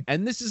joke.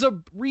 And this is a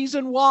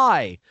reason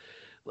why.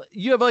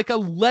 You have like a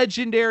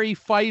legendary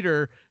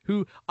fighter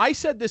who, I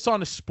said this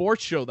on a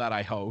sports show that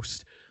I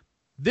host.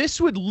 This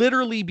would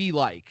literally be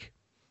like,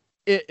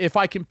 if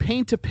I can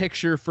paint a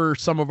picture for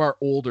some of our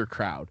older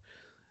crowd,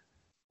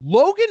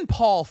 Logan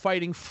Paul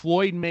fighting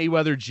Floyd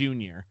Mayweather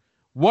Jr.,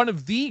 one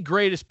of the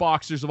greatest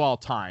boxers of all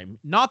time.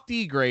 Not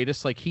the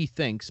greatest like he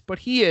thinks, but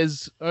he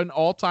is an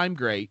all-time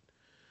great.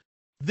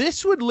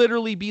 This would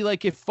literally be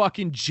like if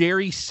fucking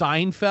Jerry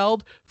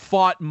Seinfeld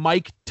fought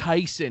Mike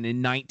Tyson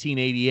in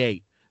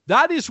 1988.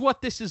 That is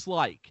what this is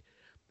like.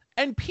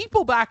 And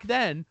people back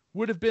then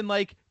would have been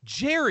like,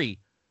 Jerry,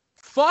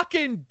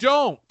 fucking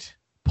don't.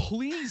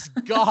 Please,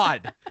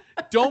 God,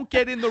 don't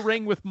get in the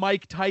ring with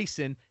Mike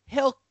Tyson.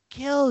 He'll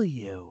kill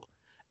you.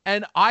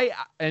 And I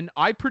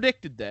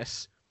predicted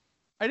this.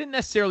 I didn't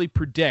necessarily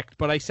predict,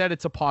 but I said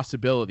it's a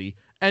possibility.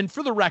 And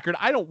for the record,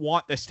 I don't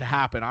want this to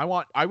happen.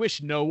 I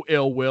wish no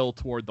ill will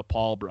toward the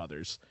Paul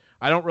brothers.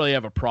 I don't really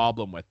have a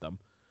problem with them.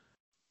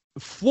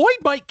 Floyd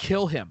might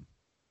kill him.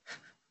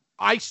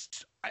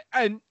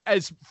 And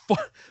as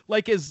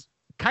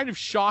kind of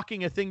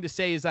shocking a thing to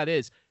say as that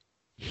is,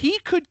 he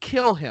could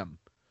kill him.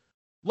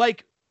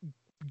 Like,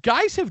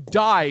 guys have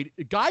died,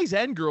 guys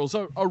and girls.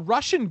 A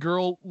Russian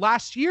girl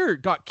last year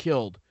got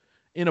killed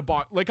in a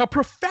box, like a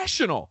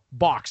professional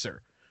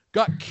boxer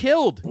got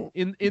killed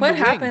in what the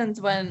happens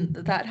ring.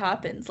 When that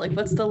happens? Like,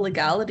 what's the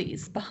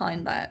legalities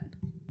behind that?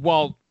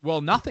 Well,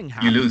 nothing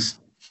happens. You lose.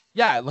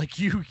 Yeah, like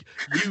you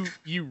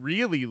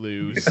really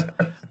lose.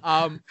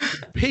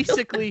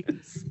 Basic,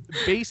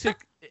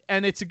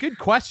 and it's a good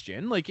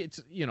question. Like,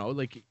 it's, you're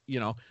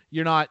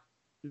not,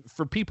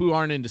 for people who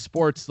aren't into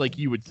sports, like,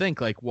 you would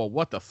think like, well,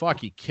 what the fuck?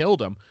 He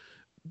killed him.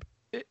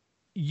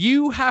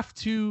 You have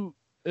to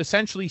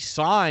essentially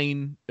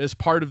sign as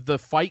part of the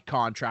fight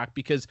contract,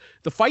 because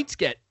the fights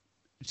get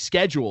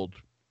scheduled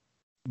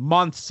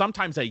months,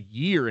 sometimes a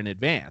year in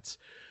advance.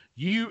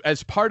 You,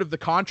 as part of the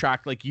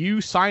contract, like,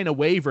 you sign a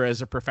waiver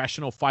as a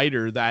professional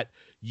fighter that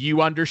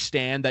you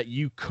understand that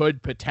you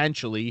could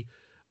potentially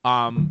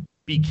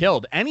be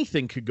killed.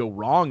 Anything could go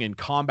wrong in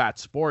combat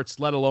sports,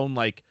 let alone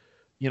like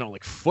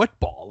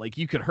football. Like,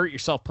 you could hurt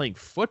yourself playing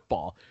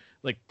football,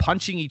 like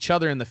punching each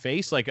other in the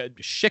face. Like,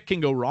 shit can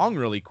go wrong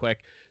really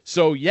quick.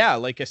 So yeah,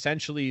 like,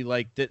 essentially,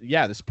 like,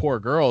 this poor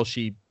girl,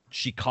 she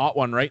caught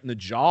one right in the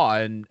jaw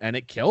and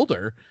it killed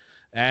her.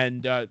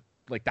 And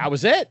like, that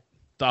was it.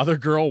 The other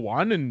girl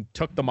won and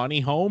took the money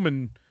home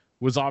and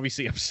was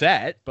obviously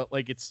upset, but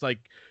like, it's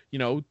like,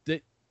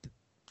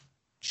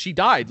 she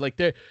died. Like,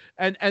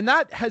 and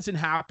that hasn't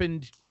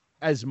happened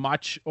as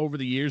much over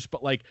the years,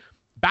 but like,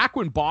 back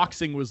when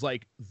boxing was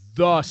like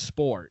the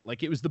sport,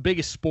 like, it was the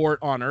biggest sport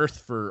on earth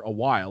for a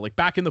while. Like,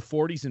 back in the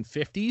 40s and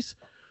 50s,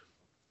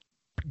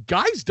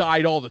 guys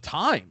died all the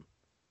time.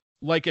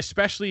 Like,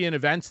 especially in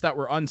events that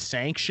were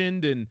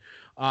unsanctioned. And,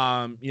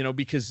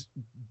 because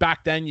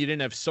back then you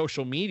didn't have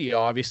social media,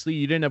 obviously.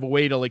 You didn't have a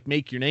way to like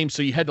make your name.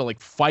 So you had to like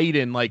fight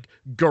in like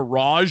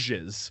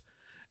garages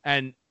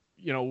and,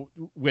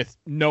 with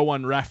no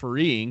one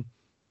refereeing.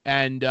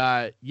 And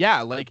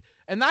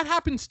and that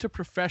happens to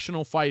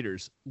professional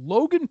fighters.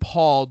 Logan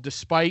Paul,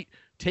 despite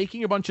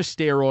taking a bunch of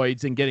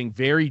steroids and getting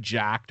very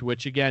jacked,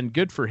 which again,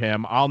 good for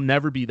him. I'll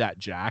never be that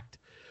jacked.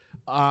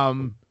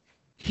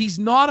 He's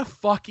not a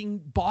fucking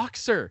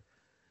boxer.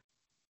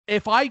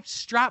 If I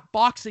strap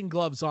boxing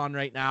gloves on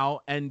right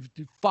now and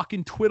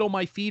fucking twiddle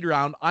my feet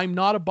around, I'm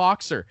not a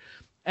boxer.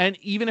 And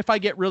even if I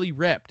get really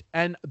ripped,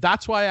 and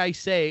that's why I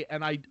say,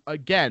 and I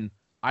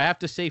have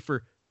to say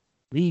for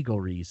legal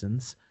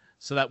reasons,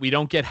 so that we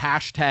don't get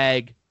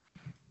hashtag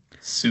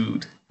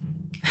sued.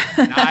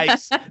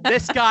 Nice.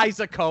 This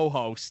guy's a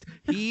co-host.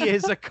 He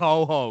is a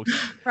co-host.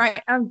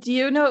 Right. Do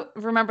you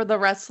remember the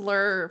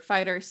wrestler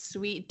fighter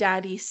Sweet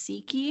Daddy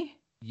Siki?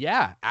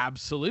 Yeah,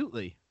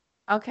 absolutely.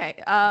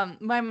 Okay.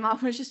 My mom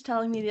was just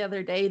telling me the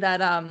other day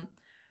that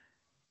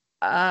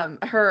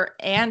her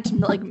aunt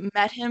like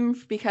met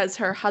him because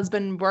her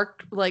husband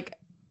worked like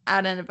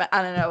at an event.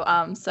 I don't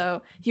know.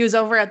 So he was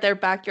over at their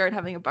backyard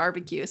having a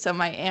barbecue. So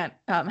my aunt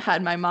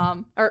had my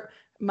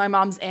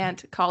mom's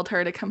aunt called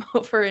her to come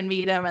over and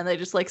meet him, and they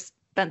just like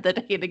spent the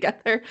day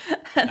together.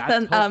 And That's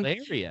then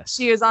hilarious.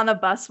 She was on a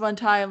bus one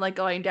time, like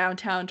going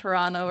downtown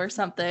Toronto or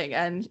something,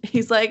 and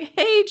he's like,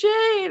 "Hey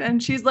Jane,"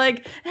 and she's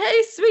like,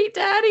 "Hey sweet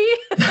daddy."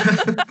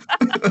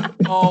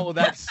 Oh,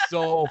 that's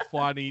so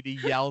funny to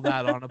yell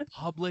that on a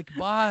public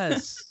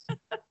bus.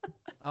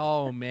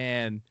 Oh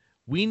man.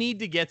 We need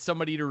to get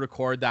somebody to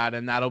record that,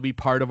 and that'll be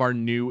part of our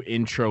new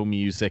intro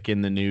music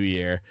in the new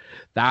year.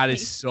 That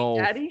is so...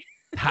 Daddy?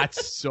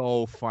 That's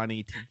so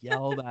funny to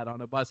yell that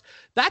on a bus.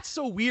 That's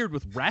so weird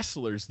with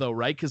wrestlers, though,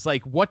 right? Because,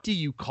 like, what do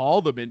you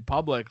call them in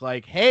public?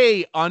 Like,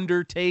 hey,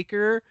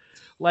 Undertaker.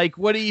 Like,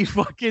 what are you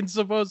fucking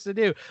supposed to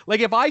do?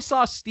 Like, if I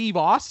saw Steve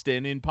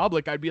Austin in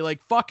public, I'd be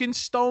like, fucking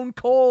Stone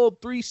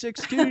Cold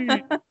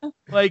 316.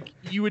 Like,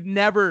 you would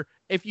never,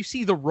 if you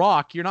see The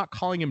Rock, you're not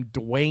calling him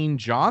Dwayne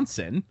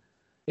Johnson.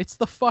 It's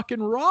the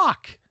fucking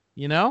Rock,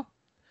 you know?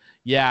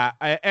 Yeah.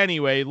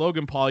 Anyway,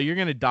 Logan Paul, you're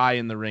going to die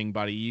in the ring,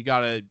 buddy. You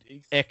got to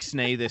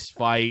ixnay this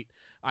fight.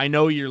 I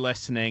know you're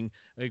listening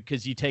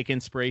because you take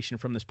inspiration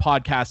from this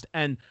podcast.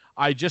 And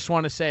I just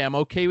want to say I'm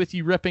okay with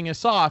you ripping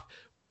us off,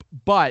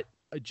 but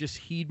just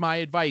heed my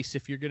advice.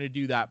 If you're going to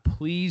do that,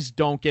 please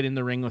don't get in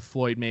the ring with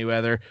Floyd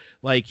Mayweather.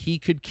 Like, he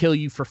could kill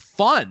you for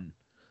fun.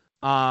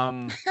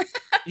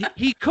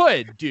 He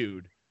could,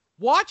 dude.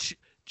 Watch,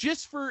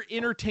 just for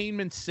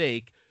entertainment's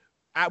sake,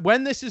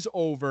 when this is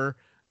over,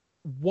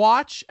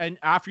 watch, and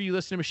after you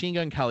listen to Machine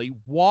Gun Kelly,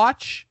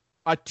 watch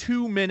a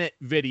 2-minute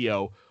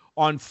video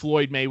on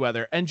Floyd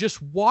Mayweather and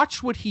just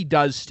watch what he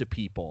does to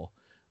people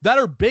that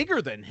are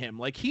bigger than him.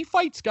 Like, he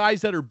fights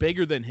guys that are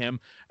bigger than him,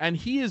 and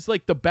he is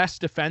like the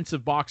best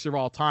defensive boxer of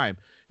all time.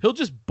 He'll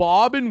just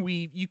bob and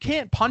weave. You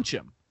can't punch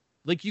him.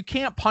 Like, you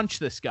can't punch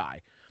this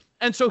guy.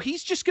 And so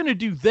he's just going to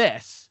do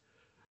this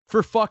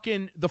for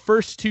fucking the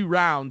first 2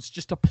 rounds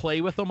just to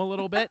play with him a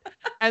little bit.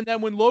 And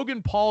then when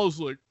Logan Paul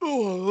is like,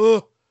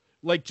 ugh,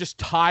 like just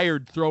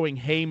tired throwing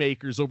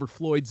haymakers over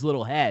Floyd's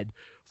little head,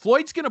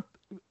 Floyd's going to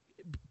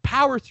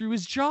power through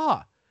his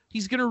jaw.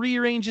 He's going to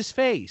rearrange his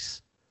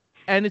face.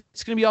 And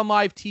it's going to be on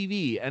live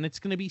TV. And it's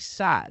going to be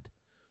sad.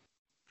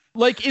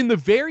 Like, in the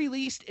very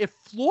least, if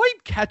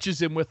Floyd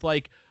catches him with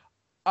like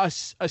a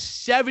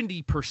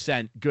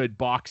 70% good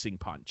boxing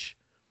punch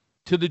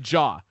to the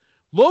jaw,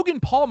 Logan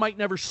Paul might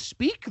never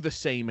speak the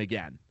same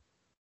again.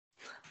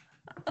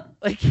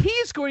 Like,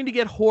 he's going to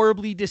get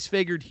horribly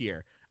disfigured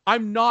here.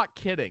 I'm not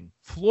kidding.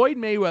 Floyd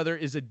Mayweather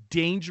is a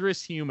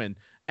dangerous human,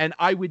 and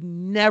I would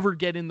never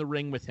get in the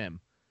ring with him.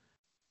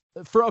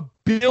 For $1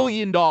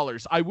 billion,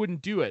 I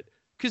wouldn't do it,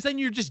 because then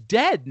you're just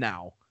dead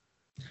now.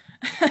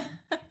 And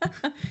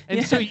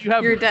yeah, so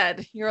you're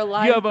dead. You're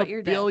alive, you have but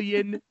you're $1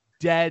 billion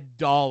dead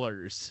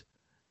dollars.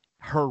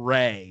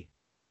 Hooray.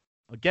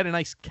 I'll get a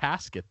nice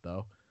casket,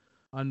 though.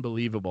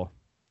 Unbelievable.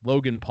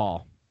 Logan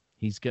Paul.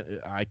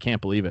 I can't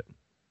believe it.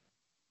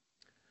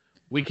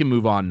 We can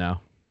move on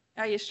now.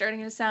 Are you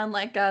starting to sound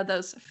like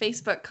those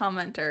Facebook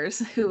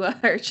commenters who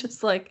are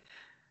just like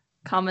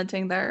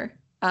commenting their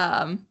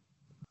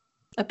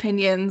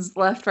opinions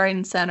left, right,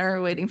 and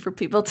center, waiting for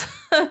people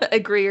to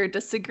agree or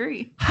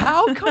disagree?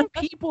 How come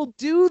people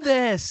do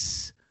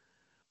this?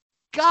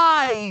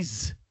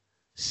 Guys,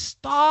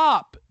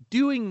 stop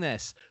doing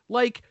this.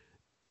 Like,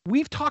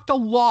 we've talked a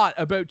lot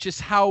about just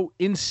how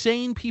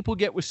insane people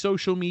get with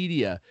social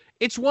media.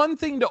 It's one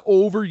thing to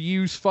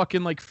overuse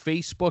fucking like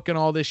Facebook and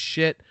all this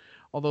shit.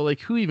 Although, like,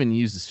 who even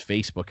uses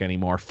Facebook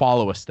anymore?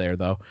 Follow us there,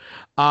 though.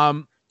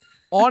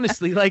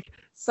 Honestly, like,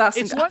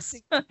 it's one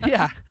thing,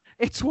 yeah,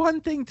 it's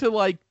one thing to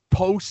like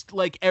post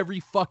like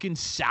every fucking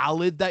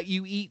salad that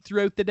you eat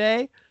throughout the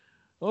day.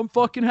 I'm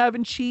fucking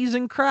having cheese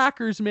and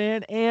crackers,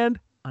 man, and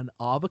an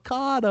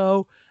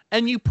avocado,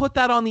 and you put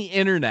that on the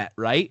internet,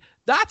 right?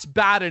 That's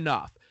bad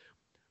enough.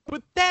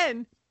 But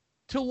then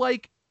to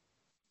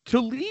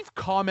leave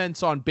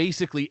comments on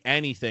basically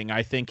anything,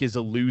 I think, is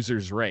a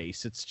loser's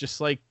race. It's just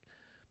like,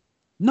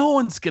 no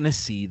one's going to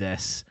see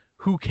this.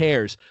 Who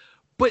cares?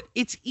 But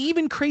it's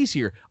even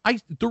crazier.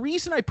 The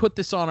reason I put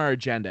this on our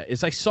agenda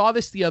is I saw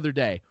this the other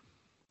day.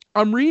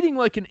 I'm reading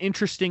like an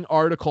interesting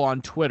article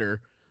on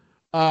Twitter.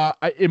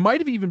 It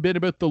might have even been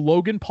about the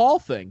Logan Paul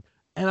thing.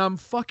 And I'm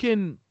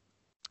scrolling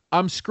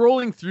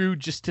through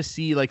just to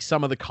see like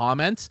some of the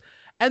comments.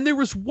 And there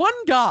was one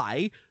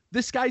guy,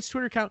 this guy's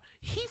Twitter account,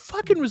 he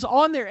fucking was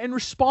on there and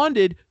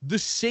responded the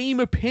same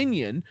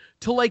opinion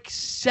to like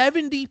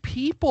 70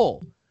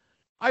 people.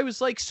 I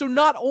was like, so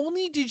not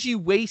only did you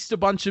waste a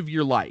bunch of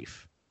your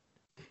life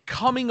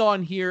coming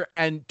on here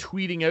and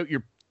tweeting out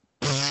your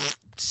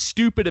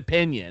stupid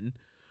opinion,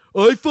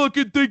 I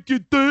fucking think you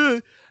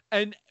did,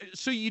 and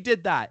so you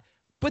did that,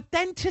 but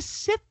then to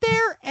sit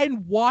there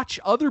and watch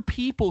other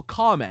people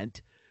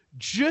comment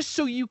just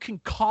so you can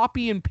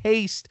copy and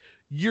paste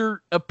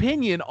your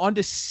opinion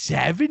onto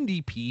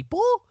 70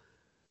 people?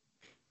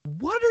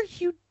 What are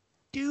you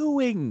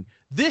doing?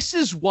 This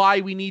is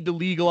why we need to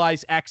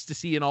legalize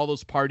ecstasy and all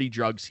those party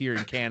drugs here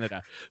in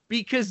Canada,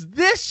 because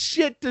this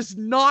shit does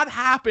not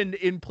happen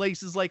in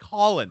places like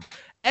Holland.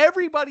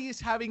 Everybody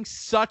is having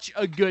such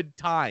a good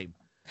time.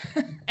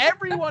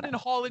 Everyone in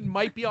Holland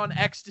might be on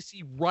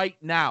ecstasy right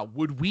now.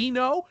 Would we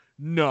know?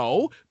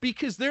 No,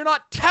 because they're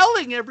not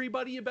telling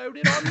everybody about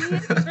it on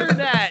the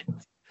internet.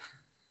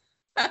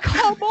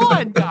 Come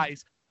on,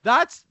 guys.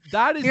 That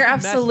is. You're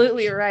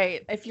absolutely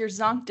right. If you're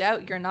zonked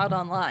out, you're not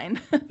online.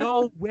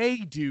 No way,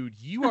 dude.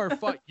 You are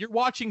you're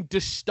watching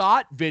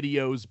Destot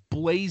videos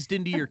blazed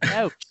into your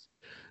couch.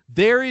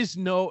 There is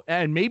no,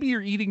 and maybe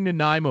you're eating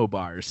Nanaimo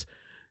bars.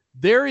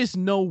 There is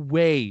no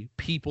way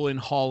people in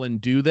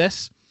Holland do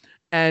this.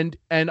 And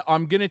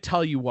I'm going to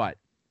tell you what.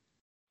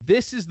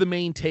 This is the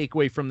main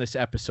takeaway from this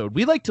episode.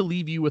 We like to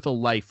leave you with a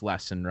life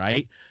lesson,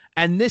 right?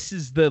 And this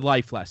is the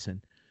life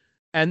lesson.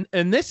 And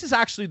this is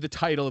actually the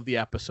title of the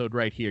episode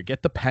right here.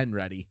 Get the pen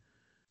ready.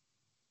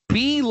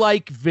 Be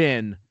like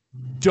Vin.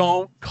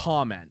 Don't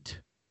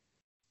comment.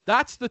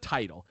 That's the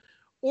title.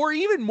 Or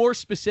even more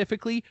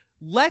specifically,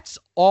 let's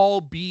all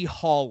be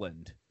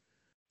Holland.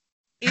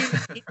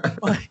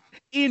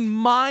 In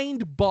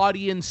mind,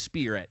 body, and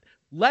spirit.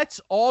 Let's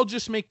all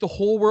just make the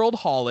whole world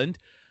Holland.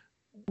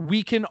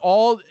 We can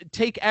all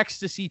take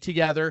ecstasy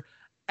together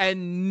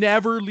and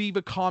never leave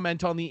a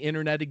comment on the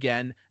internet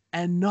again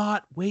and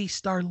not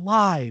waste our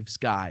lives,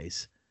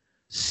 guys.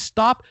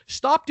 Stop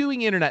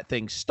doing internet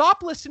things.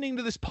 Stop listening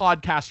to this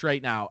podcast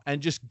right now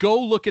and just go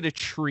look at a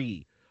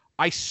tree.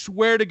 I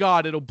swear to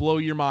God, it'll blow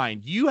your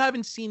mind. You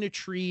haven't seen a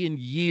tree in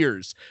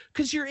years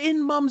because you're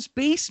in mom's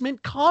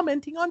basement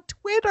commenting on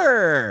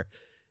Twitter.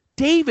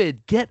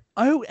 David, get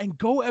out and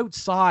go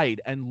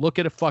outside and look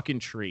at a fucking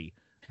tree.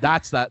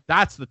 That's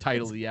the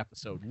title of the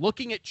episode.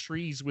 Looking at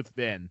trees with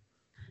Vin.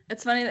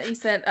 It's funny that you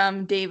said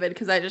David,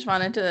 because I just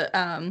wanted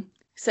to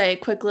say a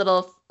quick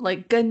little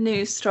good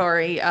news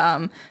story.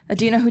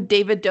 Do you know who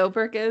David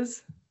Dobrik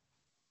is?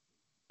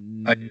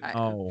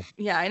 No.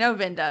 Yeah, I know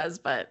Vin does,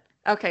 but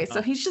okay,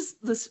 so he's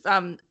just this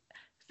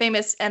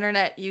famous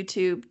internet,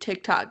 YouTube,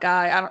 TikTok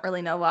guy. I don't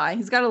really know why.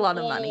 He's got a lot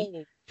of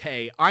money.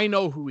 Okay, I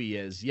know who he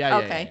is.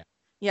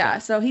 Yeah,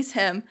 so he's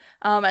him.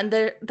 And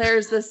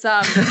there's this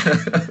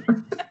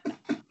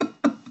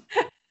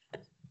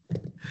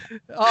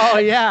oh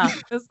yeah.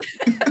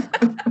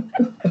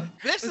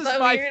 This is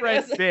my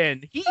friend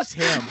Vin. He's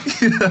him.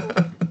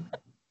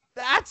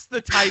 That's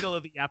the title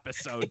of the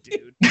episode,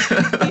 dude.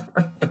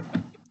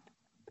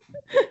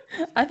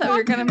 I thought we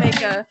were gonna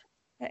make a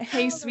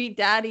 "Hey Sweet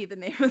Daddy" the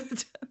name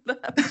of the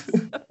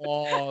episode.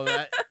 Oh,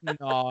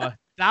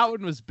 that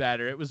one was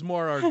better. It was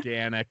more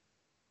organic,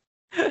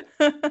 and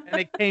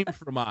it came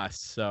from us.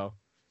 So,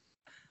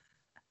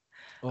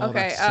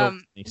 okay. So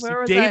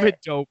David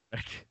Dobrik.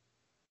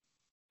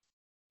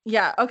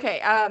 Yeah.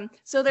 Okay.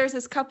 So there's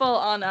this couple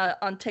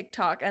on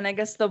TikTok, and I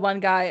guess the one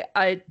guy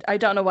I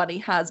don't know what he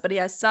has, but he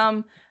has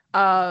some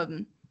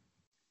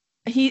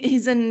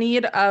he's in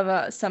need of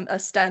a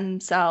stem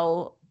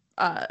cell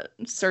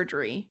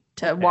surgery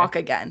to walk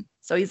again.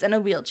 So he's in a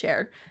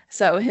wheelchair.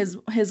 So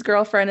his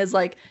girlfriend is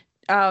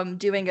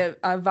doing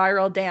a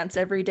viral dance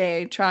every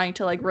day, trying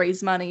to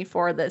raise money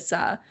for this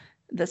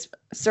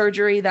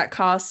surgery that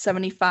costs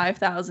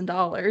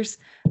 $75,000.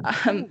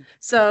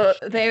 So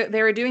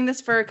they were doing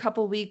this for a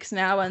couple weeks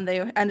now, and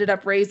they ended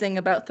up raising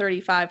about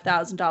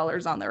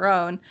 $35,000 on their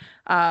own.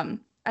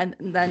 And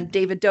then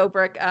David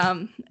Dobrik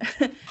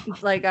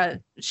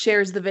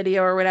shares the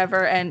video or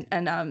whatever,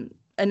 and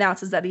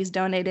announces that he's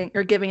donating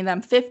or giving them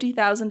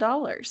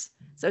 $50,000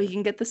 so he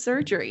can get the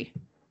surgery.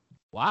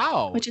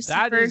 Wow, which is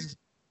super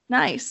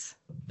nice.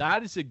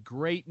 That is a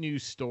great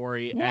news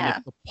story. Yeah. And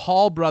if the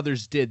Paul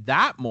brothers did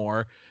that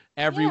more,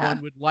 everyone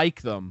would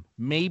like them.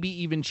 Maybe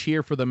even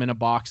cheer for them in a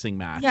boxing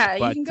match. Yeah,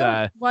 you can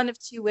go one of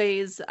two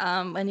ways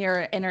when you're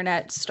an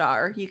internet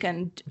star. You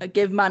can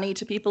give money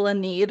to people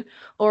in need,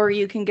 or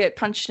you can get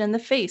punched in the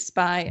face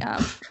by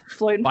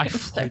Floyd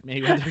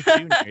Mayweather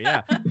Jr.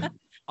 Yeah.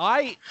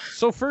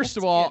 So first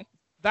of all,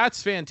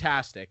 that's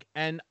fantastic.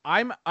 And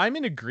I'm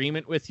in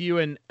agreement with you.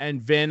 And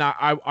Vin,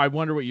 I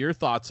wonder what your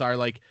thoughts are.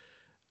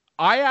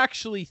 I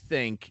actually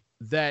think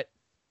that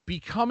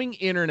becoming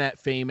internet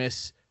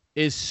famous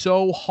is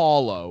so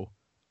hollow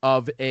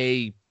of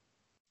a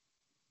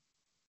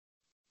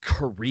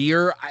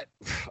career,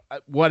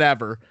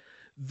 whatever,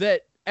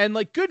 that, and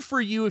good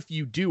for you if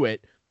you do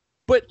it,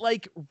 but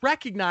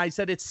recognize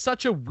that it's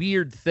such a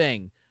weird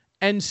thing.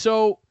 And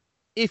so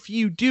if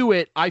you do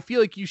it, I feel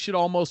like you should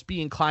almost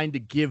be inclined to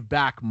give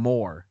back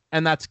more.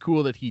 And that's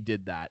cool that he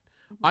did that.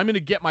 Mm-hmm. I'm going to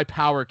get my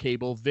power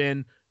cable.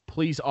 Vin,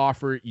 please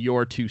offer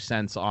your 2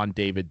 cents on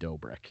David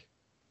Dobrik.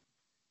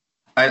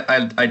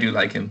 I do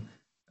like him.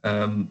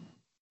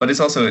 But it's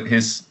also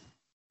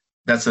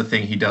that's the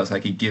thing he does.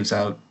 He gives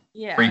out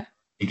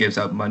he gives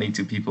out money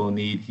to people in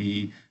need.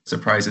 He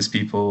surprises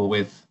people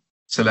with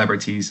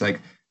celebrities.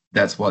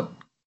 That's what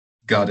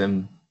got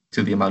him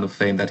to the amount of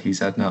fame that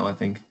he's at now, I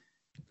think.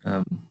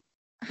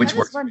 Which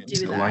works for him,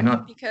 so why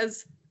not?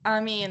 Because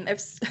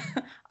if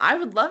I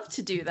would love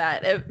to do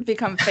that,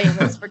 become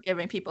famous for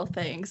giving people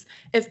things.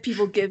 If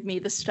people give me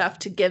the stuff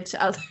to give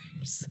to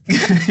others,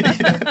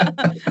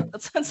 that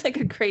sounds like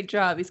a great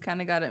job. He's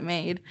kind of got it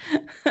made.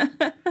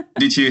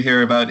 Did you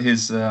hear about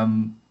his?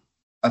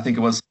 I think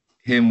it was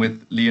him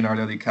with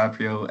Leonardo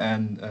DiCaprio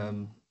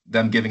and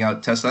them giving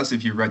out Teslas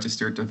if you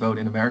registered to vote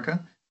in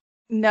America.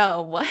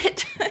 No,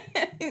 what?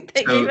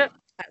 They gave out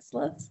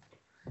Teslas.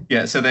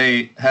 Yeah, so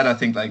they had, I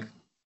think,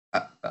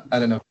 I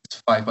don't know if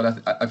it's 5,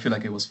 but I feel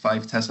like it was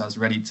 5 Teslas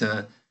ready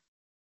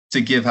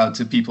to give out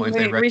to people if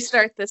they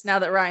restart this now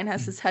that Ryan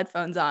has his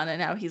headphones on and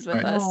now he's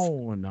with us.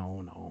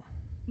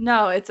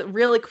 No, it's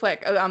really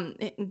quick.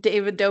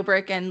 David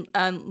Dobrik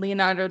and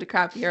Leonardo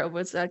DiCaprio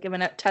was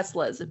giving out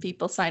Teslas if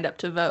people signed up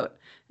to vote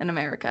in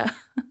America.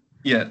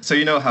 Yeah. So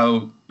you know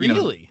how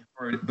really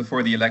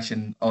before the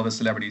election, all the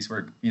celebrities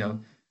were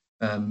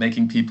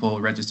making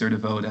people register to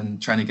vote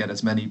and trying to get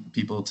as many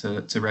people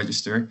to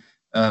register.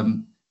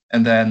 And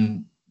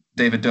then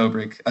David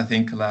Dobrik, I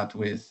think, collabed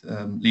with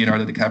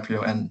Leonardo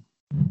DiCaprio and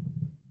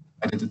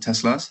I did the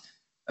Teslas.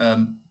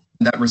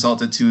 That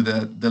resulted to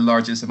the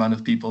largest amount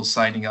of people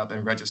signing up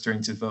and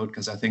registering to vote,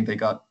 because I think they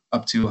got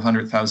up to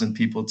 100,000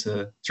 people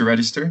to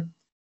register,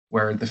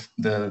 where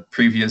the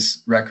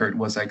previous record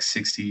was like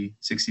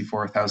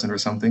 64,000 or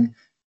something.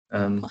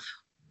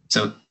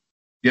 So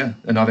yeah,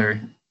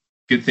 another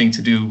good thing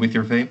to do with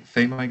your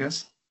fame, I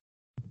guess.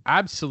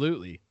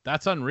 Absolutely.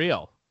 That's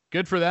unreal.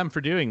 Good for them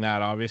for doing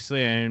that,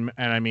 obviously. And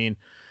I mean,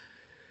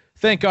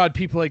 thank God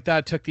people like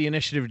that took the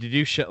initiative to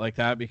do shit like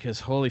that, because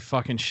holy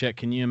fucking shit,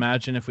 can you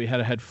imagine if we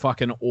had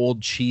fucking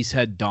old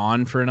cheesehead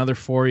Don for another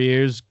 4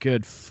 years?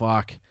 Good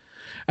fuck.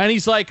 And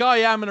he's like, oh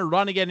yeah, I'm going to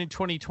run again in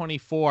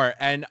 2024.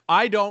 And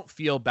I don't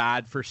feel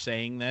bad for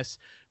saying this.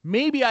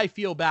 Maybe I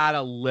feel bad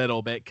a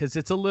little bit because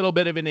it's a little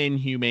bit of an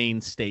inhumane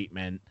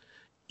statement,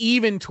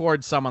 even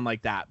towards someone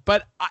like that.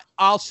 But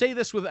I'll say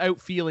this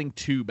without feeling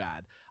too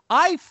bad.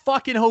 I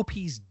fucking hope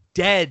he's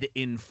dead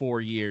in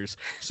 4 years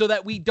so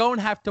that we don't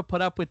have to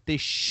put up with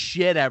this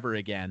shit ever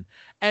again.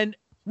 And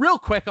real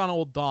quick on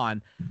old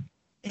Don,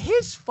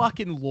 his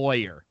fucking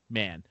lawyer,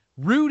 man,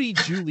 Rudy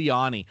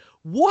Giuliani,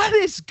 what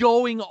is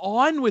going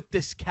on with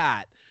this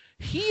cat?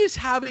 He is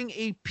having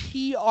a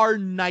PR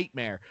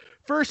nightmare.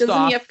 First off,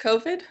 doesn't he have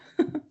COVID?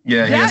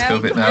 Yeah, he has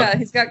COVID now. Yeah,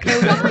 he's got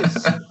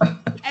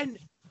COVID. And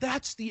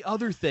that's the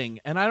other thing.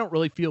 And I don't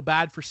really feel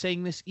bad for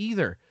saying this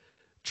either.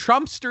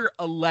 Trumpster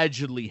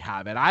allegedly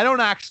have it. I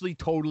don't actually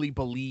totally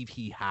believe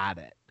he had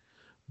it,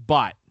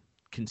 but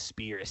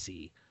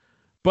conspiracy.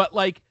 But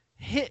like,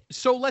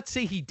 so let's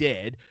say he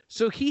did.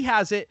 So he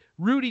has it.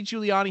 Rudy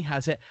Giuliani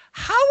has it.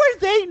 How are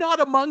they not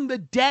among the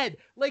dead?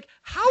 Like,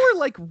 how are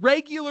like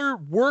regular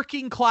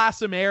working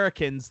class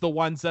Americans the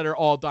ones that are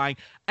all dying?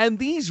 And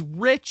these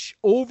rich,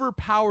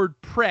 overpowered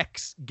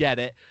pricks get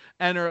it.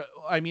 And are,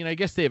 I mean, I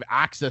guess they have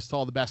access to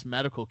all the best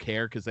medical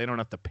care because they don't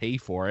have to pay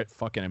for it.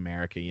 Fucking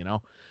America, you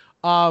know?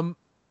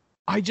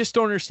 I just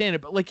don't understand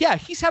it. But like, yeah,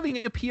 he's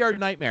having a PR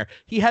nightmare.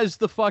 He has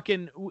the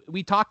fucking,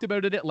 we talked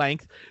about it at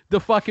length, the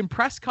fucking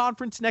press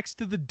conference next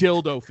to the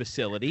dildo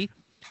facility.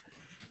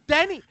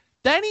 Then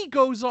he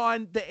goes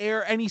on the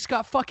air and he's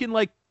got fucking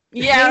like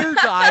hair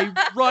dye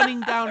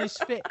running down his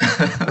face.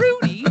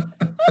 Rudy,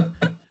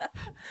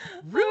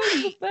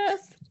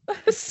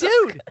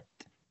 dude,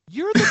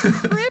 you're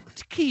the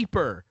crypt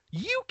keeper.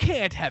 You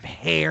can't have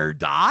hair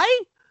dye.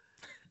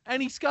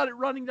 And he's got it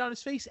running down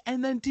his face.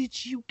 And then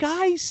did you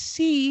guys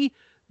see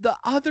the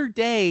other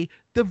day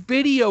the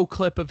video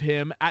clip of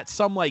him at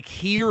some like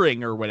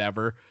hearing or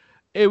whatever?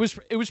 It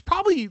was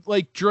probably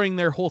like during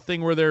their whole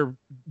thing where they're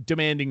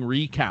demanding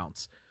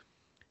recounts.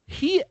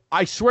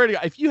 I swear to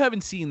God, if you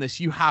haven't seen this,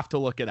 you have to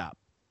look it up.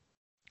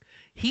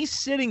 He's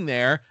sitting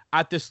there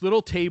at this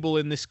little table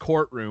in this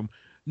courtroom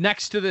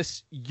next to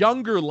this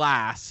younger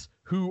lass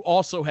who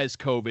also has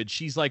COVID.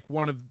 She's like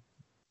one of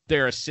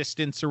their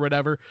assistants or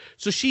whatever.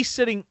 So she's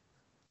sitting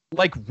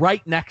like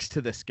right next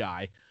to this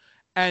guy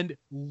and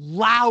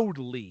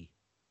loudly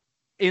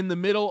in the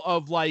middle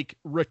of like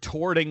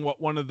retorting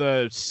what one of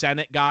the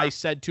Senate guys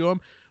said to him,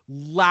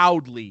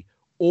 loudly,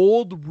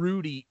 old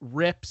Rudy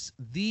rips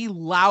the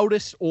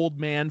loudest old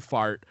man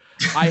fart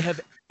I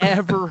have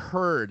ever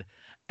heard.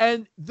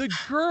 And the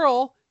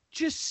girl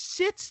just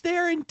sits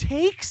there and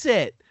takes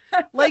it.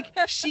 Like,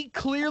 she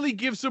clearly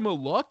gives him a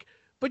look,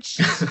 but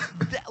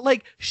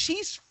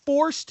she's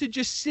forced to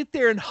just sit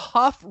there and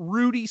huff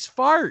Rudy's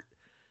fart.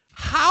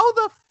 How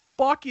the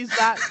fuck is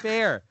that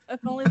fair?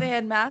 If only they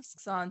had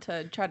masks on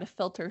to try to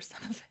filter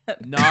some of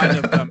it.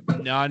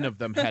 None of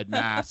them had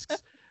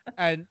masks.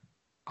 And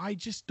I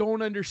just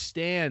don't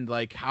understand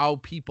like how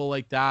people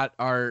like that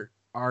are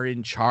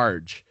in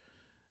charge.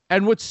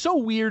 And what's so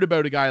weird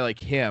about a guy like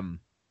him,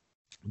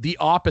 the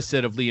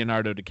opposite of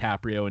Leonardo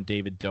DiCaprio and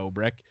David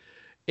Dobrik,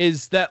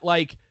 is that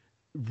like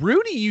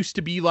Rudy used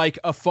to be like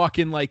a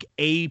fucking like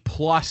A+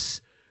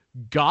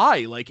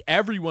 guy. Like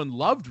everyone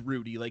loved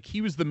Rudy. Like he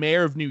was the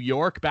mayor of New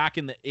York back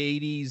in the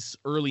 80s,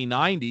 early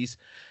 90s.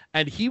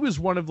 And he was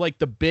one of like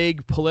the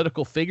big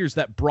political figures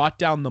that brought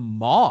down the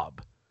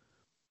mob.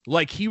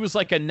 Like he was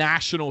like a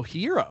national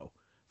hero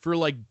for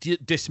like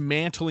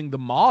dismantling the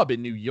mob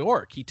in New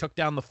York. He took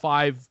down the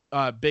 5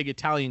 big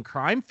Italian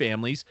crime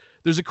families.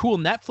 There's a cool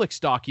Netflix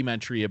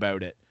documentary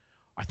about it.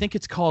 I think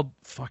it's called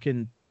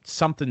fucking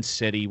something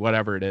city,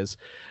 whatever it is.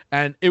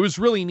 And it was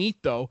really neat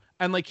though.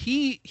 And like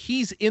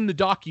he's in the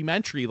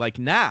documentary like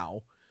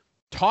now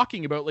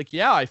talking about like,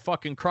 yeah, I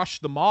fucking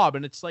crushed the mob.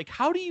 And it's like,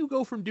 how do you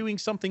go from doing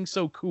something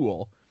so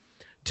cool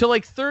to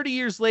like 30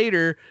 years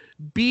later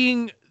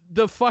being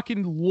the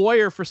fucking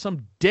lawyer for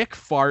some dick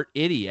fart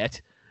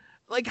idiot?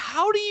 Like,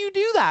 how do you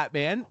do that,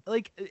 man?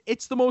 Like,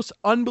 it's the most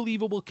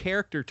unbelievable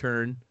character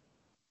turn.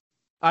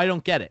 I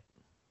don't get it.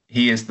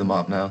 He is the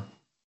mob now.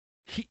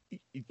 He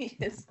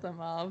is the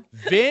mob.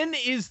 Vin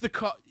is the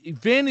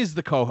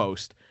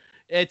co-host.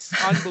 It's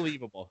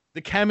unbelievable.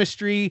 The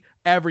chemistry,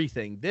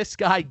 everything. This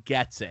guy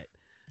gets it.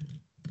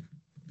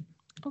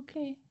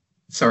 Okay.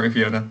 Sorry,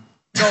 Fiona.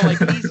 No, like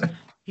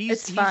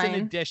he's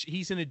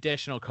an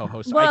additional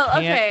co-host. Well,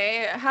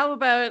 okay. How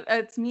about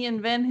it's me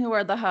and Vin who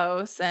are the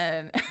hosts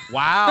and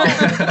Wow.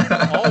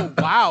 Oh,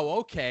 wow.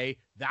 Okay.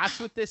 That's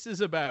what this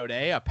is about,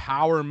 eh? A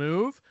power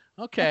move?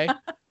 Okay.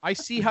 I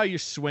see how you're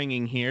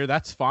swinging here.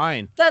 That's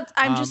fine.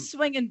 I'm just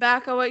swinging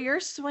back at what you're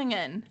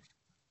swinging.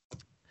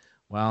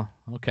 Well,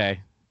 okay.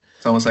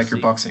 It's almost like you're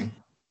boxing.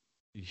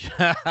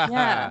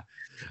 Yeah.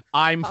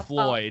 I'm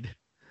Floyd.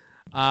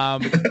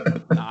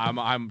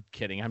 I'm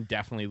kidding. I'm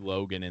definitely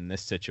Logan in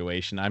this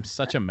situation. I'm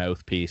such a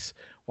mouthpiece.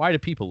 Why do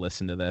people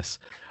listen to this?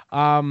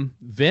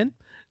 Vin?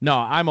 No,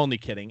 I'm only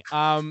kidding.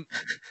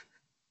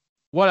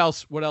 What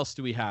else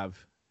do we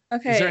have?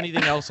 Okay. Is there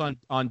anything else on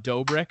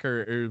Dobrik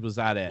or was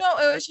that it? No,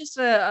 it was just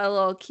a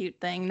little cute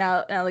thing.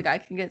 Now the guy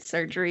can get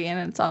surgery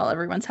and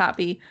everyone's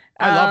happy.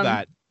 I love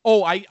that.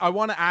 Oh, I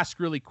want to ask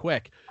really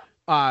quick.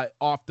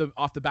 Off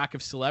the back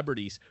of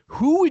celebrities,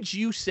 who would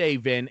you say,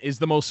 Vin, is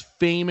the most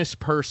famous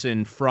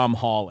person from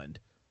Holland?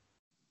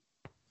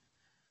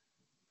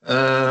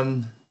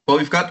 Well,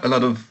 we've got a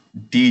lot of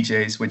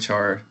DJs which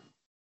are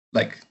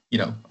like,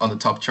 on the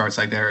top charts.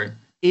 Like there.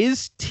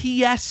 Is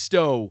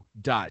Tiesto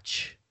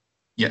Dutch?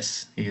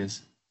 Yes, he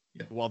is.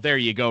 Yeah. Well, there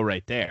you go,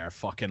 right there. I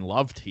fucking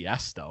love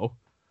Tiesto.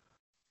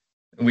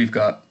 We've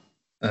got,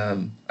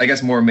 I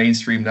guess, more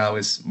mainstream now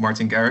is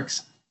Martin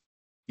Garrix.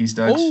 He's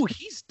Dutch. Oh,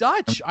 he's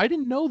Dutch. I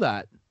didn't know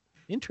that.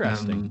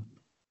 Interesting.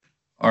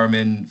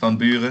 Armin van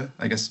Buuren.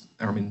 I guess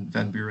Armin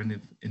van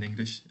Buuren in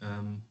English.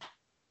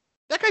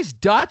 That guy's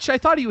Dutch? I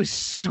thought he was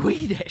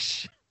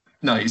Swedish.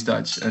 No, he's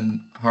Dutch.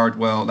 And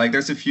Hardwell. Like,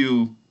 there's a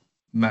few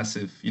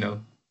massively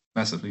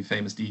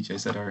famous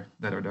DJs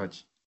that are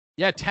Dutch.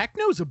 Yeah,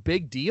 techno's a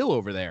big deal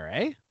over there,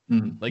 eh?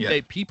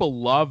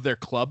 People love their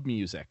club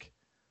music.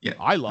 Yeah,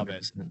 I love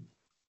 100%. it.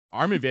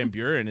 Armin van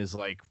Buuren is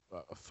like,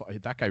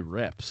 that guy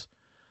rips.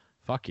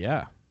 Fuck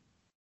yeah.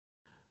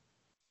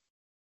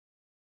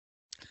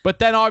 But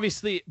then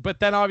obviously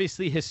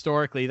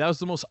historically, that was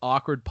the most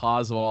awkward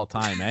pause of all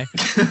time, eh?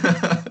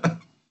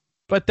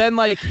 But then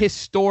like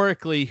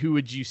historically, who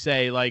would you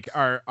say like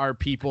are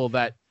people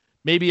that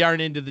maybe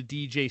aren't into the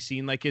DJ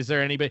scene? Like, is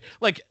there anybody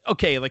like,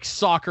 okay, like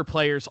soccer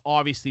players,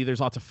 obviously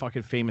there's lots of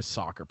fucking famous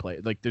soccer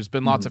players. Like there's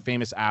been lots of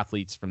famous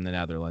athletes from the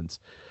Netherlands.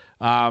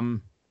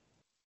 Fuck,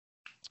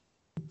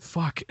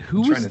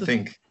 who was the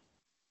think?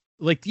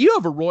 Like, you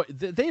have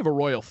they have a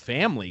royal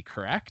family,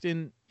 correct?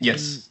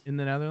 Yes. In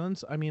the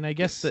Netherlands. I mean, I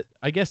guess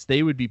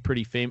they would be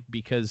pretty famous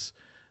because,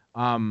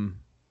 the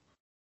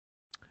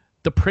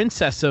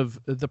princess of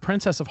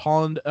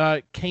Holland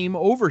came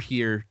over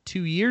here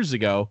 2 years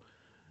ago.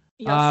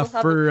 You also have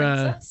a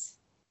princess?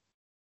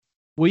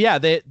 Well, yeah,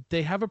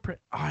 they have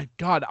oh,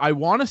 God, I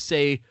want to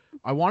say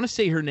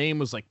her name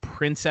was like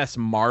Princess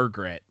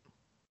Margaret.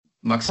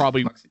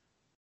 Maxima.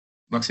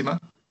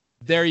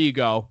 There you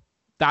go.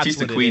 She's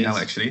the queen now,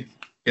 actually.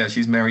 Yeah,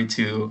 she's married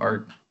to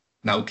our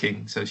now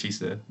king, so she's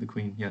the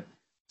queen. Yeah.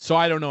 So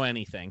I don't know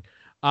anything.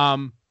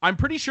 I'm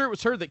pretty sure it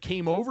was her that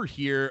came over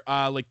here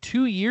like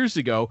 2 years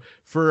ago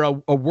for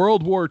a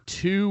World War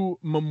II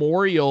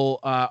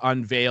memorial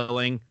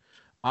unveiling.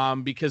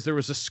 Because there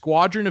was a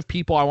squadron of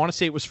people. I want to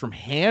say it was from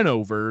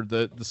Hanover,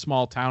 the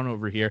small town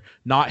over here,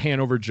 not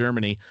Hanover,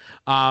 Germany.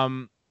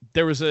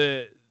 There was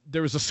a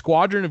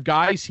squadron of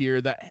guys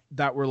here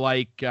that were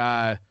like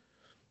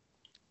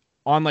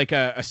on like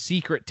a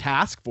secret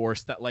task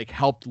force that like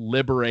helped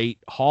liberate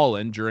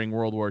Holland during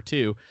World War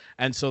II.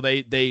 And so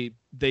they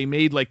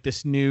made like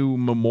this new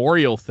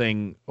memorial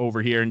thing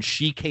over here, and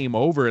she came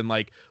over and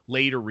like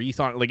laid a wreath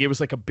on it. Like it was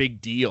like a big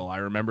deal. I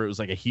remember it was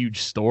like a huge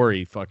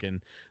story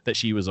fucking that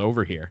she was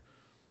over here.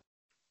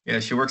 Yeah,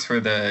 she works for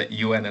the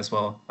UN as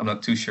well. I'm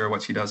not too sure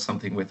what she does,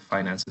 something with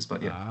finances,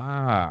 but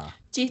yeah.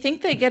 Do you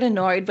think they get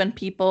annoyed when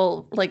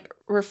people like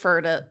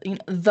refer to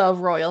the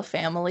royal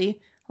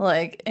family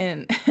like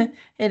in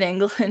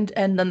England,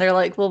 and then they're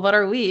like, well, what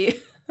are we?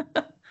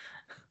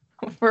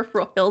 We're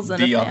royals in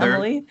a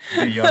family.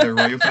 The other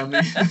royal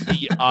family.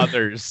 The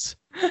others.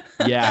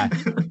 Yeah.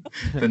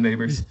 The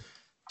neighbors.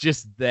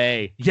 Just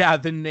they. Yeah,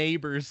 the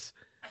neighbors.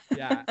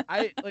 Yeah.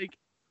 I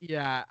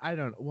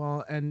don't.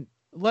 Well, and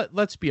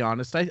let's be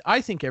honest. I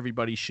think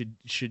everybody should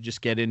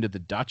just get into the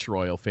Dutch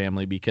royal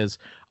family, because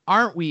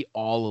aren't we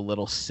all a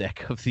little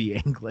sick of the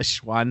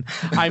English one?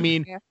 I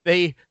mean,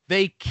 yeah.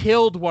 They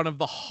killed one of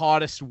the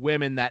hottest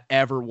women that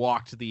ever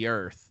walked the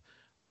earth.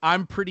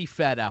 I'm pretty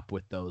fed up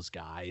with those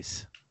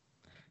guys.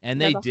 And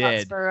they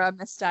did. For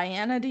Miss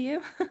Diana, do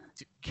you?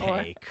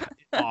 Okay,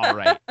 all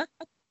right.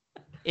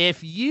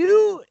 If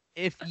you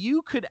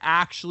could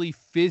actually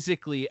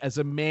physically, as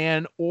a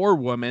man or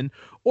woman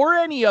or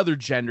any other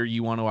gender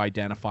you want to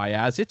identify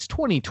as, it's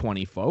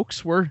 2020,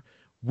 folks.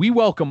 We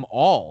welcome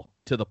all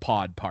to the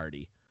pod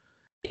party.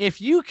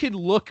 If you could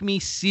look me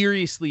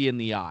seriously in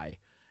the eye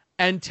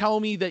and tell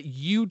me that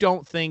you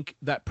don't think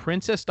that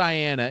Princess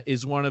Diana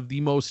is one of the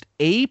most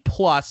A+,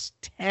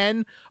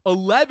 10,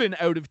 11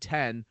 out of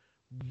 10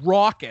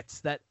 rockets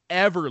that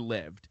ever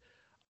lived,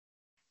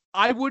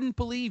 I wouldn't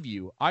believe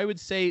you. I would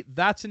say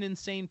that's an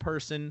insane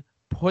person.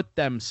 Put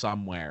them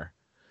somewhere.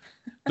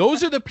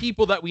 Those are the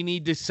people that we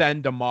need to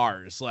send to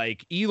Mars.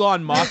 Like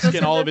Elon Musk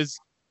and all of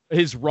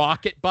his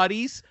rocket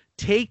buddies.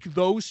 Take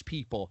those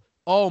people.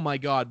 Oh my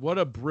God, what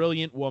a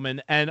brilliant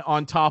woman. And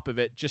on top of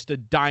it, just a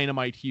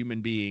dynamite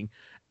human being.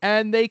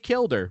 And they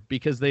killed her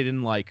because they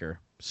didn't like her.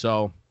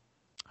 So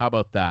how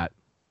about that?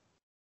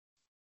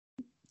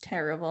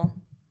 Terrible.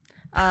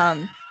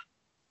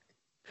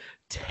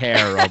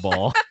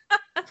 Terrible.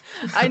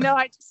 I know.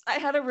 I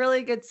had a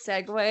really good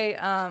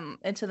segue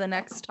into the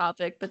next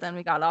topic, but then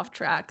we got off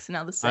track. So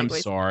now the segue. I'm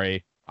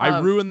sorry. I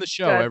ruin the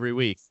show every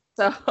week.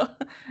 So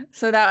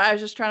now I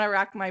was just trying to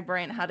rack my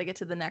brain how to get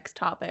to the next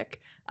topic.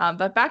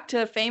 But back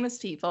to famous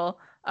people.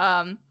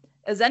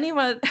 Is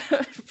anyone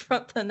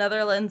from the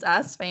Netherlands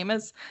as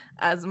famous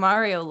as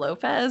Mario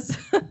Lopez?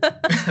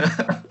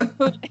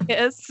 Who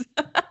is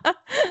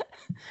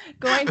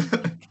going to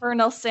be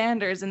Colonel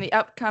Sanders in the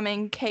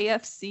upcoming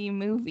KFC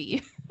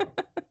movie?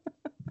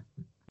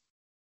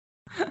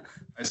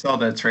 I saw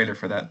the trailer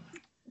for that.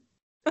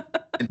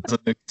 It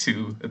doesn't look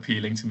too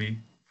appealing to me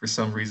for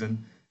some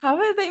reason. How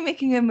are they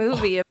making a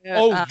movie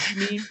about?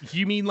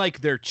 You mean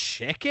like their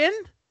chicken?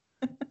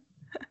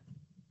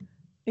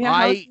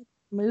 Yeah,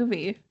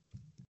 movie.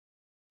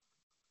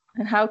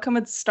 And how come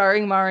it's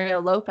starring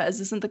Mario Lopez?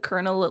 Isn't the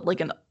Colonel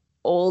like an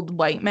old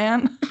white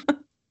man?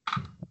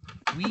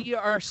 We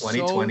are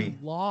so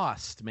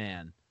lost,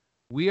 man.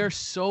 We are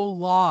so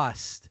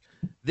lost.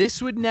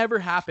 This would never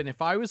happen.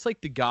 If I was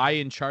like the guy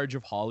in charge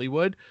of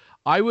Hollywood,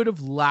 I would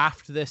have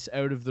laughed this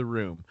out of the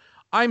room.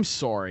 I'm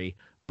sorry,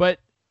 but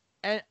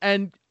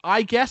and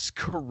I guess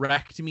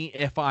correct me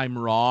if I'm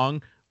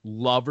wrong,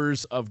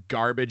 lovers of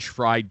garbage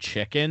fried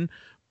chicken,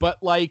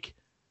 but like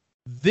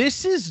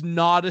this is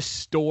not a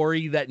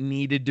story that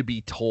needed to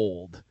be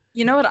told.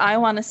 You know what I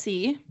want to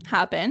see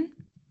happen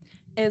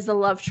is a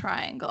love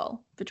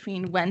triangle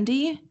between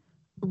Wendy,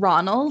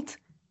 Ronald,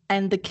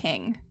 and the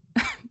King,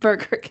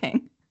 Burger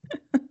King.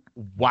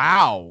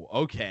 Wow.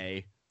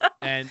 Okay.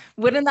 And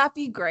wouldn't that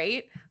be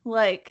great?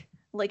 Like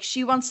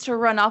she wants to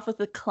run off with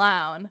the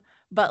clown,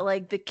 but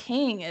like the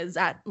King is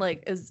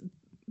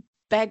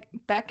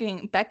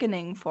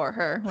beckoning for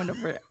her.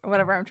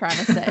 Whatever I'm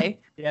trying to say.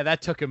 Yeah,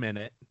 that took a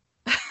minute.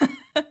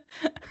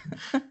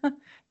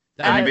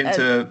 Have you been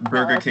to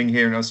Burger King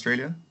here in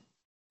Australia?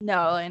 No,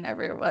 I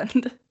never went.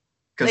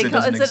 Because it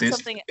doesn't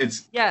exist.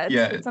 It's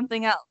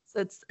something else.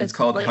 It's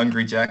called like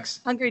Hungry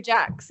Jack's. Hungry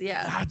Jack's,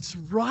 yeah. That's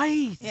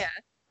right. Yeah.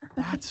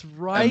 That's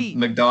right. And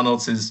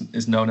McDonald's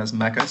is known as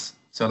Macca's.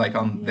 So like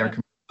on their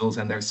commercials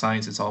and their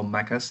signs, it's all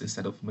Macca's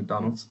instead of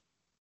McDonald's.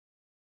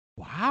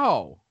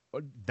 Wow.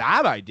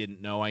 That I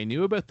didn't know. I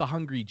knew about the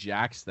Hungry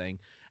Jack's thing.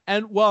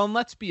 And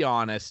let's be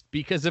honest,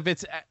 because if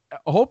it's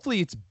hopefully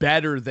it's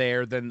better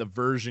there than the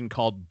version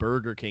called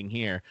Burger King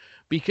here,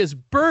 because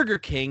Burger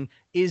King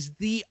is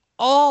the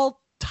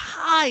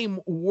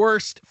all-time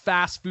worst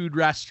fast food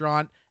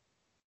restaurant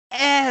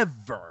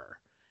ever.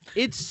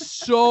 It's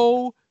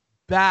so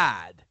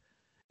bad.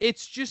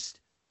 It's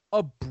just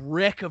a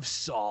brick of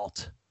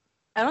salt.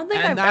 I don't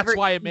think and that's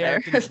why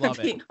Americans love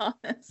it.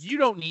 Honest. You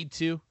don't need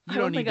to. You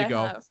don't need to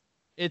go. Have.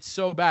 It's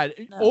so bad.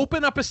 No.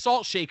 Open up a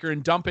salt shaker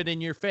and dump it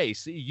in your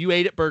face. You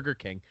ate at Burger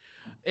King.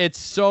 It's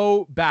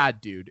so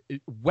bad, dude.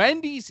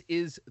 Wendy's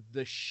is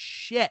the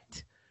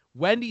shit.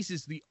 Wendy's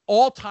is the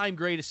all-time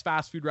greatest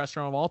fast food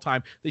restaurant of all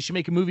time. They should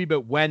make a movie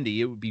about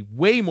Wendy. It would be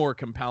way more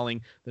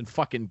compelling than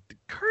fucking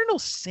Colonel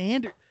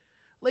Sanders.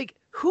 Like,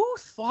 who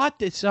thought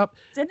this up?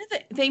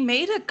 They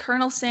made a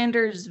Colonel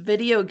Sanders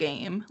video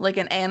game, like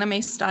an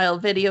anime-style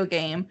video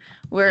game,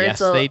 where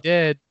they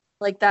did.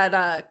 Like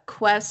that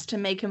quest to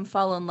make him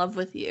fall in love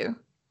with you.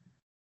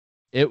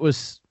 It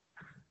was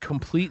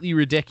completely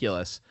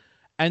ridiculous.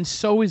 And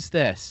so is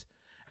this.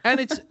 And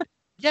it's,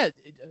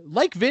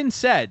 like Vin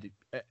said,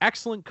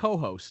 excellent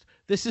co-host.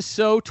 This is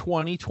so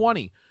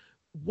 2020.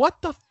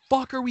 What the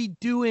fuck are we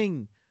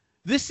doing?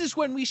 This is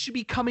when we should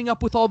be coming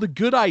up with all the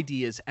good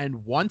ideas.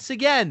 And once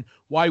again,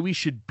 why we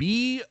should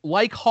be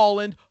like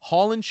Holland.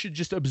 Holland should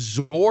just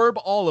absorb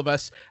all of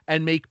us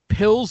and make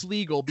pills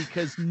legal,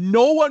 because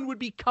no one would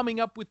be coming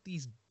up with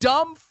these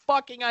dumb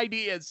fucking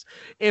ideas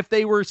if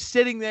they were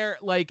sitting there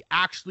like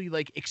actually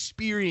like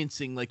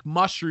experiencing like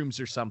mushrooms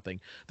or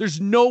something.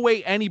 There's no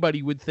way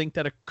anybody would think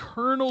that a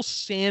Colonel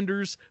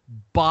Sanders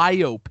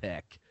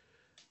biopic.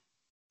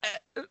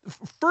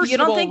 First you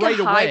don't of all, think right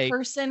a high away,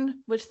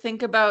 person would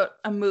think about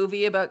a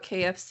movie about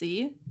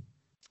KFC?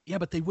 Yeah,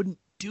 but they wouldn't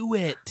do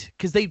it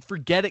because they'd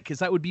forget it, because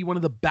that would be one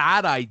of the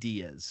bad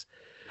ideas.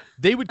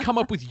 They would come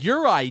up with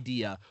your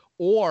idea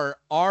or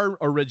our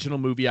original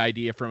movie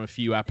idea from a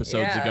few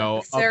episodes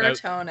ago. The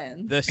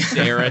serotonin. The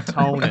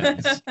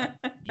serotonins.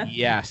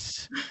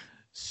 Yes.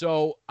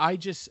 So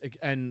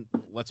and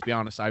let's be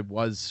honest, I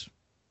was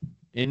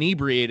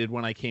inebriated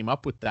when I came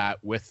up with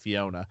that with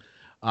Fiona.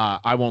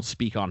 I won't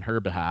speak on her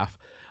behalf.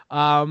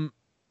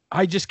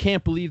 I just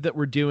can't believe that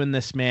we're doing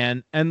this,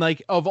 man. And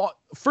like,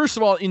 first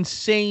of all,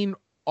 insane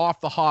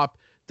off the hop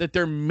that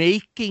they're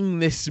making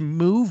this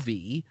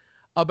movie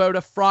about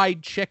a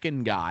fried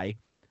chicken guy.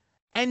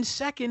 And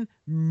second,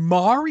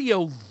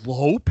 Mario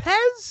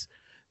Lopez?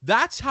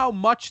 That's how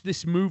much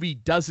this movie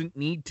doesn't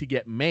need to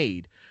get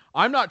made.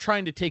 I'm not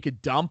trying to take a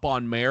dump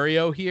on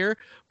Mario here,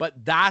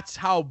 but that's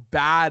how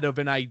bad of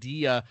an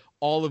idea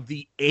all of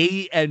the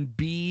A and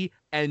B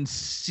and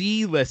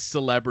C list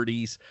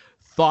celebrities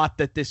thought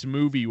that this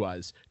movie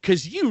was.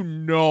 Because you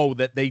know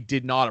that they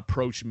did not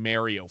approach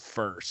Mario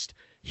first.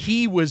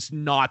 He was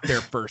not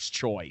their first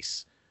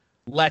choice.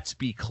 Let's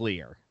be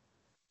clear.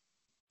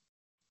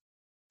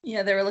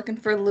 Yeah, they were looking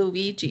for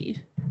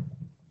Luigi.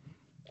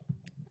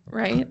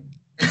 Right?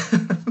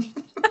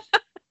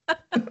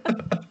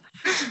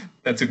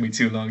 That took me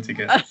too long to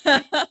get.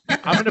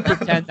 I'm going to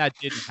pretend that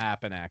didn't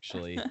happen,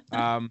 actually.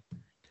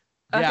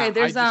 Okay,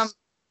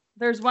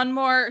 there's one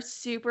more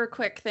super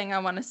quick thing I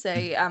want to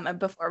say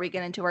before we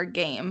get into our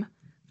game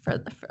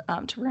to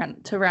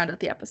round out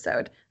the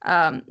episode.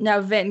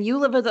 Now, Vin, you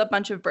live with a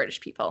bunch of British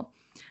people.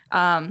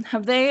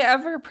 Have they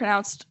ever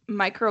pronounced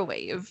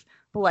microwave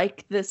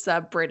like this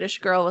British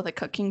girl with a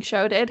cooking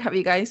show did? Have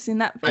you guys seen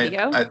that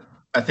video?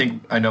 I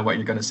think I know what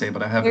you're going to say,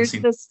 but I haven't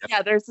seen it.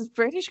 Yeah, there's this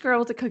British girl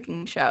with a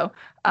cooking show.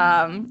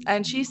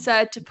 And she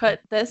said to put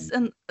this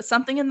in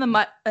something in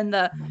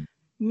the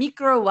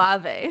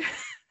microwave.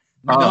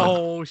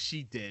 No,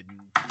 she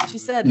didn't. She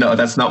said no,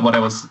 that's not what I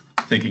was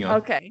thinking of.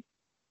 Okay.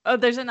 Oh,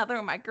 there's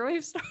another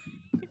microwave story.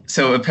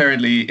 So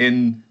apparently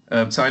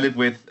so I live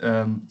with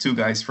 2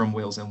 guys from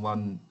Wales and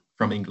 1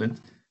 from England.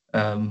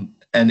 And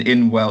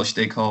in Welsh,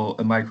 they call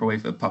a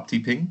microwave a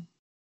popty ping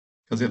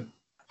because it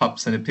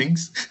pops and it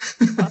pings.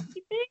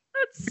 Popty ping?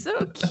 That's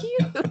so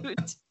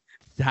cute.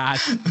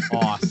 That's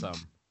awesome.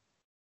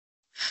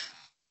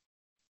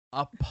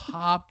 A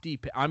popty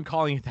ping. I'm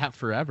calling it that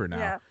forever now.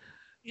 Yeah.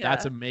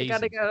 That's amazing. I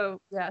gotta go.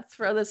 Yeah,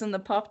 throw this in the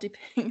popty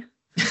ping.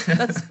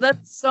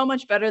 That's so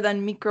much better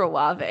than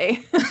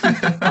microwave.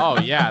 Oh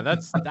yeah,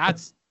 that's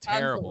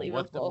terrible.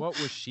 What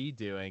was she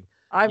doing?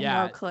 I have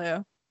no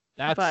clue.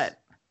 But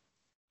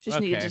just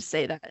needed to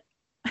say that.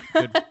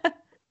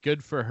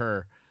 Good for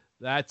her.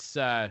 That's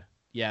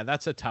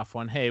that's a tough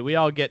one. Hey, we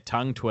all get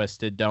tongue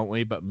twisted, don't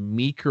we? But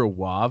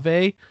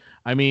microwave.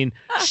 I mean,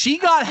 she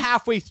got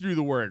halfway through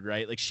the word,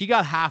 right? Like she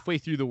got halfway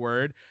through the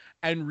word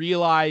and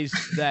realized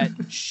that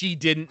she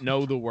didn't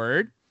know the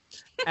word.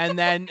 And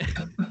then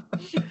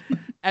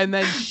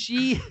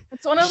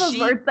it's one of those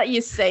words that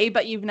you say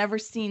but you've never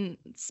seen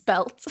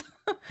spelt.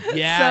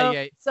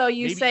 Yeah. So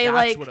you maybe say that's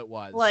like what it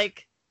was.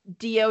 Like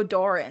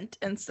deodorant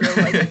instead of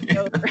like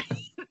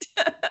deodorant.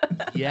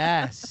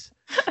 Yes.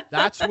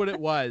 That's what it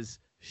was.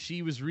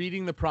 She was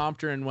reading the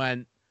prompter and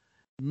went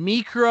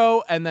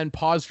micro and then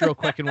paused real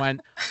quick and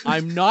went,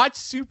 I'm not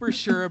super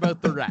sure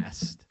about the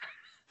rest.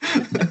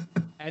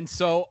 And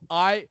so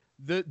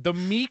the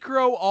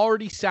micro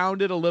already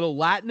sounded a little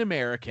Latin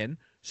American,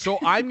 so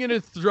I'm going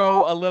to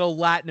throw a little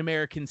Latin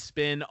American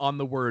spin on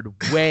the word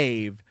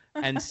wave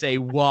and say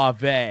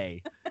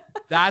wave.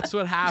 That's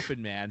what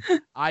happened, man.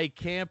 I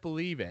can't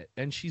believe it.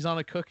 And she's on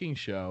a cooking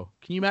show.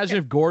 Can you imagine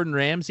if Gordon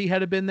Ramsay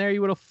had been there?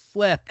 You would have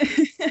flipped.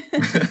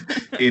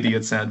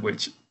 Idiot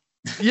sandwich.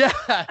 Yeah.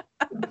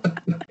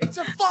 It's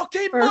a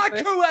fucking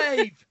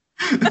microwave.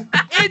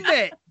 Isn't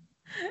it?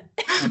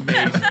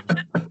 Amazing.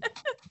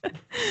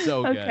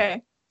 So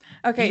good.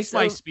 Okay. He's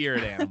my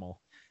spirit animal.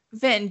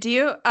 Vin,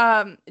 do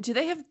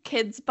they have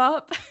Kids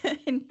Bop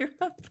in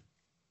Europe?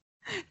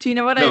 Do you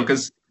know what No,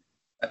 because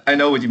I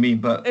know what you mean,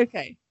 but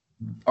okay.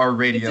 Our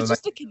radio is it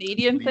just a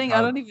Canadian thing?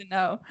 I don't even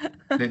know.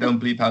 They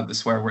don't bleep out the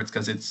swear words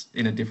because it's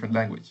in a different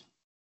language.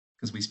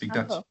 Because we speak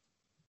Dutch.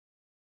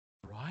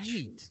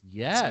 Right.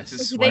 Yes.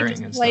 So do they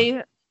just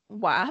play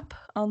WAP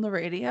on the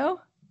radio?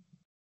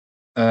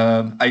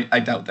 I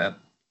doubt that.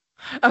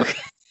 Okay.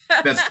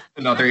 That's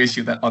another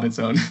issue that on its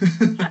own.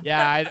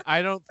 Yeah,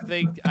 I don't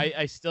think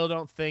I still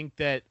don't think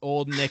that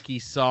old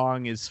Nicki's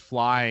song is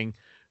flying.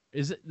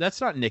 Is it?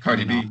 That's not Nicki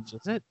Minaj,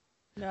 is it?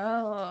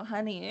 No,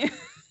 honey.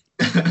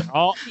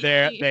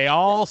 They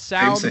all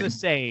sound the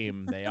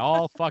same. They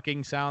all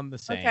fucking sound the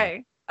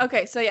same.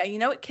 Okay. So yeah, you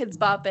know what Kids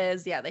Bop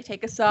is? Yeah, they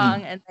take a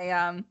song and they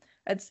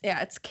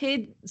it's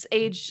kids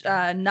age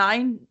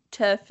 9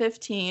 to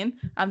 15.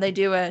 They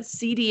do a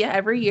CD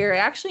every year. I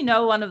actually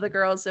know one of the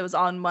girls that was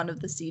on one of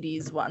the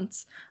CDs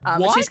once.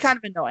 She's kind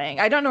of annoying.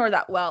 I don't know her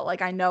that well.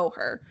 Like I know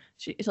her.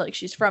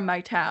 She's from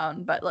my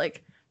town, but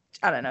like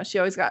I don't know. She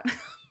always got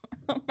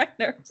on my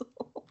nerves.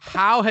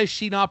 How has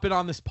she not been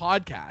on this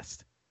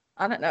podcast?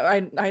 I don't know.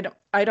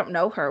 I don't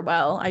know her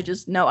well. I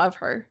just know of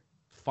her.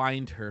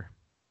 Find her.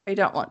 I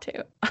don't want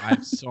to. I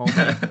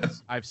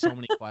have so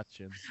many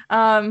questions.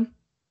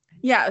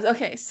 Yeah.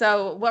 Okay.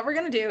 So what we're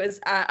gonna do is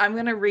I'm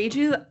gonna read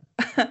you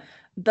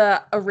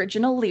the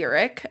original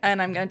lyric,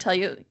 and I'm gonna tell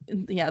you,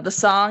 the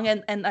song,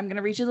 and I'm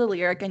gonna read you the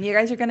lyric, and you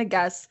guys are gonna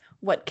guess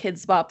what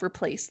Kids Bop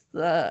replaced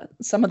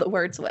some of the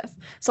words with.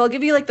 So I'll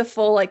give you like the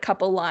full like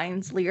couple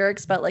lines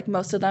lyrics, but like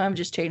most of them I've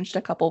just changed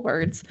a couple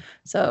words.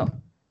 So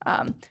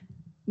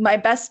my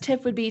best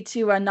tip would be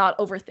to not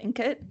overthink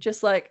it.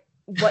 Just like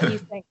what you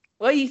think.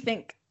 What you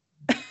think.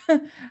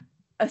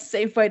 a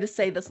safe way to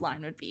say this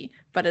line would be,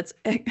 but it's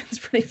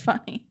pretty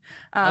funny.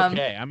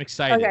 Okay, I'm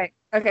excited.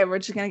 Okay, we're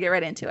just gonna get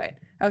right into it.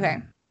 Okay,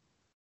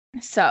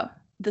 so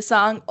the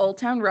song "Old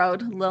Town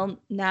Road," Lil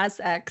Nas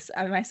X.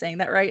 Am I saying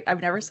that right?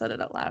 I've never said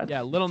it out loud.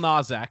 Yeah, Lil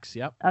Nas X.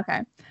 Yep.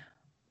 Okay.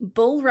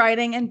 Bull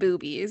riding and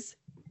boobies,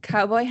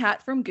 cowboy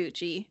hat from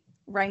Gucci,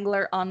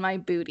 Wrangler on my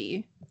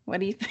booty. What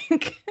do you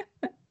think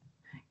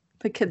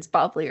the Kids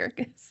Bop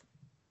lyric is?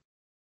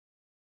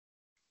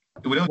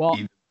 It would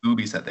only be the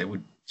boobies that they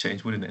would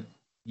change, wouldn't it?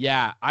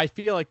 Yeah, I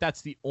feel like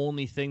that's the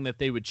only thing that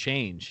they would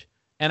change.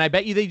 And I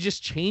bet you they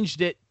just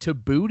changed it to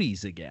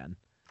booties again.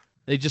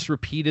 They just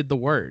repeated the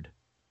word.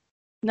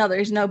 No,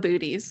 there's no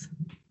booties.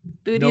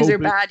 Booties are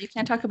bad. You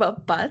can't talk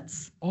about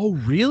butts. Oh,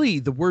 really?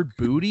 The word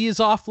booty is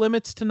off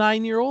limits to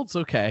 9-year-olds?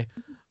 Okay.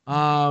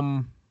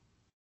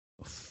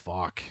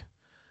 Fuck.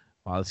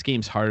 Wow, this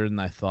game's harder than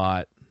I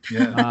thought.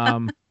 Yeah.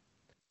 Can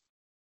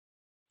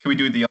we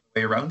do it the other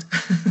way around?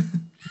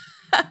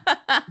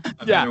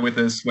 I'm better with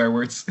the swear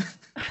words.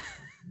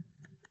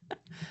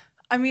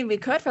 I mean, we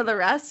could for the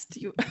rest.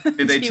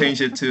 Did they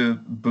change it to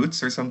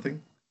boots or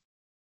something?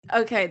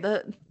 Okay,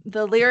 the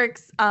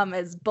lyrics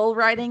is bull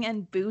riding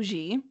and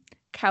bougie,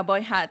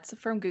 cowboy hats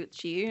from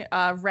Gucci,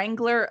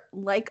 Wrangler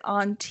like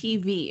on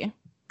TV.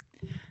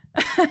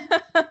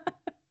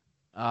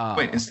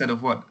 Wait, instead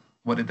of what?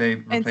 What did they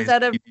replace?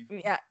 Instead of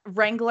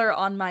Wrangler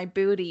on my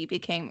booty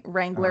became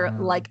Wrangler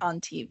like on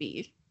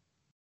TV.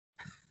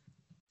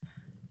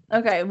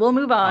 Okay, we'll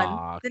move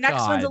on. The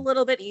next one's a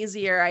little bit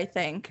easier, I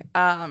think.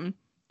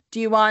 Do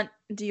you want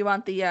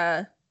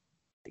the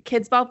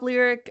Kids Bop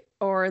lyric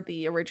or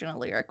the original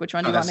lyric? Which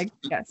one do you want to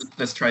guess?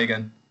 Let's try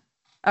again.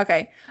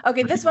 Okay,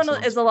 this one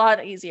is a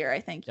lot easier, I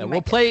think. Yeah,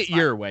 we'll play it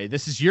your way.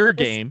 This is your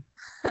game.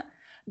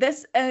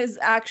 This is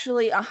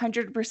actually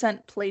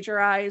 100%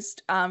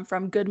 plagiarized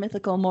from Good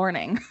Mythical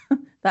Morning,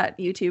 that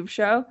YouTube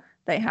show.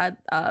 They had,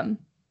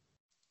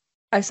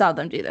 I saw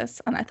them do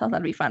this, and I thought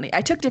that'd be funny.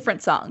 I took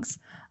different songs.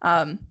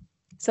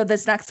 So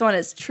this next one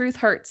is Truth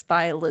Hurts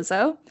by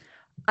Lizzo.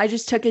 I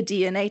just took a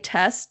DNA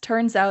test.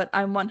 Turns out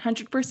I'm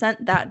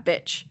 100% that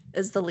bitch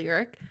is the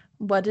lyric.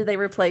 What did they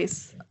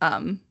replace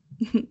that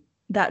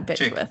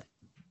bitch with?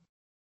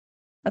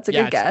 That's a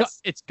good guess.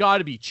 It's got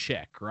to be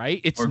chick, right?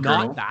 It's or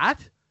not girl. that?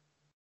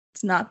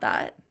 It's not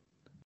that.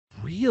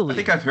 Really? I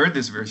think I've heard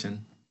this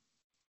version,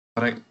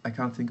 but I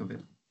can't think of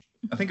it.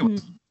 I think it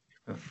was...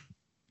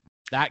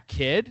 That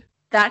kid?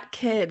 That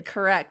kid,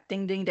 correct.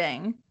 Ding, ding,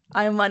 ding.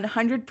 I'm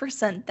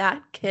 100%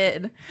 that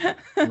kid.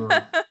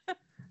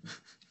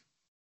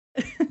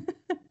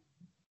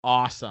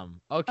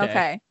 Awesome.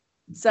 Okay.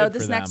 So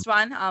this next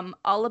one,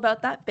 All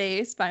About That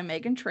Bass by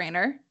Meghan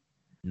Trainor.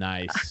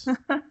 Nice.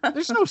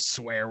 There's no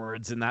swear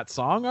words in that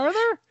song, are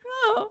there?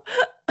 No.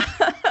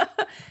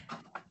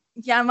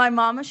 Yeah, my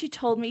mama, she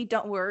told me,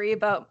 don't worry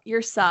about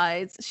your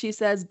sides. She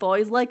says,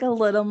 boys like a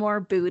little more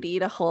booty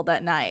to hold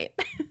at night.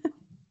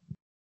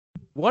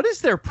 What is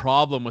their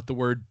problem with the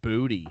word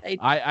booty?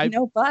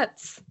 No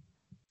butts.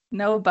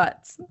 No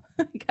butts,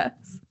 I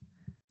guess.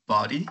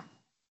 Body?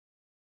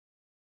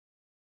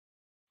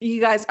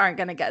 You guys aren't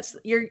gonna guess.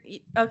 You're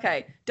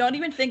okay. Don't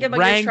even think about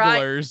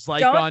Wranglers, your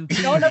like on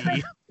TV.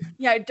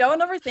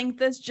 Don't overthink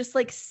this. Just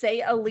like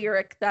say a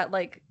lyric that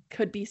like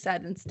could be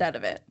said instead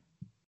of it.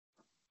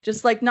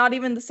 Just like not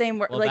even the same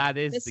word. Well, like, that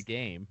is the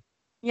game.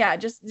 Yeah,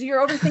 just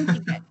you're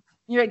overthinking it.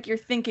 You're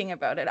thinking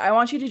about it. I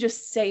want you to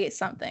just say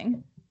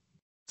something.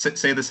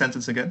 Say the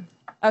sentence again.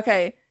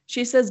 Okay.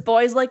 She says,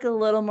 boys like a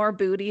little more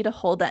booty to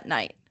hold at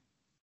night.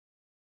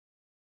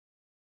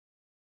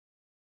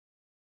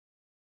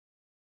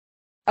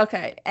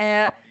 Okay.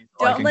 And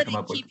don't let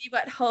it keep you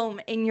at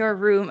home in your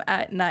room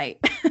at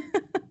night.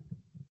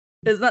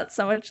 Isn't that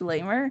so much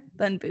lamer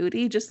than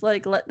booty? Just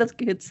like let this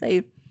kid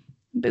say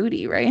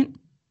booty, right?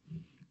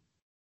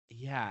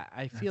 Yeah,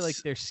 I feel like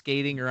they're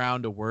skating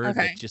around a word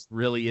that just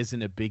really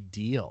isn't a big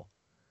deal.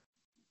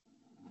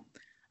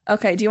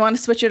 Okay, do you want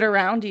to switch it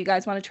around? Do you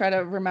guys want to try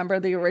to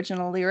remember the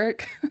original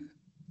lyric?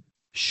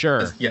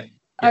 Sure. Yeah.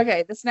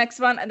 Okay, this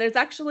next one, and there's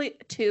actually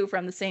two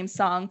from the same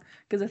song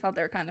because I thought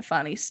they were kind of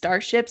funny.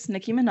 Starships,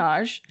 Nicki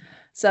Minaj.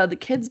 So the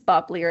Kids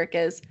Bop lyric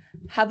is,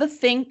 have a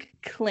think,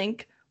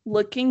 clink,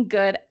 looking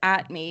good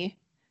at me.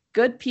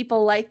 Good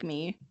people like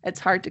me. It's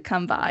hard to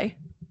come by.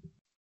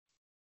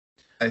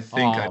 I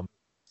think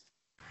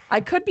I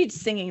could be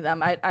singing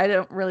them. I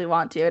don't really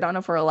want to. I don't know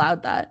if we're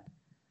allowed that.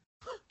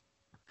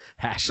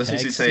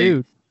 Hashtag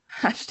sued.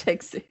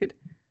 Hashtag sued.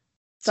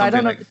 So I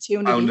don't know like the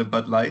tune. Found a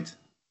Bud Light.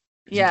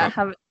 Yeah,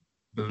 have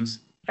booze.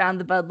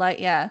 Found the Bud Light.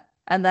 Yeah,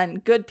 and then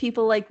good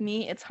people like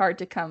me. It's hard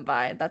to come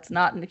by. That's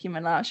not Nicki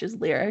Minaj's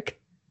lyric.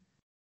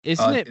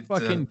 Isn't it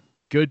fucking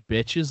good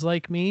bitches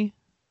like me?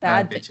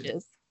 Bad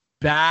bitches.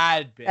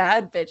 Bad bitches.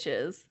 Bad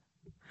bitches.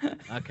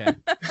 Okay.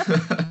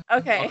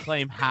 Okay. I'll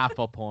claim half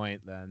a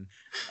point then.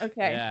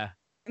 Okay. Yeah.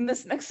 And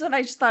this next one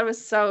I just thought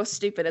was so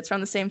stupid. It's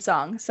from the same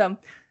song. So,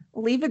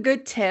 leave a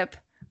good tip.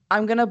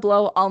 I'm going to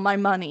blow all my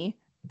money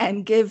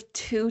and give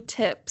 2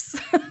 tips.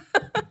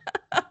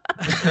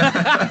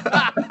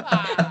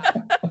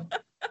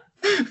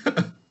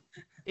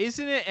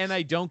 isn't it? And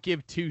I don't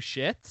give two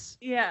shits.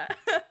 Yeah.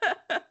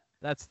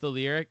 That's the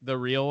lyric, the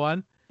real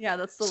one. Yeah,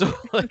 that's the so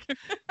like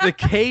the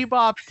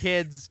K-pop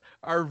kids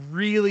are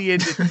really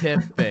into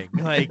tipping.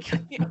 Like,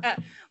 yeah,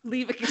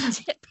 leave a good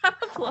tip,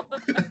 Pablo.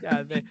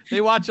 Yeah,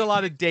 they watch a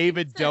lot of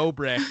David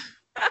Dobrik.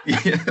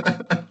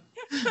 Yeah.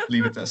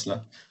 Leave it,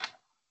 Tesla.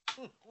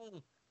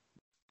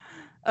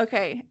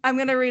 Okay, I'm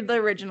gonna read the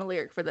original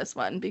lyric for this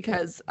one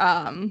because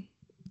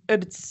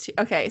it's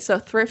okay. So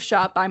Thrift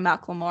Shop by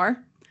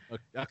Macklemore.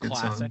 A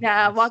classic.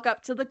 Yeah, walk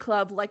up to the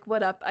club like,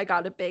 what up? I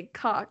got a big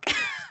cock.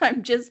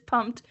 I'm just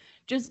pumped.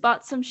 Just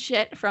bought some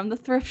shit from the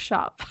thrift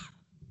shop.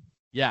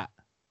 Yeah.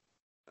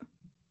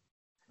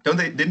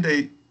 Didn't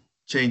they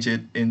change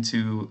it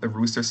into a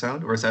rooster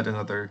sound, or is that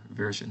another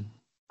version?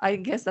 I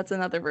guess that's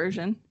another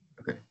version.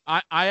 Okay.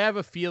 I have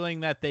a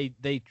feeling that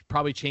they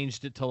probably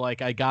changed it to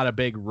like I got a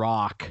big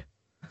rock.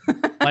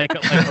 like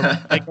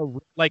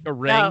a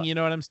ring, no, you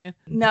know what I'm saying?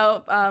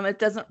 No, it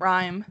doesn't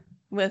rhyme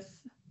with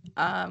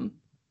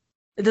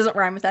it doesn't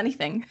rhyme with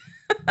anything.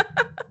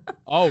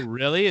 Oh,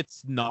 really?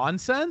 It's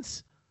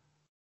nonsense?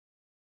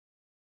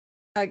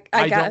 I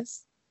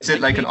guess. Is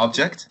it like an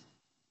object?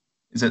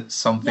 Is it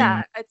something?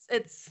 Yeah,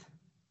 it's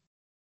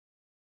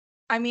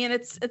I mean,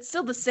 it's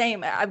still the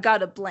same. I've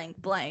got a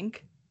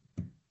blank.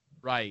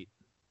 Right.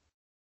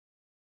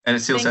 And it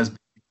still says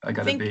I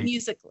got a big. Think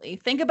musically.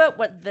 Think about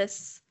what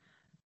this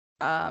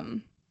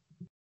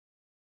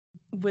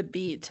would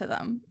be to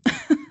them.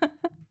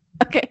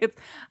 Okay,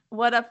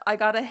 what if I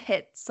got a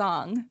hit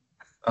song?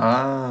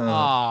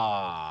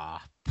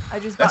 Ah. I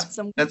just bought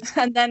some,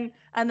 and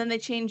then they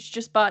changed.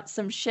 Just bought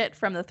some shit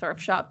from the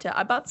thrift shop to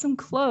I bought some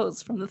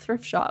clothes from the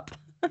thrift shop.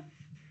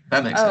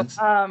 That makes sense.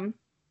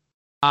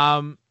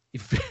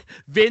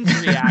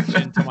 Vin's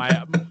reaction to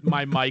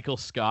my Michael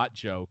Scott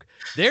joke.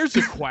 There's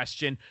a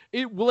question.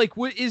 Was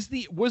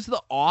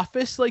The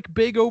Office like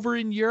big over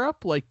in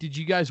Europe? Like, did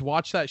you guys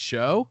watch that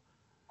show?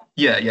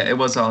 Yeah, it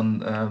was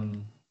on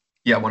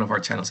one of our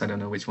channels. I don't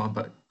know which one,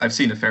 but I've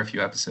seen a fair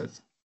few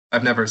episodes.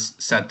 I've never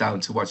sat down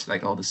to watch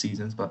like all the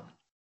seasons, but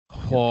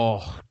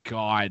oh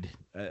god,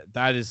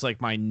 that is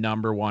like my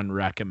number one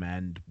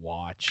recommend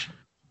watch.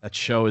 That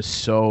show is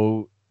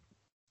so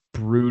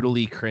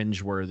brutally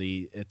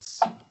cringeworthy. It's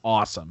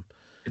awesome.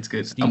 It's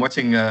good. I'm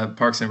watching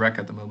Parks and Rec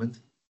at the moment.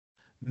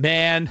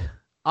 Man,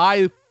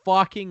 I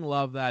fucking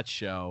love that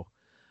show.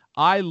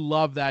 I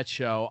love that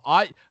show.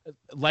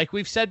 Like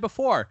we've said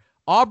before,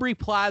 Aubrey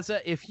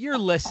Plaza, if you're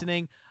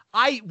listening,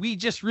 we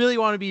just really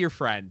want to be your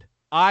friend.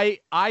 I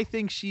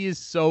think she is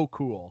so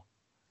cool.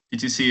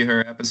 Did you see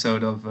her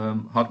episode of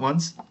Hot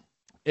Ones?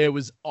 It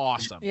was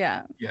awesome.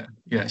 Yeah,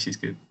 she's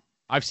good.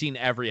 I've seen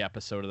every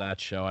episode of that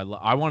show.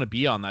 I want to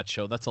be on that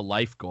show. That's a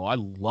life goal. I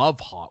love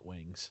Hot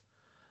Wings.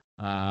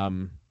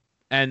 And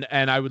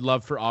I would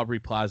love for Aubrey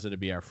Plaza to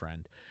be our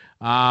friend.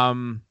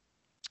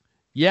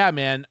 Yeah,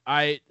 man.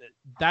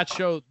 That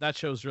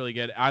show's really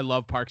good. I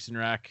love Parks and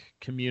Rec.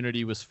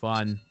 Community was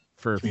fun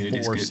for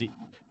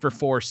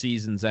 4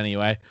 seasons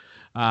anyway.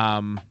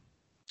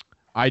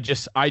 I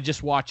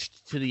just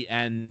watched to the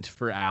end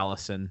for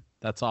Allison.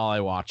 That's all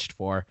I watched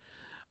for.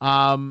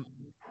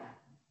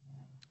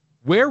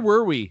 Where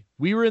were we?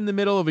 We were in the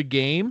middle of a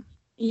game.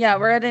 Yeah,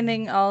 we're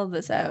editing all of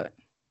this out.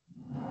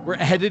 We're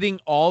editing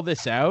all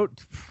this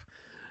out?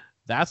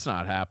 That's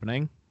not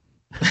happening.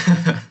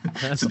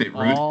 That's a bit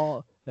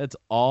rude. That's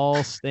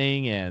all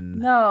staying in.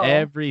 No.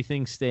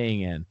 Everything's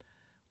staying in.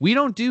 We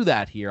don't do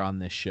that here on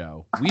this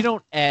show. We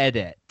don't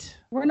edit.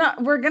 We're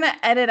going to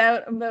edit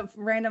out a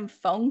random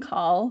phone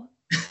call.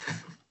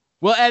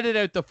 We'll edit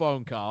out the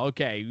phone call.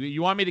 Okay.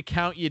 You want me to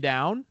count you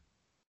down?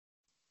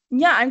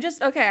 Yeah, I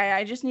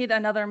just need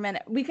another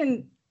minute. We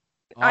can,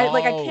 I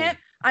can't,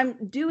 I'm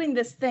doing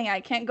this thing. I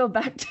can't go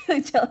back to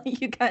telling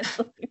you guys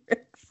the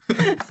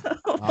lyrics.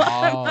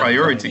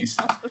 Priorities.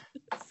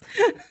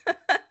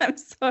 I'm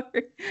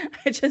sorry.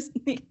 I just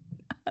need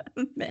a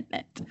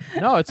minute.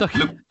 No, it's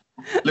okay.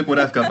 Look what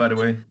I've got, by the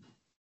way.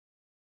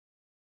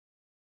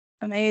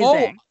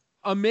 Amazing.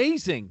 Oh,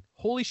 amazing.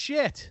 Holy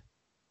shit.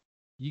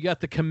 You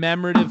got the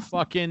commemorative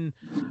fucking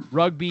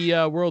Rugby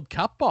World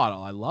Cup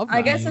bottle. I love that.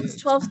 I guess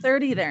it's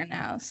 12:30 there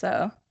now,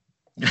 so.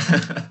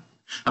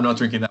 I'm not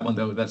drinking that one,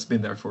 though. That's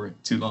been there for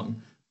too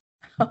long.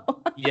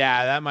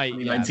 Yeah, that might,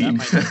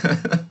 2019.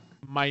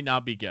 might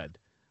not be good.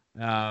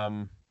 Back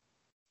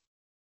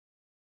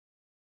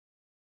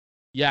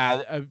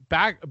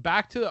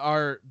to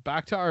our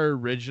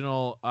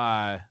original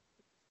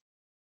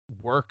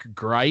work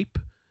gripe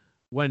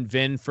when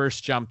Vin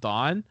first jumped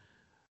on.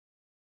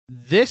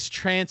 This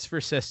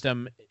transfer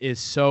system is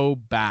so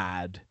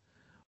bad.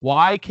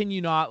 Why can you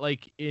not,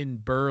 like in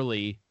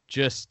Burly,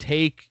 just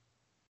take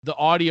the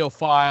audio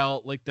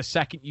file like the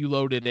second you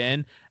load it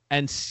in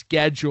and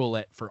schedule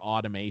it for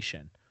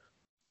automation?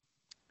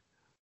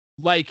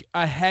 Like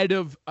ahead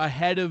of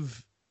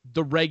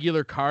the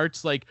regular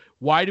carts. Like,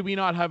 why do we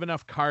not have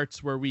enough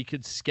carts where we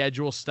could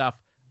schedule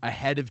stuff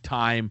ahead of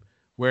time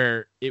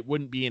where it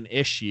wouldn't be an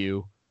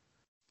issue?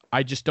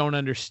 I just don't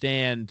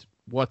understand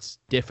what's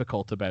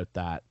difficult about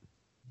that.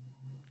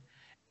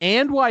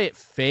 and why it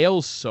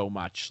fails so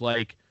much.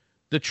 Like,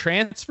 the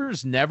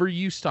transfers never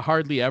used to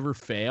hardly ever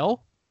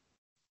fail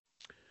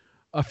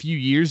a few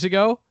years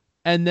ago.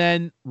 And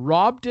then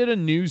Rob did a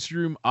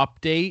newsroom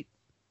update,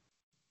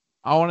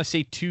 I want to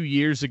say 2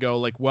 years ago,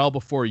 like well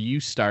before you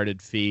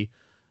started, Fee.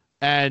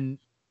 And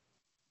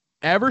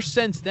ever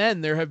since then,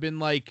 there have been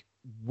like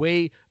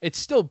it's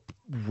still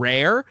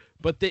rare,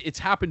 but it's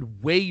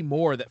happened way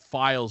more that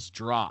files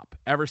drop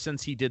ever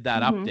since he did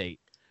that update.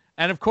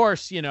 And of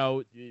course, you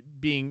know,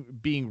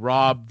 being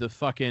Rob, the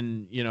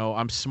fucking, you know,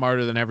 I'm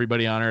smarter than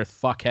everybody on earth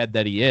fuckhead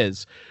that he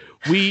is,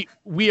 we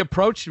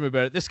approached him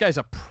about it. This guy's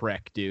a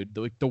prick, dude,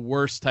 like the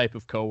worst type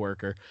of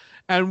coworker.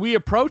 And we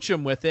approach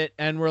him with it,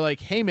 and we're like,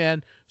 hey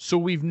man, so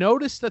we've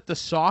noticed that the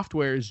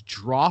software is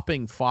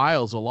dropping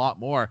files a lot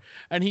more.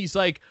 And he's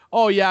like,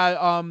 oh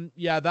yeah,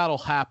 yeah, that'll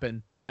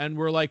happen. And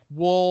we're like,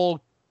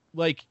 well,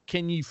 like,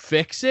 can you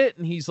fix it?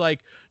 And he's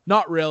like,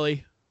 not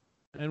really.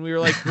 And we were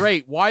like,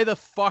 great. Why the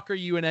fuck are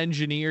you an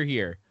engineer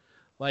here?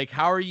 Like,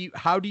 how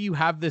do you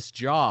have this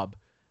job?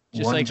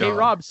 Just one like,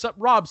 job. Hey,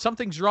 Rob,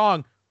 something's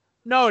wrong.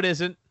 No, it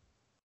isn't.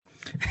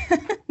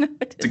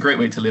 It's a great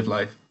way to live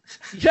life.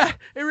 Yeah,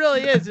 it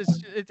really is.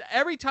 It's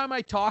every time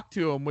I talk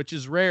to him, which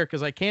is rare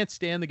because I can't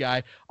stand the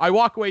guy, I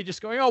walk away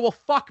just going, oh, well,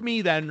 fuck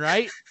me then,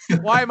 right?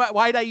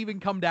 Why'd I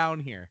even come down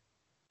here?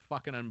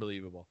 Fucking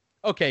unbelievable.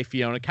 Okay,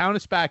 Fiona, count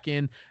us back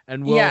in,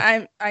 and we'll.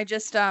 Yeah, I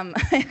just I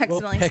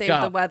accidentally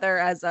saved the weather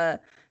as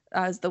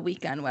the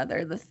weekend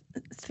weather, the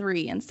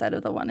 3 instead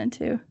of the 1 and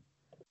 2.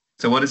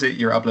 So what is it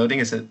you're uploading?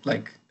 Is it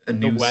like a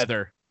news? The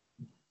weather.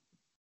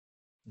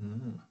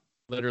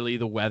 Literally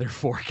the weather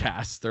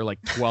forecasts. They're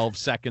like 12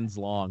 seconds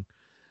long.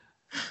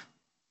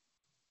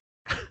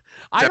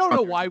 I don't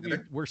know why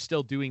we're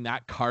still doing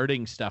that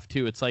carding stuff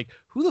too. It's like,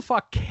 who the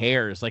fuck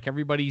cares? Like,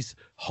 everybody's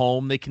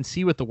home. They can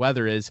see what the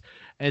weather is.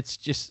 It's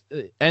just,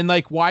 and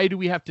like, why do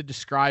we have to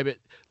describe it?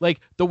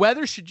 Like, the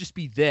weather should just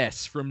be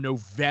this from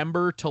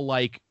November to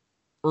like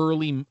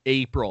early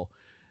April.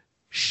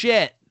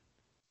 Shit.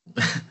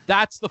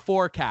 That's the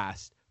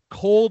forecast.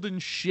 Cold and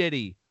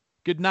shitty.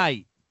 Good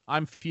night.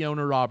 I'm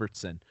Fiona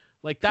Robertson.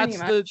 Like, that's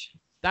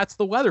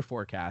the weather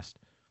forecast.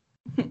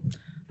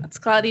 It's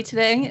cloudy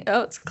today.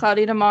 Oh, it's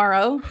cloudy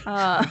tomorrow.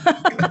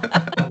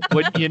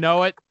 Wouldn't you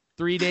know it?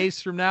 3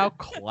 days from now,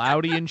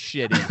 cloudy and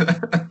shitty.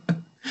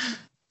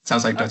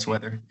 Sounds like Dutch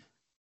weather.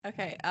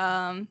 Okay.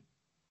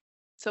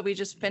 So we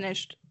just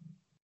finished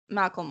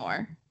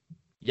Macklemore.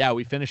 Yeah,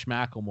 we finished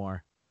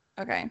Macklemore.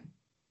 Okay.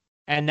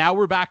 And now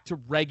we're back to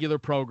regular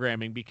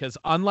programming because,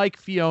 unlike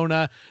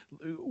Fiona,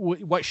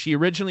 what she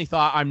originally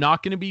thought, I'm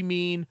not going to be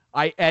mean.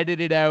 I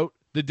edited out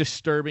the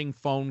disturbing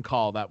phone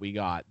call that we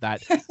got.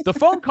 That the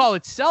phone call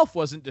itself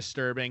wasn't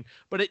disturbing,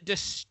 but it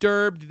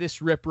disturbed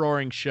this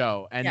rip-roaring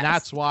show. And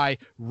that's why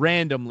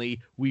randomly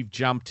we've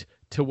jumped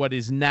to what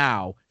is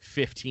now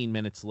 15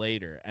 minutes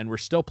later, and we're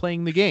still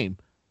playing the game.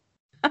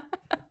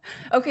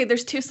 Okay,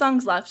 there's 2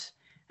 songs left.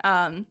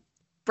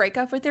 Break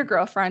Up With Your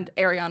Girlfriend,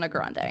 Ariana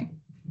Grande.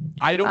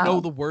 I don't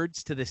know the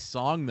words to this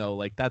song though.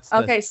 Like, that's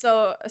okay.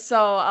 So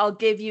I'll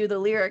give you the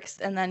lyrics,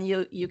 and then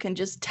you can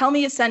just tell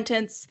me a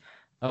sentence.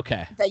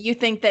 Okay. That you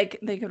think they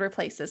could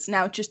replace this.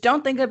 Now, just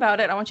don't think about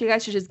it. I want you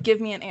guys to just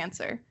give me an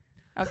answer.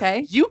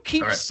 Okay. You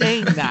keep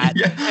saying that,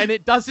 and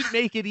it doesn't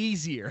make it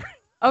easier.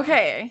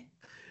 Okay.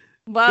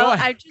 Well,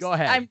 Go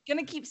ahead. I'm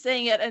gonna keep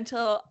saying it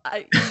until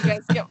you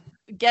guys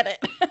get it.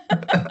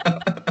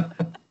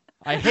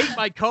 I hate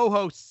my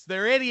co-hosts.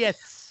 They're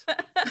idiots.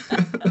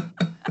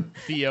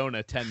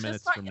 Fiona, 10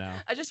 minutes from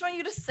now. I just want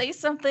you to say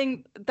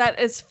something that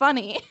is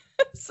funny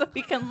so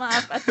we can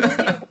laugh at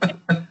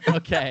the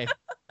Okay.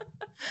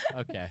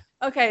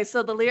 Okay,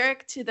 so the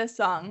lyric to this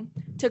song: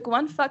 took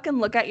one fucking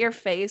look at your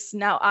face,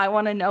 now I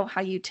want to know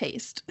how you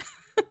taste.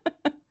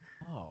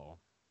 Oh.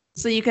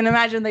 So you can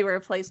imagine they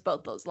replaced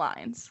both those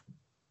lines.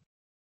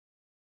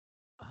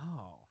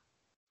 Oh.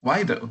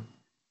 Why though?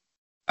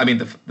 I mean,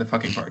 the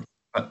fucking part.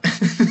 But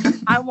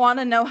I want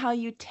to know how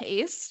you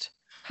taste.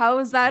 How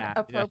is that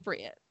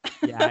appropriate?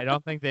 Yeah, I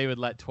don't think they would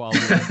let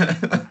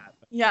 12-year-olds.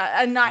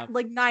 Yeah, and not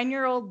like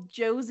 9-year-old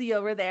Josie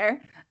over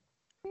there.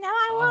 Now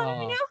I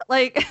want to know.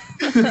 Like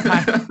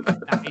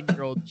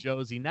 9-year-old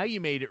Josie. Now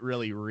you made it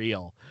really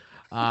real.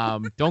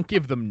 Don't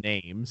give them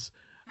names.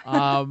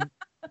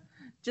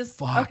 Just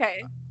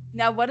okay.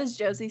 Now what does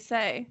Josie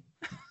say?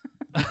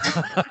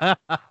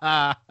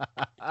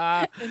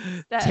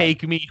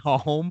 Take me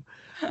home.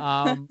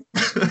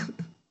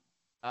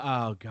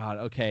 Oh God.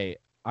 Okay.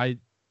 I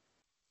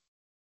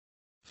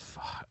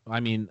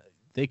mean,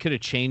 they could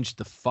have changed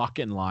the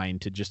fucking line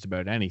to just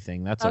about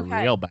anything. That's a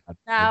real bad.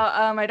 Now,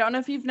 I don't know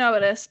if you've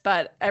noticed,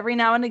 but every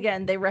now and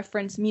again they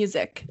reference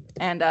music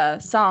and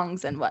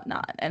songs and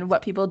whatnot, and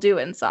what people do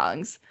in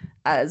songs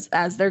as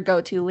their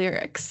go-to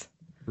lyrics.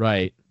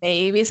 Right.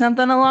 Maybe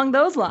something along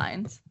those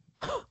lines.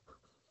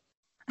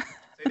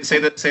 Say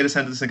the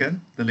sentence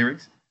again. The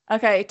lyrics.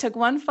 Okay. Took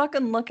one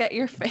fucking look at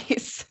your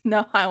face.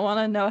 No, I want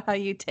to know how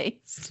you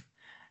taste.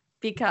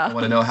 Because I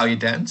want to know how you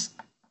dance.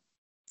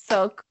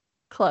 So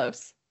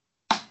close.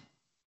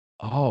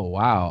 Oh,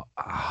 wow.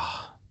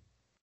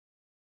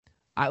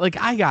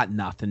 I got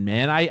nothing,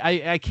 man.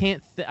 I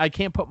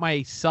can't put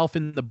myself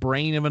in the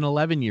brain of an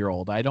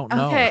 11-year-old. I don't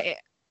know. Okay,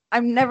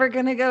 I'm never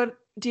gonna go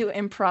do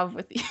improv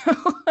with you.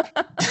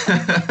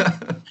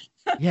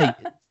 Yeah,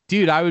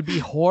 dude, I would be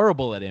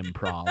horrible at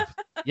improv.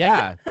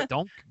 Yeah,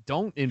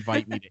 don't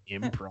invite me to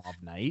improv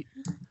night.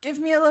 Give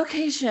me a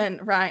location,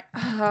 right?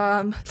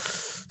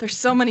 There's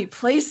so many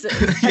places.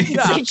 I can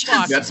say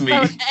just that's me.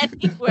 about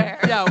anywhere.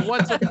 Yeah,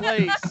 what's a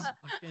place?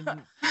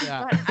 Fucking,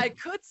 yeah. But I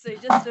could say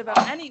just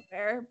about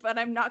anywhere, but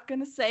I'm not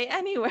gonna say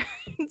anywhere.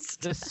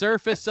 The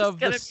surface of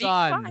the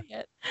sun.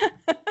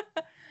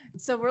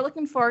 So we're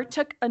looking for.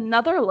 Took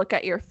another look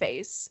at your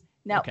face.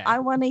 Now Okay. I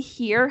want to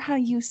hear how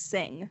you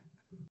sing.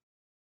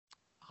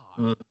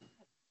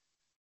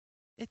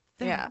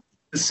 Yeah.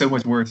 It's so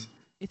much worse.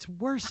 It's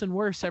worse and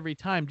worse every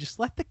time. Just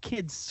let the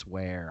kids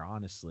swear,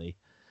 honestly.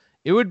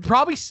 It would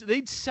probably,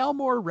 they'd sell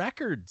more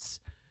records.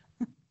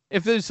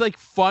 If there's like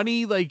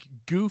funny, like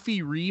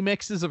goofy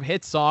remixes of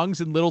hit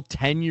songs and little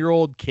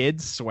 10-year-old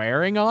kids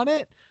swearing on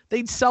it,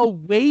 they'd sell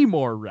way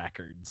more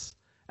records.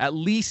 At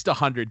least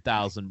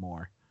 100,000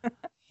 more.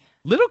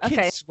 Little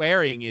kids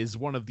swearing is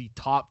one of the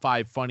top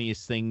 5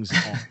 funniest things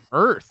on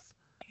earth.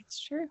 It's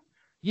true.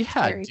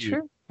 Yeah, Very dude.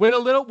 true.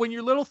 When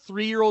your little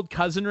 3-year-old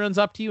cousin runs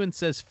up to you and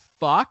says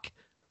 "fuck,"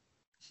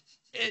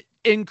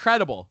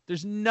 incredible.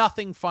 There's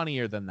nothing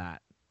funnier than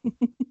that.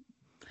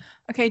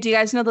 Okay, do you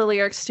guys know the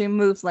lyrics to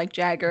 "Moves Like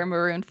Jagger"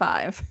 Maroon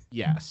 5?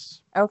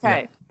 Yes.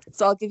 Okay,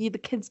 so I'll give you the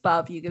Kids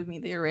Bob. You give me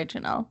the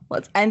original.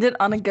 Let's end it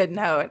on a good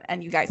note,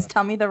 and you guys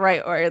tell me the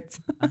right words.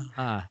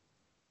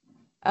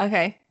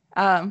 Okay.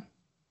 I'm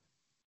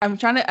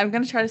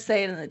gonna try to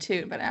say it in the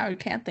tune, but I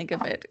can't think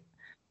of it.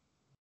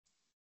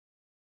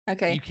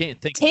 Okay. You can't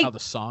think of how the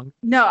song.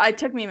 No, it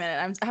took me a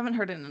minute. I haven't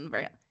heard it in a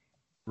very.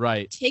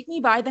 Right. Take me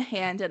by the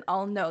hand and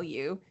I'll know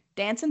you.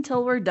 Dance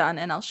until we're done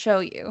and I'll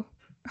show you.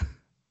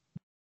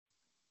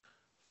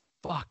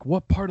 Fuck,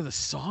 what part of the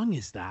song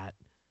is that?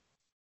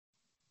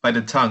 By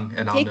the tongue,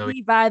 and I'll know you. Take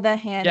me by the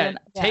hand. Yeah, and,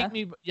 take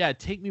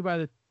me by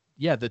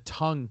the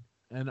tongue,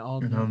 and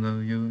I'll know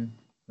you.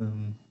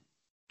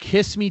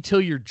 Kiss me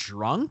till you're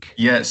drunk.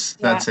 Yes,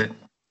 that's it.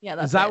 Yeah,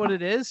 that's is that what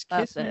it is?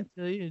 That's Kiss me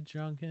till you're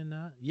drunk and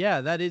not.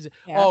 Yeah, that is it.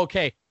 Yeah. Oh,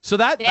 okay. So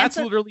that's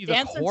literally the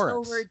dance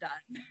chorus. Until we're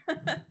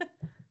done.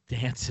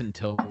 Dance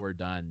until we're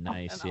done.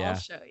 Nice. And yeah. I'll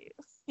show you.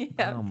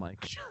 Yeah. Oh my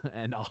god.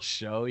 And I'll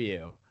show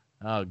you.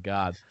 Oh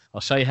god.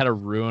 I'll show you how to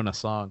ruin a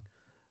song.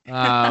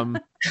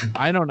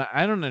 I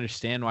don't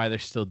understand why they're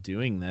still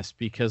doing this,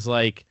 because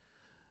like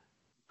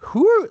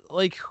who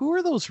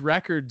are those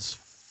records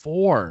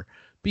for?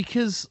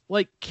 Because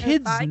like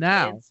kids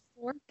now. Kids,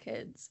 4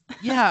 kids.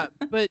 Yeah,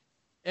 but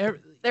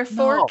they're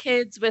 4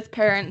 kids with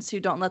parents who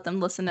don't let them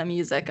listen to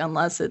music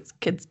unless it's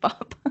Kids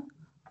Bop.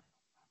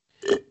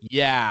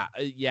 Yeah.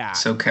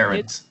 So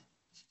Karens.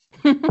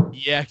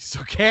 Yeah,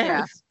 so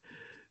Karens.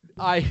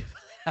 Yeah.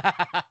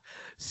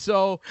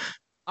 So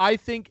I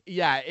think,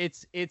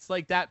 it's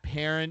like that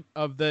parent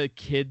of the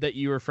kid that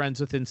you were friends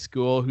with in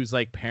school whose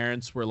like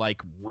parents were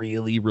like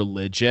really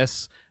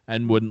religious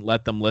and wouldn't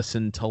let them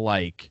listen to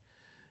like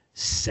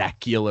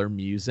secular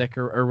music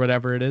or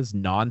whatever it is,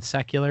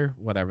 non-secular,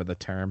 whatever the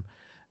term.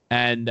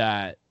 And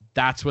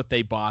that's what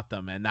they bought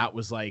them. And that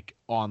was like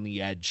on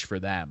the edge for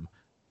them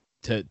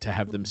to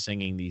have them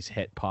singing these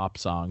hit pop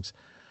songs.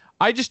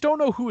 I just don't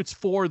know who it's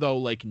for though.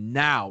 Like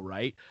now,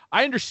 right?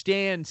 I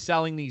understand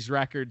selling these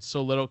records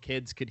so little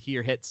kids could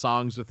hear hit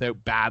songs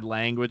without bad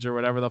language or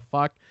whatever the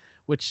fuck,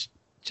 which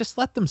just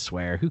let them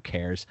swear. Who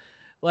cares?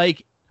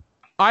 Like,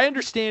 I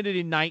understand it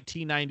in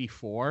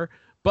 1994,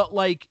 but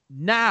like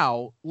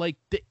now, like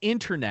the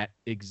internet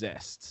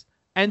exists.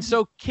 And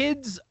so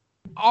kids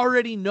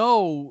already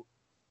know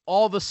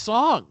all the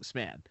songs,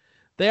 man.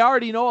 They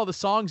already know all the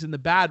songs and the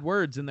bad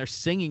words, and they're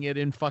singing it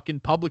in fucking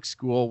public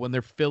school when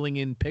they're filling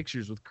in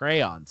pictures with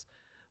crayons.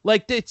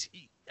 Like,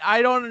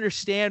 I don't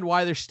understand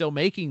why they're still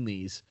making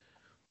these.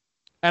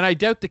 And I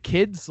doubt the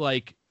kids,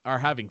 like, are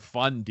having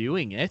fun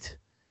doing it.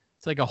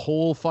 It's like a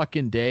whole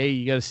fucking day.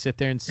 You got to sit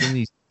there and sing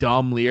these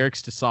dumb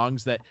lyrics to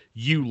songs that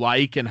you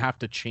like and have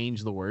to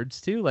change the words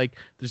to. Like,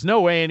 there's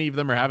no way any of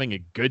them are having a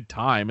good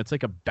time. It's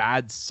like a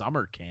bad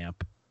summer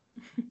camp.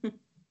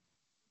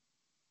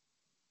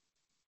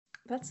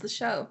 That's the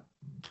show.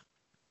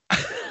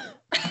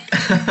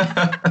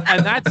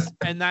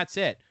 and that's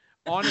it.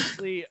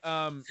 Honestly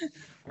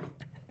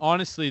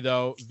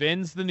though,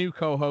 Vin's the new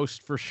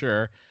co-host for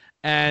sure.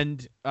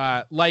 And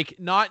like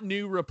not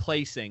new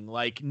replacing,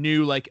 like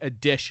new, like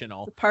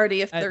additional. The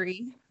party of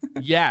 3.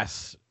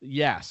 yes.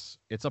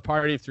 It's a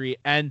party of 3.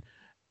 And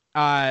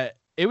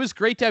it was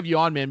great to have you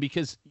on, man,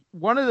 because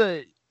one of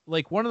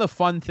the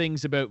fun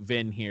things about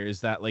Vin here is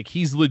that like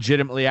he's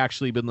legitimately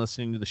actually been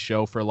listening to the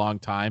show for a long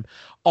time.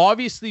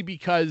 Obviously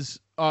because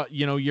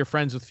you're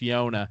friends with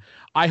Fiona.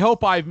 I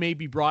hope I've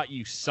maybe brought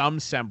you some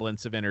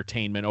semblance of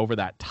entertainment over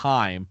that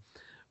time,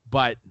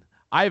 but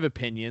I have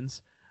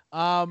opinions.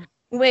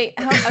 Wait,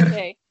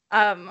 okay.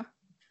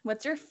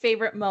 what's your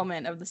favorite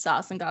moment of the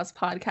Sauce and Goss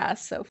podcast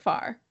so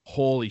far?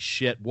 Holy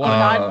shit! What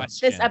a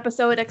question. This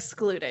episode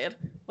excluded.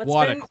 What's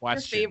what been a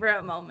question. your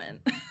favorite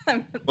moment?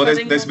 Well,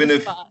 there's been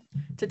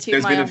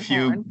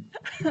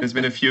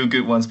a few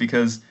good ones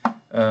because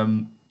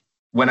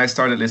when I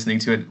started listening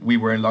to it, we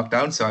were in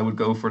lockdown, so I would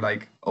go for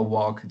like a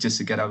walk just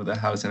to get out of the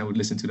house, and I would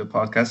listen to the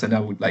podcast, and I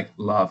would like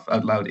laugh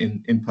out loud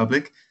in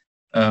public.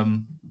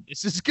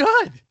 This is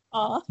good.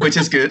 Which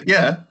is good,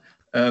 yeah.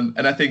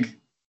 And I think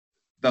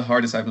the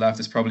hardest I've laughed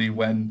is probably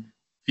when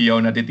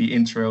Fiona did the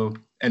intro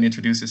and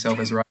introduced herself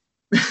as Ryan.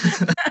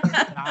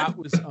 That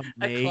was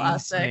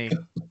amazing.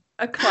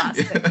 A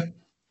classic.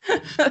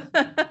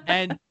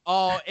 And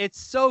it's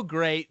so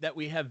great that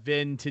we have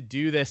Vin to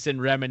do this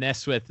and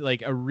reminisce with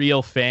like a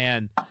real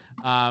fan.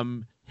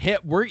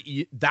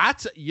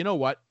 That's, you know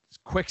what?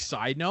 Quick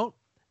side note.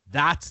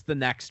 That's the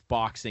next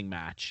boxing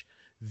match.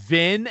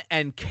 Vin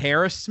and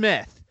Kara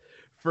Smith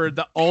for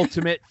the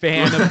ultimate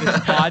fan of this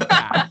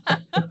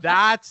podcast.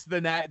 That's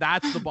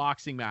the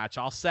boxing match.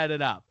 I'll set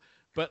it up.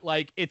 But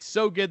like, it's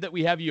so good that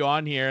we have you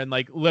on here, and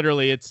like,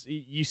 literally,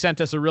 you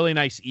sent us a really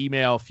nice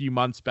email a few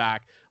months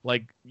back,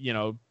 like, you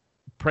know,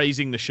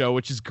 praising the show,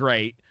 which is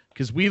great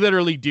because we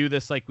literally do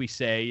this, like we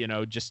say, you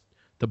know, just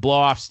to blow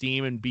off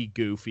steam and be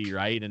goofy,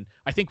 right? And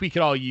I think we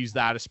could all use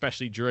that,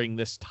 especially during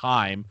this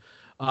time.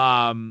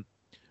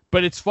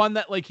 But it's fun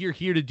that like you're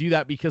here to do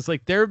that because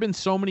like there have been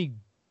so many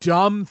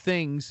dumb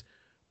things,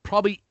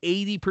 probably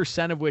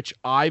 80% of which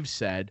I've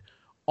said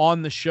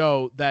on the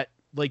show that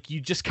like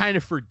you just kind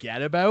of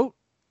forget about.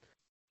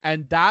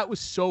 And that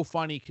was so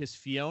funny because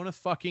Fiona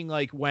fucking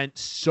like went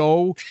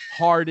so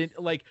hard in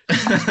like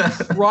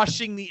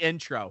crushing the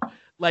intro,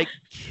 like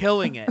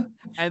killing it.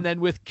 And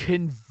then with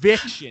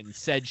conviction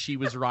said she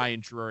was Ryan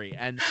Drury.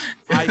 And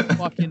I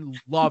fucking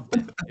loved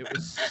it. It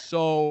was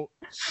so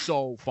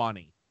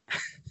funny.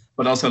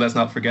 But also let's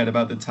not forget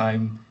about the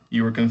time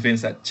you were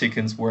convinced that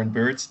chickens weren't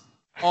birds.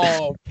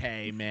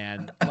 Okay,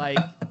 man. Like,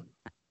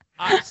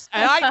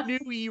 I knew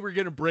you were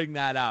going to bring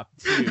that up,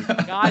 too.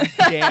 God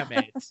damn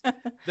it.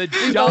 The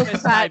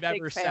dumbest I've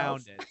ever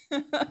sounded.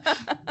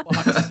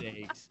 Fuck's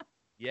sakes.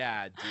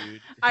 Yeah,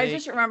 dude. I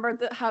just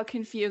remembered how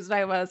confused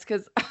I was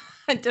because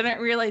I didn't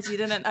realize you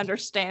didn't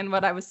understand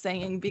what I was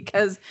saying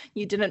because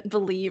you didn't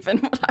believe in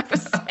what I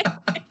was saying.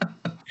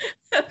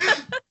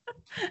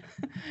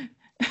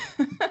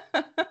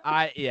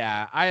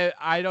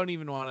 I don't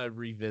even want to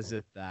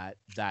revisit that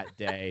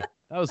day.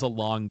 That was a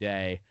long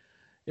day.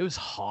 It was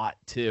hot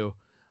too.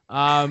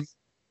 I'm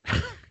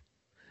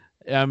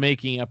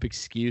making up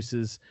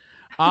excuses.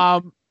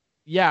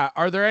 Yeah.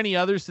 Are there any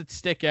others that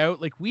stick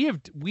out? Like we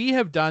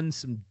have done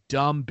some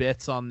dumb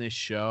bits on this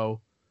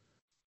show.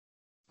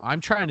 I'm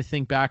trying to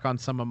think back on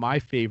some of my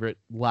favorite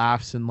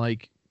laughs, and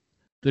like,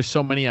 there's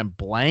so many I'm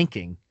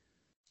blanking.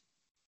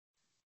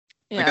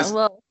 Yeah,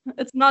 well,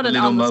 it's not an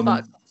on the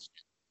spot question.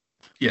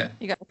 Yeah,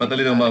 but the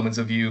little moments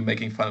of you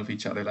making fun of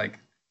each other, like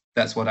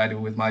that's what I do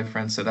with my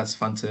friends, so that's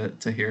fun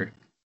to hear.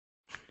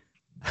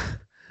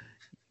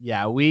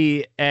 Yeah,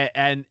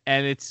 and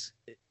it's,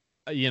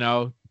 you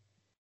know,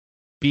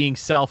 being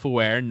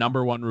self-aware,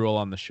 number one rule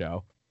on the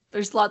show.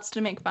 There's lots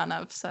to make fun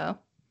of, so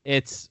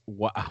it's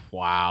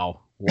wow.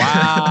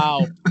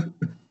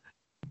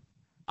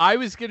 I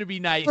was gonna be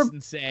nice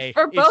and say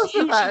it's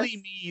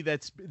usually me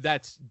that's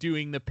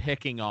doing the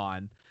picking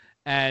on,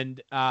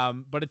 and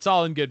but it's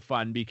all in good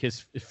fun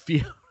because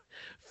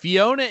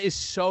Fiona is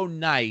so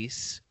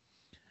nice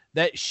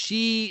that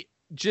she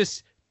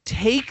just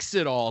takes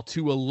it all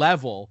to a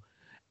level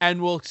and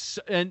will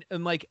and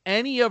like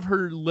any of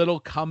her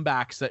little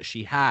comebacks that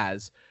she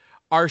has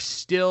are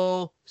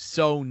still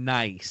so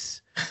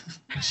nice.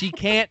 She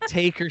can't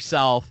take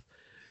herself.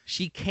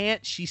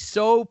 She's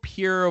so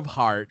pure of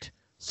heart,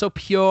 so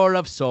pure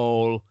of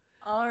soul.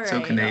 All right.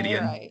 So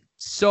Canadian. All right.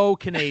 So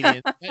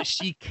Canadian that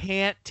she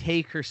can't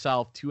take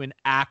herself to an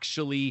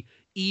actually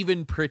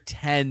even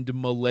pretend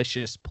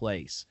malicious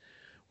place.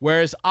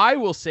 Whereas I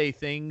will say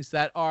things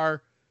that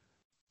are,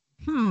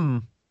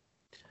 I'm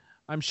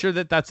sure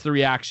that's the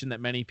reaction that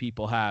many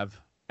people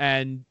have.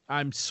 And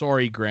I'm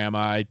sorry,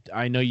 Grandma.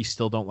 I know you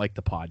still don't like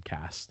the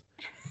podcast.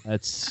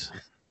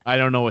 I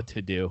don't know what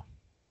to do.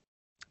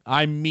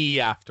 I'm me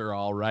after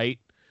all, right?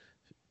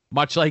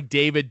 Much like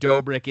David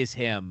Dobrik is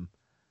him.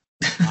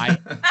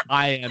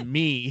 I am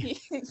me.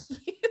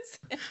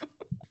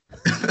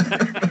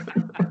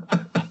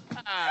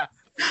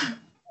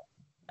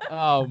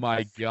 Oh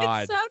my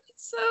God. It sounded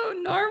so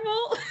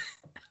normal.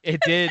 It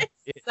did.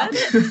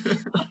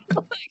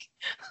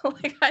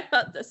 Like I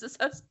thought this is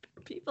how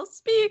people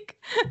speak.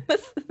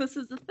 This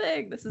is a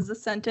thing. This is a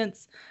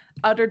sentence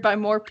uttered by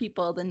more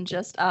people than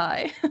just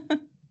I.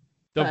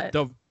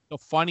 The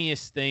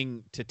funniest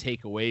thing to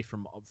take away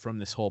from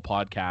this whole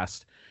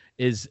podcast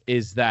is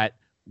that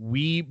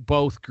we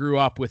both grew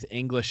up with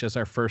English as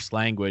our first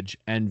language,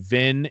 and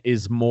Vin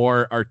is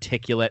more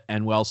articulate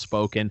and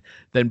well-spoken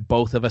than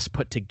both of us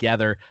put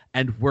together,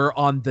 and we're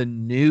on the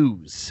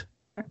news.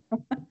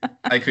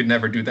 I could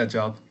never do that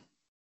job.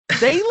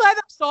 They let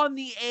us on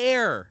the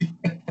air.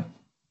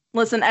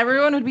 Listen,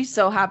 everyone would be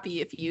so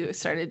happy if you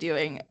started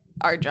doing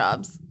our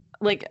jobs.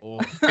 Like,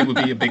 it would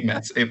be a big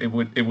mess. It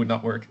would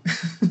not work.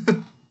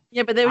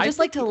 Yeah, but they would just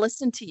like to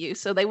listen to you,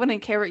 so they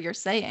wouldn't care what you're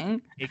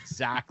saying.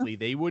 Exactly.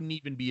 They wouldn't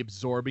even be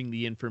absorbing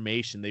the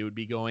information. They would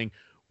be going,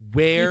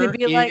 where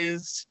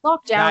is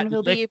like, lockdown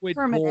will be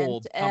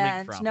permanent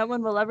and no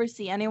one will ever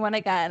see anyone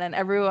again, and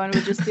everyone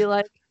would just be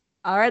like,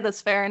 all right,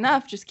 that's fair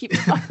enough. Just keep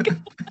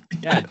talking.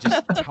 Yeah,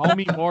 just tell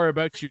me more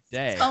about your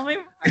day. Tell me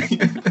more.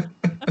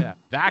 Yeah,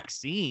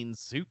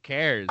 vaccines. Who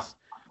cares?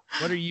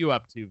 What are you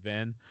up to,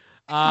 Vin?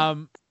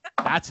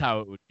 That's how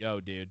it would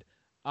go, dude.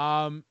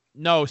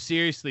 No,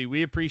 seriously,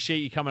 we appreciate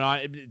you coming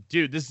on.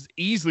 Dude, this is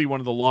easily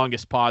one of the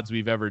longest pods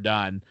we've ever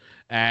done.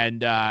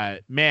 And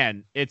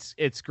man,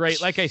 it's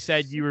great. Like I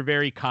said, you were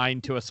very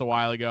kind to us a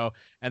while ago.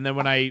 And then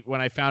when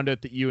I found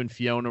out that you and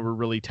Fiona were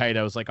really tight,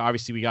 I was like,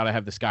 obviously we got to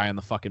have this guy on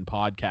the fucking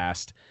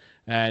podcast.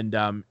 And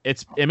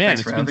it's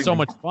been so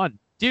much fun.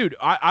 Dude,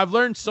 I've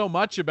learned so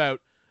much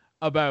about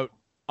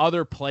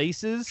other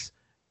places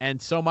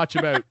and so much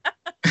about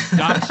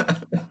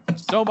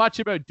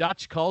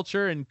Dutch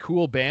culture and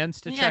cool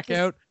bands to check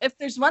out. If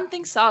there's one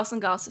thing Sauce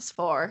and Goss is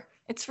for,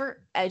 it's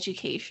for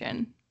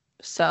education.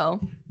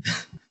 So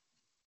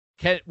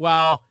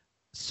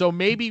so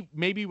maybe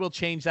we'll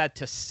change that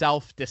to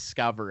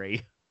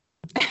self-discovery.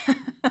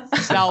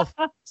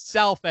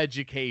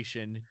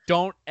 self-education.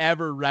 Don't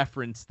ever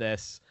reference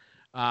this.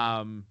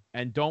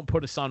 And don't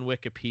put us on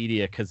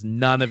Wikipedia because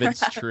none of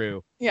it's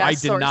true. Yeah, I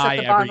source deny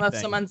at the bottom everything.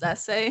 of someone's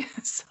essay.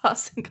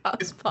 Sauce and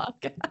Goss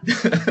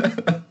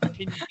podcast.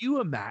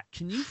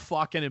 Can you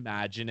fucking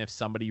imagine if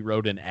somebody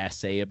wrote an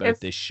essay about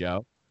this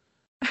show?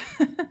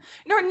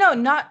 No,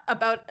 not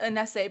about an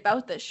essay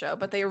about this show,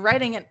 but they're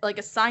writing it like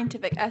a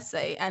scientific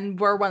essay, and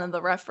we're one of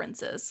the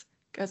references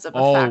because of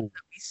a fact that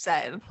we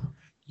said.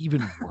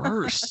 Even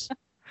worse.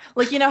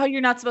 Like, you know how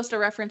you're not supposed to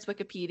reference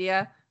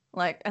Wikipedia?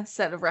 Like,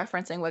 instead of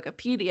referencing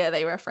Wikipedia,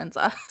 they reference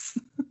us.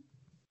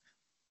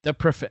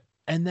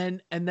 And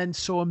then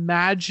so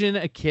imagine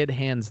a kid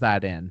hands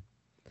that in.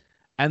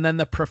 And then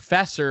the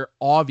professor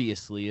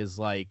obviously is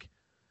like,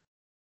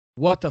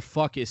 what the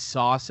fuck is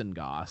Sauce and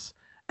Goss?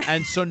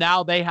 And so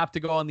now they have to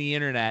go on the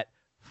internet,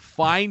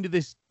 find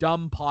this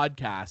dumb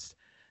podcast,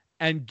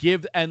 and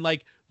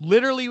like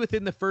literally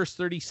within the first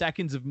 30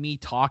 seconds of me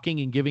talking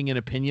and giving an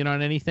opinion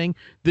on anything,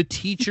 the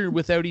teacher,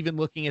 without even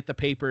looking at the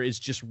paper, is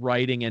just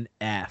writing an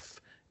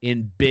F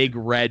in big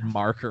red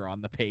marker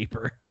on the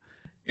paper.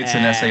 It's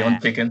an essay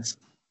on Pickens.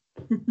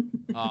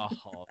 Oh,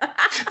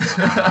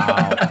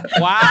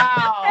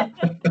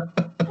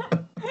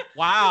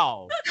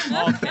 wow.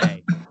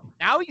 Okay.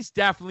 Now he's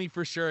definitely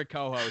for sure a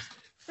co-host.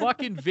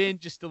 Fucking Vin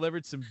just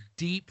delivered some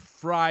deep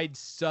fried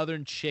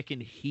southern chicken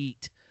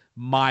heat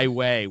my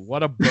way.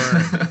 What a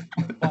burn.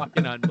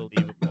 Fucking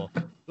unbelievable.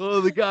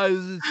 Oh, the guys,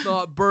 it's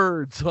not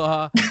birds,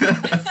 huh?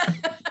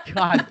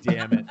 God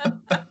damn it.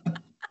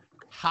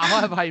 How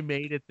have I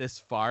made it this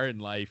far in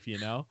life, you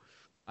know?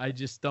 I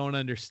just don't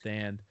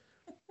understand.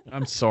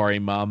 I'm sorry,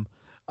 Mom.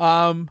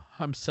 I'm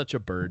such a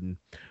burden.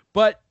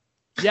 But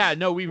yeah,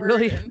 no, we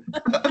really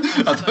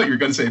I thought you were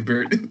gonna say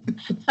bird.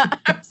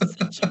 I'm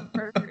such a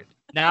bird.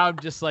 Now I'm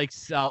just like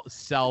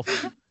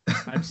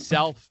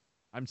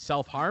I'm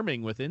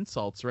self-harming with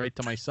insults right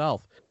to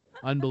myself.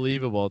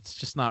 Unbelievable. It's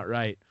just not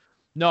right.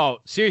 No,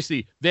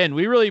 seriously, Vin,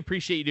 we really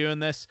appreciate you doing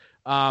this.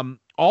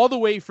 All the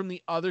way from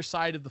the other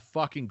side of the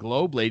fucking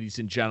globe, ladies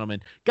and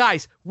gentlemen.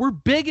 Guys, we're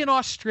big in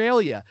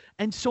Australia,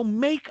 and so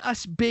make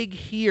us big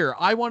here.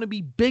 I want to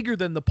be bigger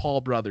than the Paul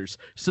brothers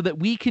so that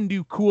we can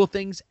do cool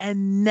things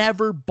and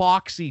never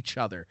box each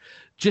other.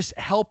 Just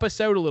help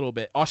us out a little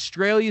bit.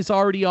 Australia's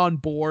already on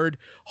board.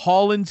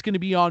 Holland's going to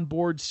be on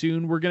board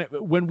soon.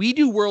 When we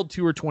do World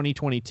Tour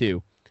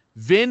 2022,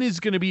 Vin is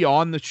going to be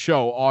on the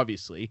show,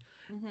 obviously,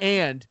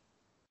 and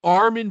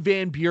Armin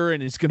van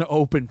Buuren is going to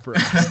open for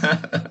us.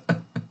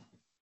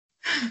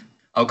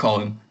 I'll call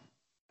him.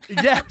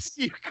 Yes,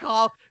 you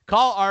call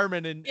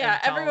Armin and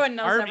everyone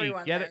knows Army,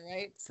 everyone there,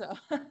 right? So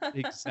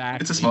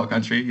exactly. It's a small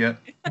country, yeah.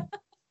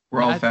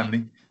 We're all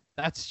family.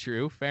 That's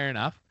true. Fair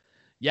enough.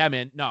 Yeah,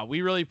 man. No,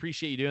 we really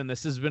appreciate you doing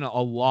this. This has been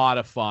a lot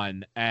of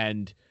fun.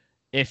 And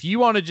if you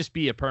want to just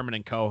be a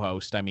permanent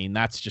co-host, I mean,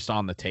 that's just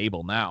on the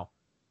table now.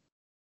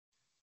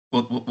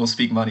 We'll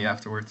speak money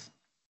afterwards.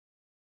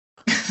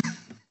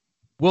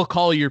 We'll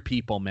call your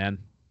people, man.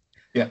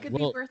 Yeah. It could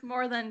be worth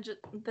more than just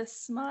this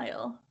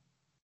smile.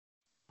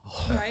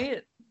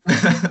 Right?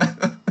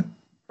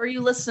 For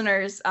you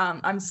listeners,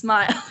 I'm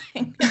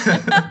smiling.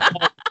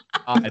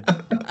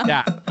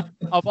 Yeah.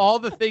 Of all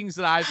the things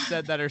that I've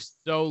said that are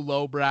so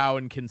lowbrow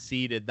and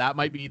conceited, that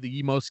might be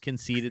the most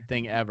conceited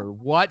thing ever.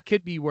 What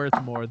could be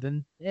worth more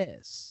than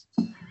this?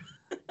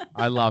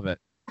 I love it.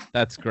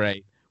 That's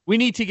great. We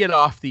need to get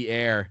off the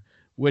air,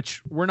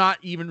 which we're not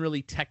even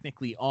really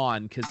technically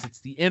on because it's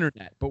the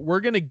internet, but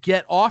we're going to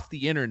get off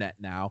the internet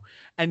now.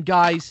 And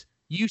guys,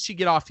 you should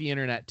get off the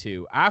internet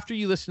too. After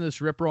you listen to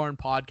this Rip Roaring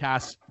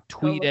podcast,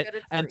 tweet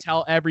it and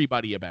tell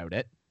everybody about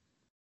it.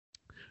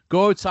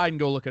 Go outside and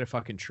go look at a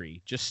fucking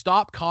tree. Just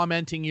stop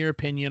commenting your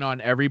opinion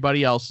on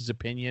everybody else's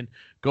opinion.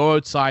 Go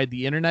outside.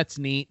 The internet's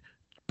neat,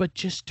 but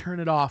just turn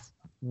it off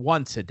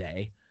once a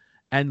day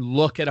and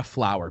look at a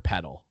flower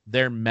petal.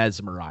 They're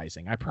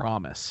mesmerizing, I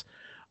promise.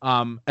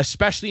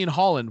 Especially in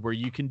Holland, where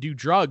you can do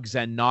drugs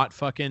and not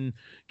fucking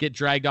get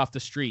dragged off the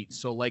street.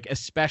 So, like,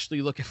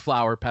 especially look at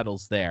flower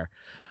petals there.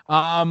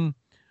 I'm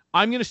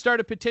going to start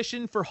a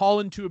petition for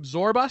Holland to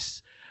absorb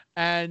us.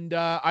 And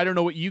I don't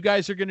know what you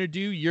guys are going to do.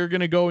 You're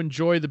going to go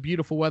enjoy the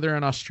beautiful weather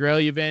in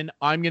Australia, Vin.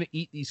 I'm going to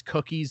eat these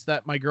cookies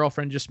that my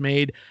girlfriend just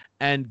made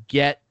and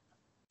get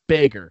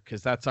bigger,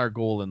 because that's our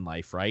goal in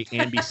life, right?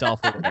 And be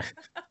self-aware.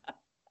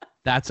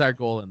 That's our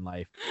goal in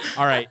life.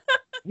 All right.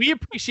 We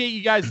appreciate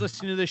you guys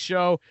listening to this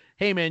show.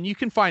 Hey, man, you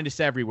can find us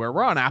everywhere.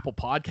 We're on Apple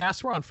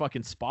Podcasts. We're on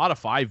fucking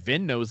Spotify.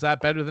 Vin knows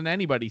that better than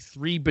anybody.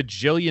 3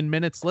 bajillion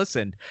minutes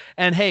listened.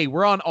 And hey,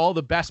 we're on all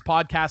the best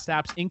podcast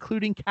apps,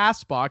 including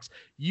CastBox.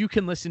 You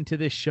can listen to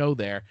this show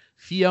there.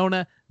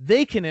 Fiona,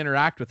 they can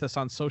interact with us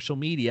on social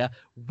media.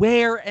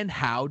 Where and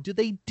how do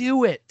they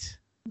do it?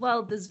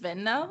 Well, does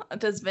Vin know?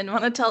 Does Vin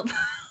want to tell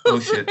oh,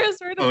 shit.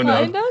 where to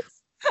find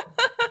us?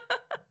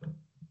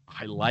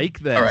 I like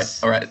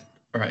this. All right.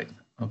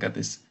 I'll get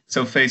this.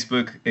 So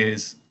Facebook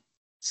is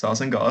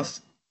Sauce and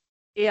Goss.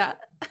 Yeah.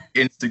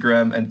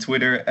 Instagram and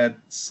Twitter at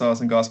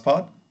Sauce and Goss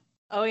Pod.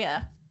 Oh,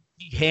 yeah.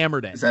 He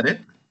hammered it. Is that it?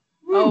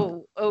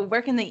 Oh,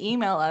 where can they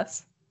email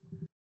us?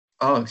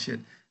 Oh, shit.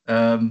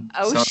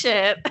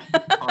 Shit.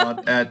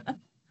 Pod at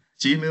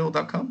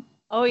gmail.com.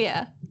 Oh,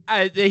 yeah.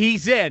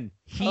 He's in.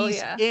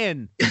 He's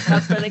in.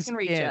 That's where they can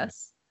reach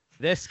us.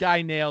 This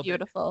guy nailed it.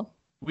 Beautiful.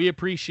 We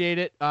appreciate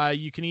it.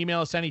 You can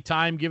email us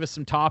anytime. Give us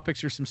some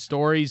topics or some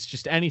stories,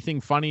 just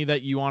anything funny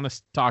that you want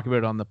us to talk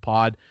about on the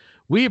pod.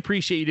 We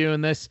appreciate you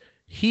doing this.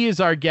 He is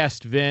our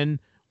guest, Vin.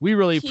 We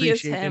really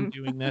appreciate him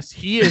doing this.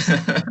 He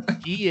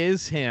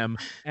is him,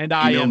 and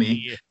I am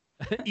me.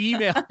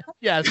 Email,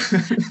 yes.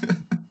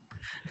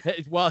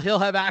 Well, he'll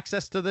have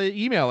access to the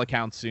email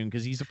account soon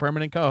because he's a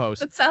permanent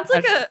co-host. It sounds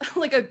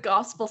like a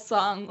gospel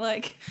song,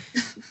 like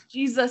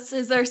Jesus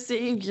is our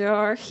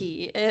savior,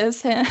 he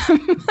is him.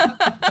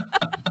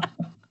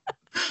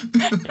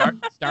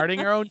 Starting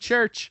our own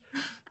church.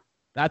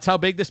 That's how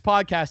big this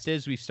podcast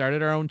is. We've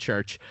started our own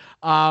church.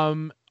 I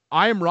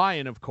am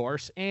Ryan, of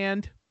course,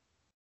 and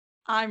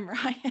I'm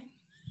Ryan.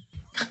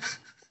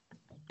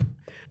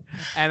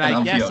 and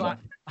I guess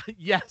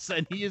yes,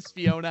 and he is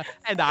Fiona,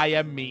 and I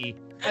am me.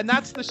 And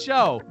that's the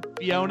show.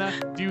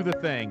 Fiona, do the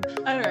thing.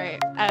 All right,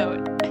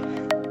 out.